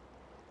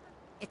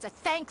 It's a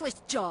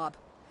thankless job.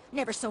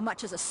 Never so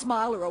much as a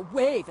smile or a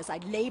wave as I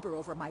labor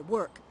over my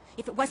work.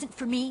 If it wasn't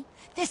for me,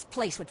 this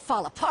place would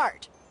fall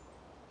apart.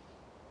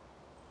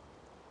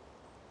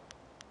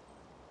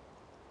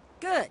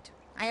 Good.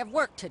 I have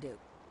work to do.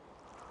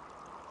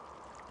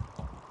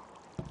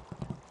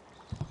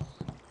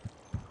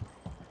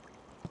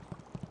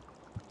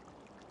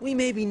 We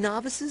may be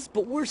novices,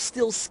 but we're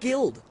still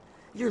skilled.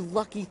 Your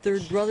lucky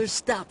third brother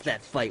stopped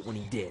that fight when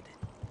he did.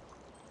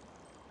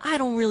 I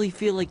don't really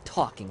feel like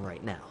talking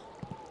right now.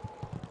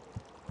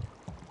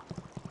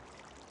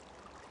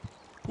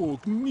 You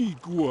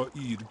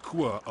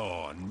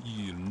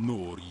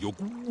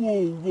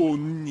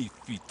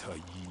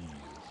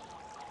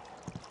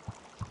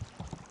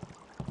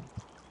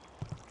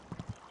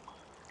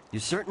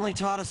certainly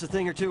taught us a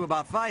thing or two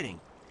about fighting.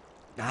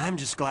 I'm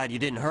just glad you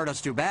didn't hurt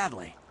us too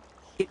badly.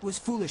 It was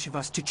foolish of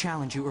us to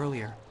challenge you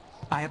earlier.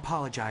 I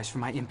apologize for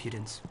my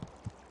impudence.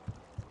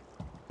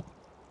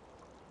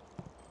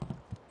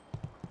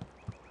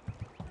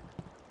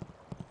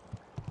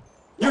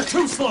 You're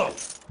too slow!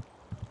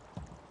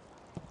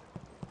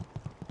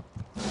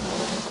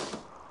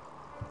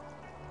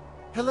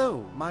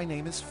 Hello, my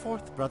name is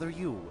Fourth Brother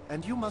Yu,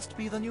 and you must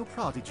be the new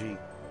prodigy.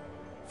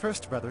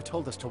 First Brother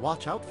told us to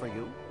watch out for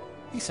you.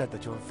 He said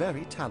that you're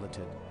very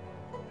talented.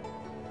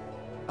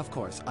 Of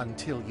course,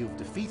 until you've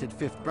defeated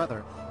Fifth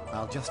Brother,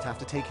 I'll just have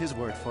to take his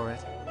word for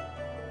it.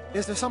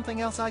 Is there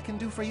something else I can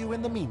do for you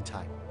in the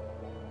meantime?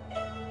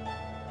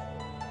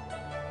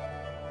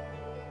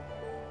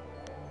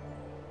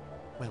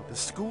 Well, the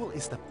school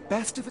is the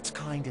best of its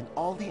kind in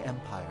all the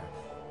Empire.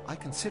 I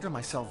consider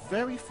myself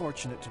very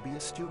fortunate to be a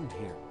student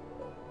here.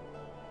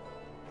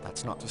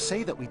 That's not to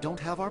say that we don't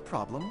have our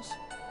problems.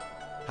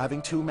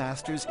 Having two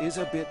masters is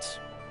a bit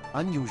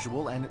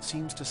unusual, and it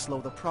seems to slow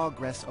the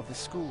progress of the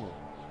school.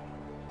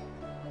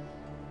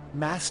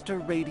 Master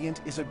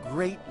Radiant is a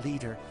great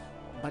leader,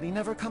 but he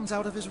never comes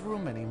out of his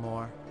room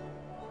anymore.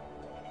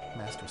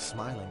 Master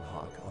Smiling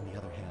Hawk, on the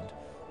other hand,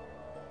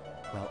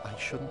 well, I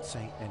shouldn't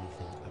say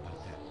anything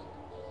about that.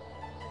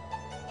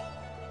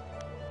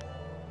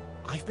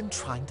 I've been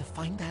trying to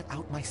find that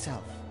out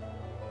myself.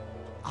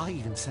 I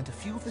even sent a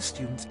few of the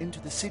students into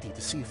the city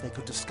to see if they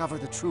could discover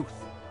the truth.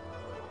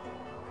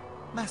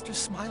 Master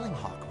Smiling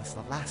Hawk was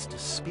the last to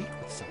speak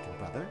with Second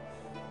Brother,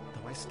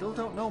 though I still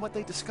don't know what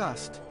they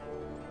discussed.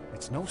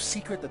 It's no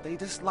secret that they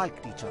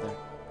disliked each other.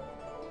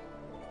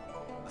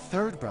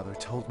 Third Brother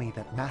told me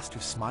that Master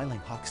Smiling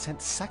Hawk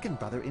sent Second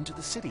Brother into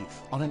the city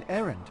on an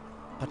errand,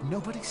 but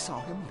nobody saw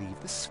him leave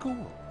the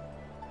school.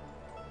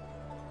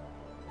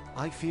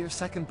 I fear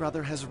Second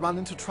Brother has run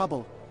into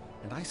trouble,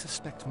 and I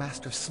suspect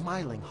Master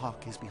Smiling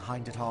Hawk is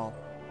behind it all.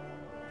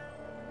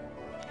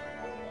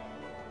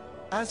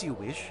 As you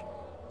wish.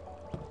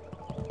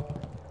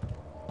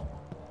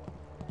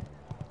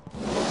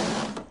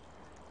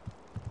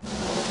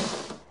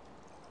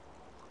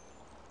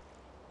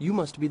 You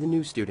must be the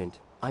new student.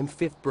 I'm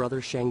Fifth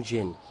Brother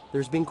Shangjin.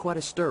 There's been quite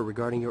a stir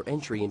regarding your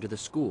entry into the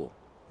school.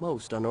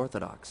 Most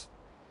unorthodox.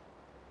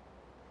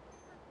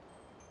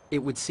 It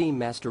would seem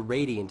Master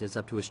Radiant is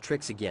up to his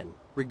tricks again.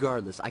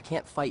 Regardless, I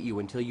can't fight you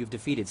until you've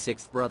defeated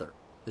Sixth Brother.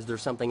 Is there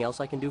something else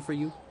I can do for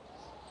you?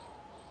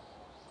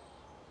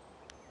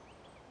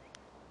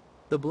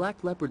 The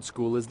Black Leopard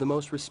School is the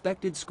most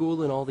respected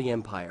school in all the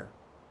Empire,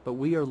 but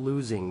we are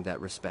losing that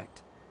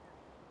respect.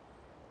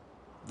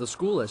 The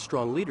school has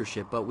strong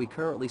leadership, but we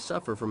currently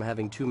suffer from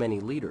having too many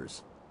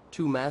leaders.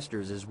 2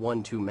 masters is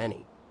one too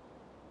many.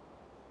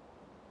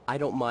 I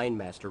don't mind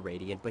Master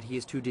Radiant, but he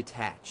is too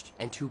detached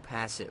and too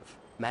passive.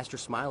 Master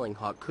Smiling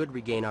Hawk could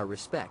regain our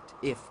respect,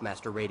 if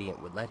Master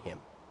Radiant would let him.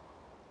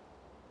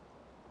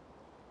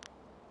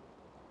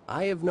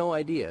 I have no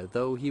idea,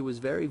 though he was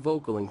very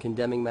vocal in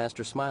condemning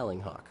Master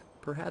Smiling Hawk.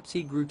 Perhaps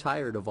he grew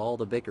tired of all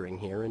the bickering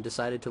here and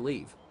decided to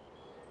leave.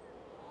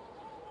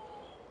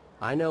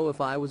 I know if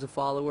I was a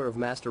follower of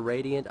Master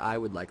Radiant, I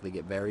would likely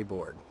get very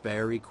bored,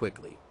 very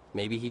quickly.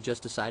 Maybe he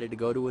just decided to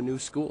go to a new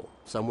school,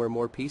 somewhere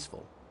more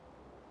peaceful.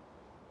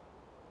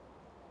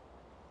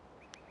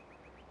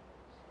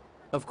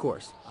 Of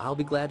course, I'll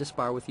be glad to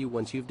spar with you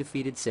once you've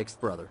defeated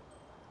Sixth Brother.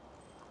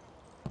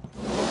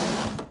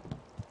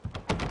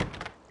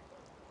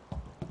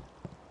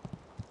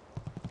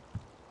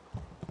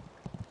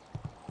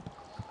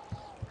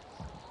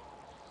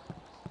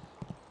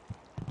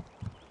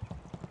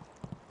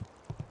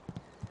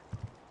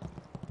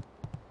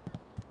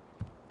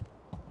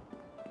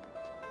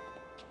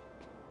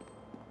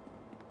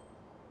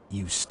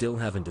 You still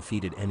haven't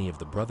defeated any of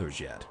the brothers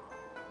yet.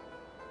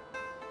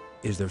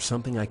 Is there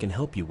something I can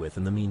help you with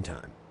in the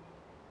meantime?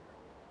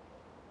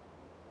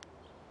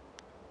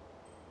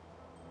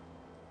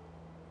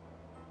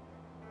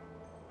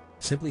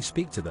 Simply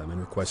speak to them and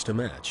request a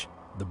match.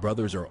 The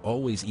brothers are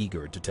always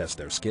eager to test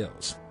their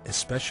skills,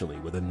 especially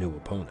with a new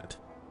opponent.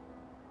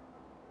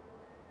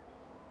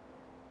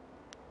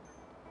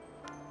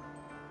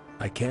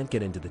 I can't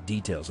get into the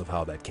details of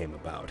how that came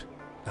about.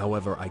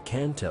 However, I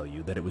can tell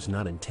you that it was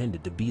not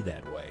intended to be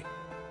that way.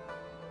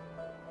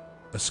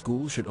 A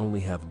school should only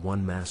have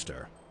one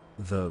master.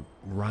 The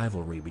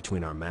rivalry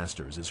between our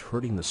masters is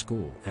hurting the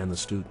school and the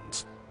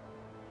students.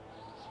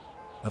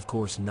 Of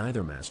course,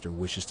 neither master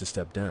wishes to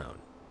step down.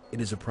 It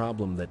is a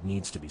problem that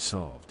needs to be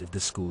solved if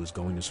this school is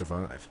going to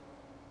survive.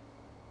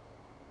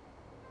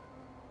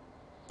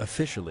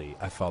 Officially,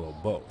 I follow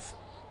both.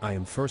 I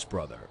am first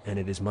brother, and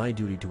it is my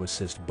duty to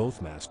assist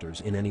both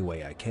masters in any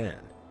way I can.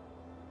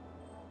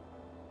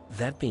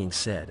 That being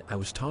said, I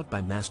was taught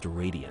by Master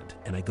Radiant,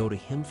 and I go to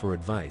him for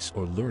advice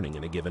or learning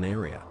in a given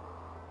area.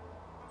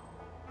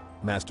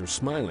 Master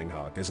Smiling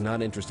Hawk is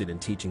not interested in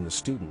teaching the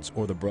students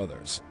or the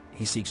brothers.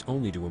 He seeks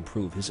only to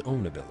improve his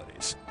own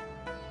abilities.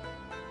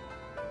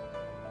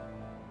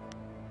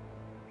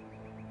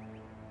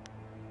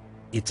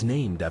 It's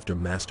named after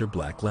Master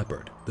Black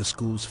Leopard, the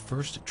school's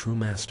first true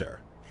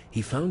master.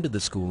 He founded the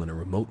school in a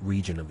remote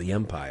region of the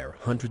Empire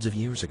hundreds of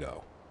years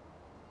ago.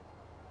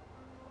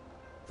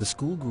 The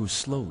school grew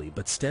slowly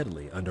but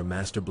steadily under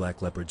Master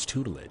Black Leopard's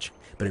tutelage,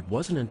 but it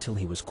wasn't until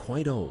he was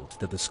quite old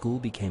that the school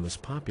became as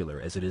popular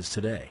as it is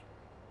today.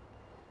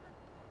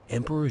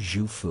 Emperor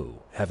Zhu Fu,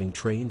 having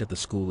trained at the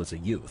school as a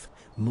youth,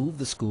 moved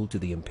the school to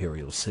the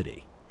imperial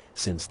city.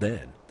 Since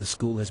then, the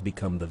school has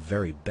become the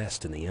very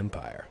best in the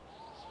Empire.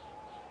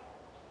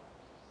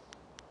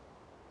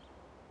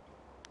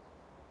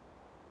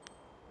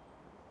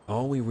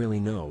 All we really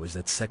know is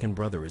that second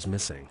brother is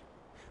missing.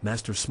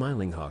 Master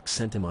Smiling Hawk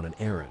sent him on an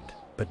errand,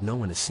 but no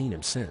one has seen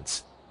him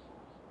since.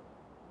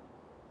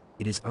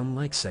 It is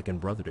unlike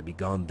second brother to be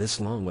gone this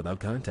long without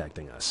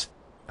contacting us.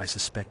 I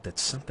suspect that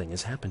something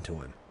has happened to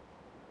him.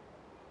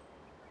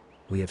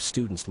 We have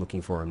students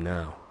looking for him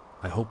now.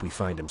 I hope we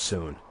find him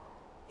soon.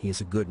 He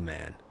is a good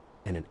man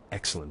and an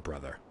excellent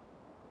brother.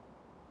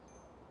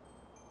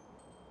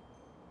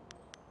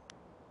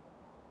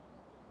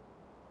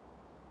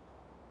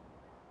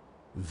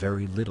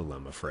 Very little,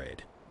 I'm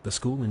afraid. The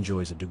school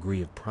enjoys a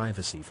degree of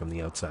privacy from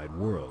the outside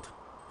world.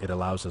 It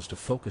allows us to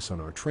focus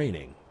on our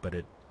training, but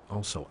it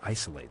also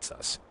isolates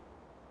us.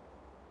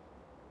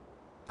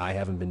 I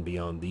haven't been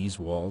beyond these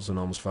walls in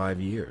almost 5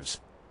 years.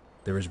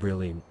 There is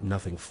really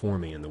nothing for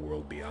me in the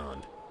world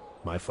beyond.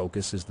 My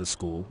focus is the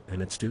school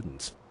and its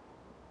students.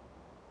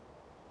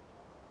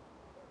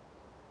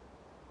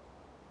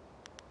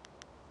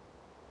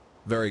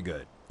 Very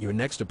good. Your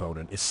next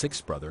opponent is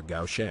sixth brother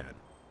Gao Shan.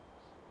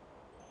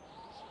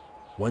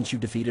 Once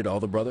you've defeated all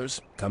the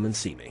brothers, come and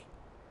see me.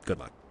 Good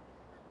luck.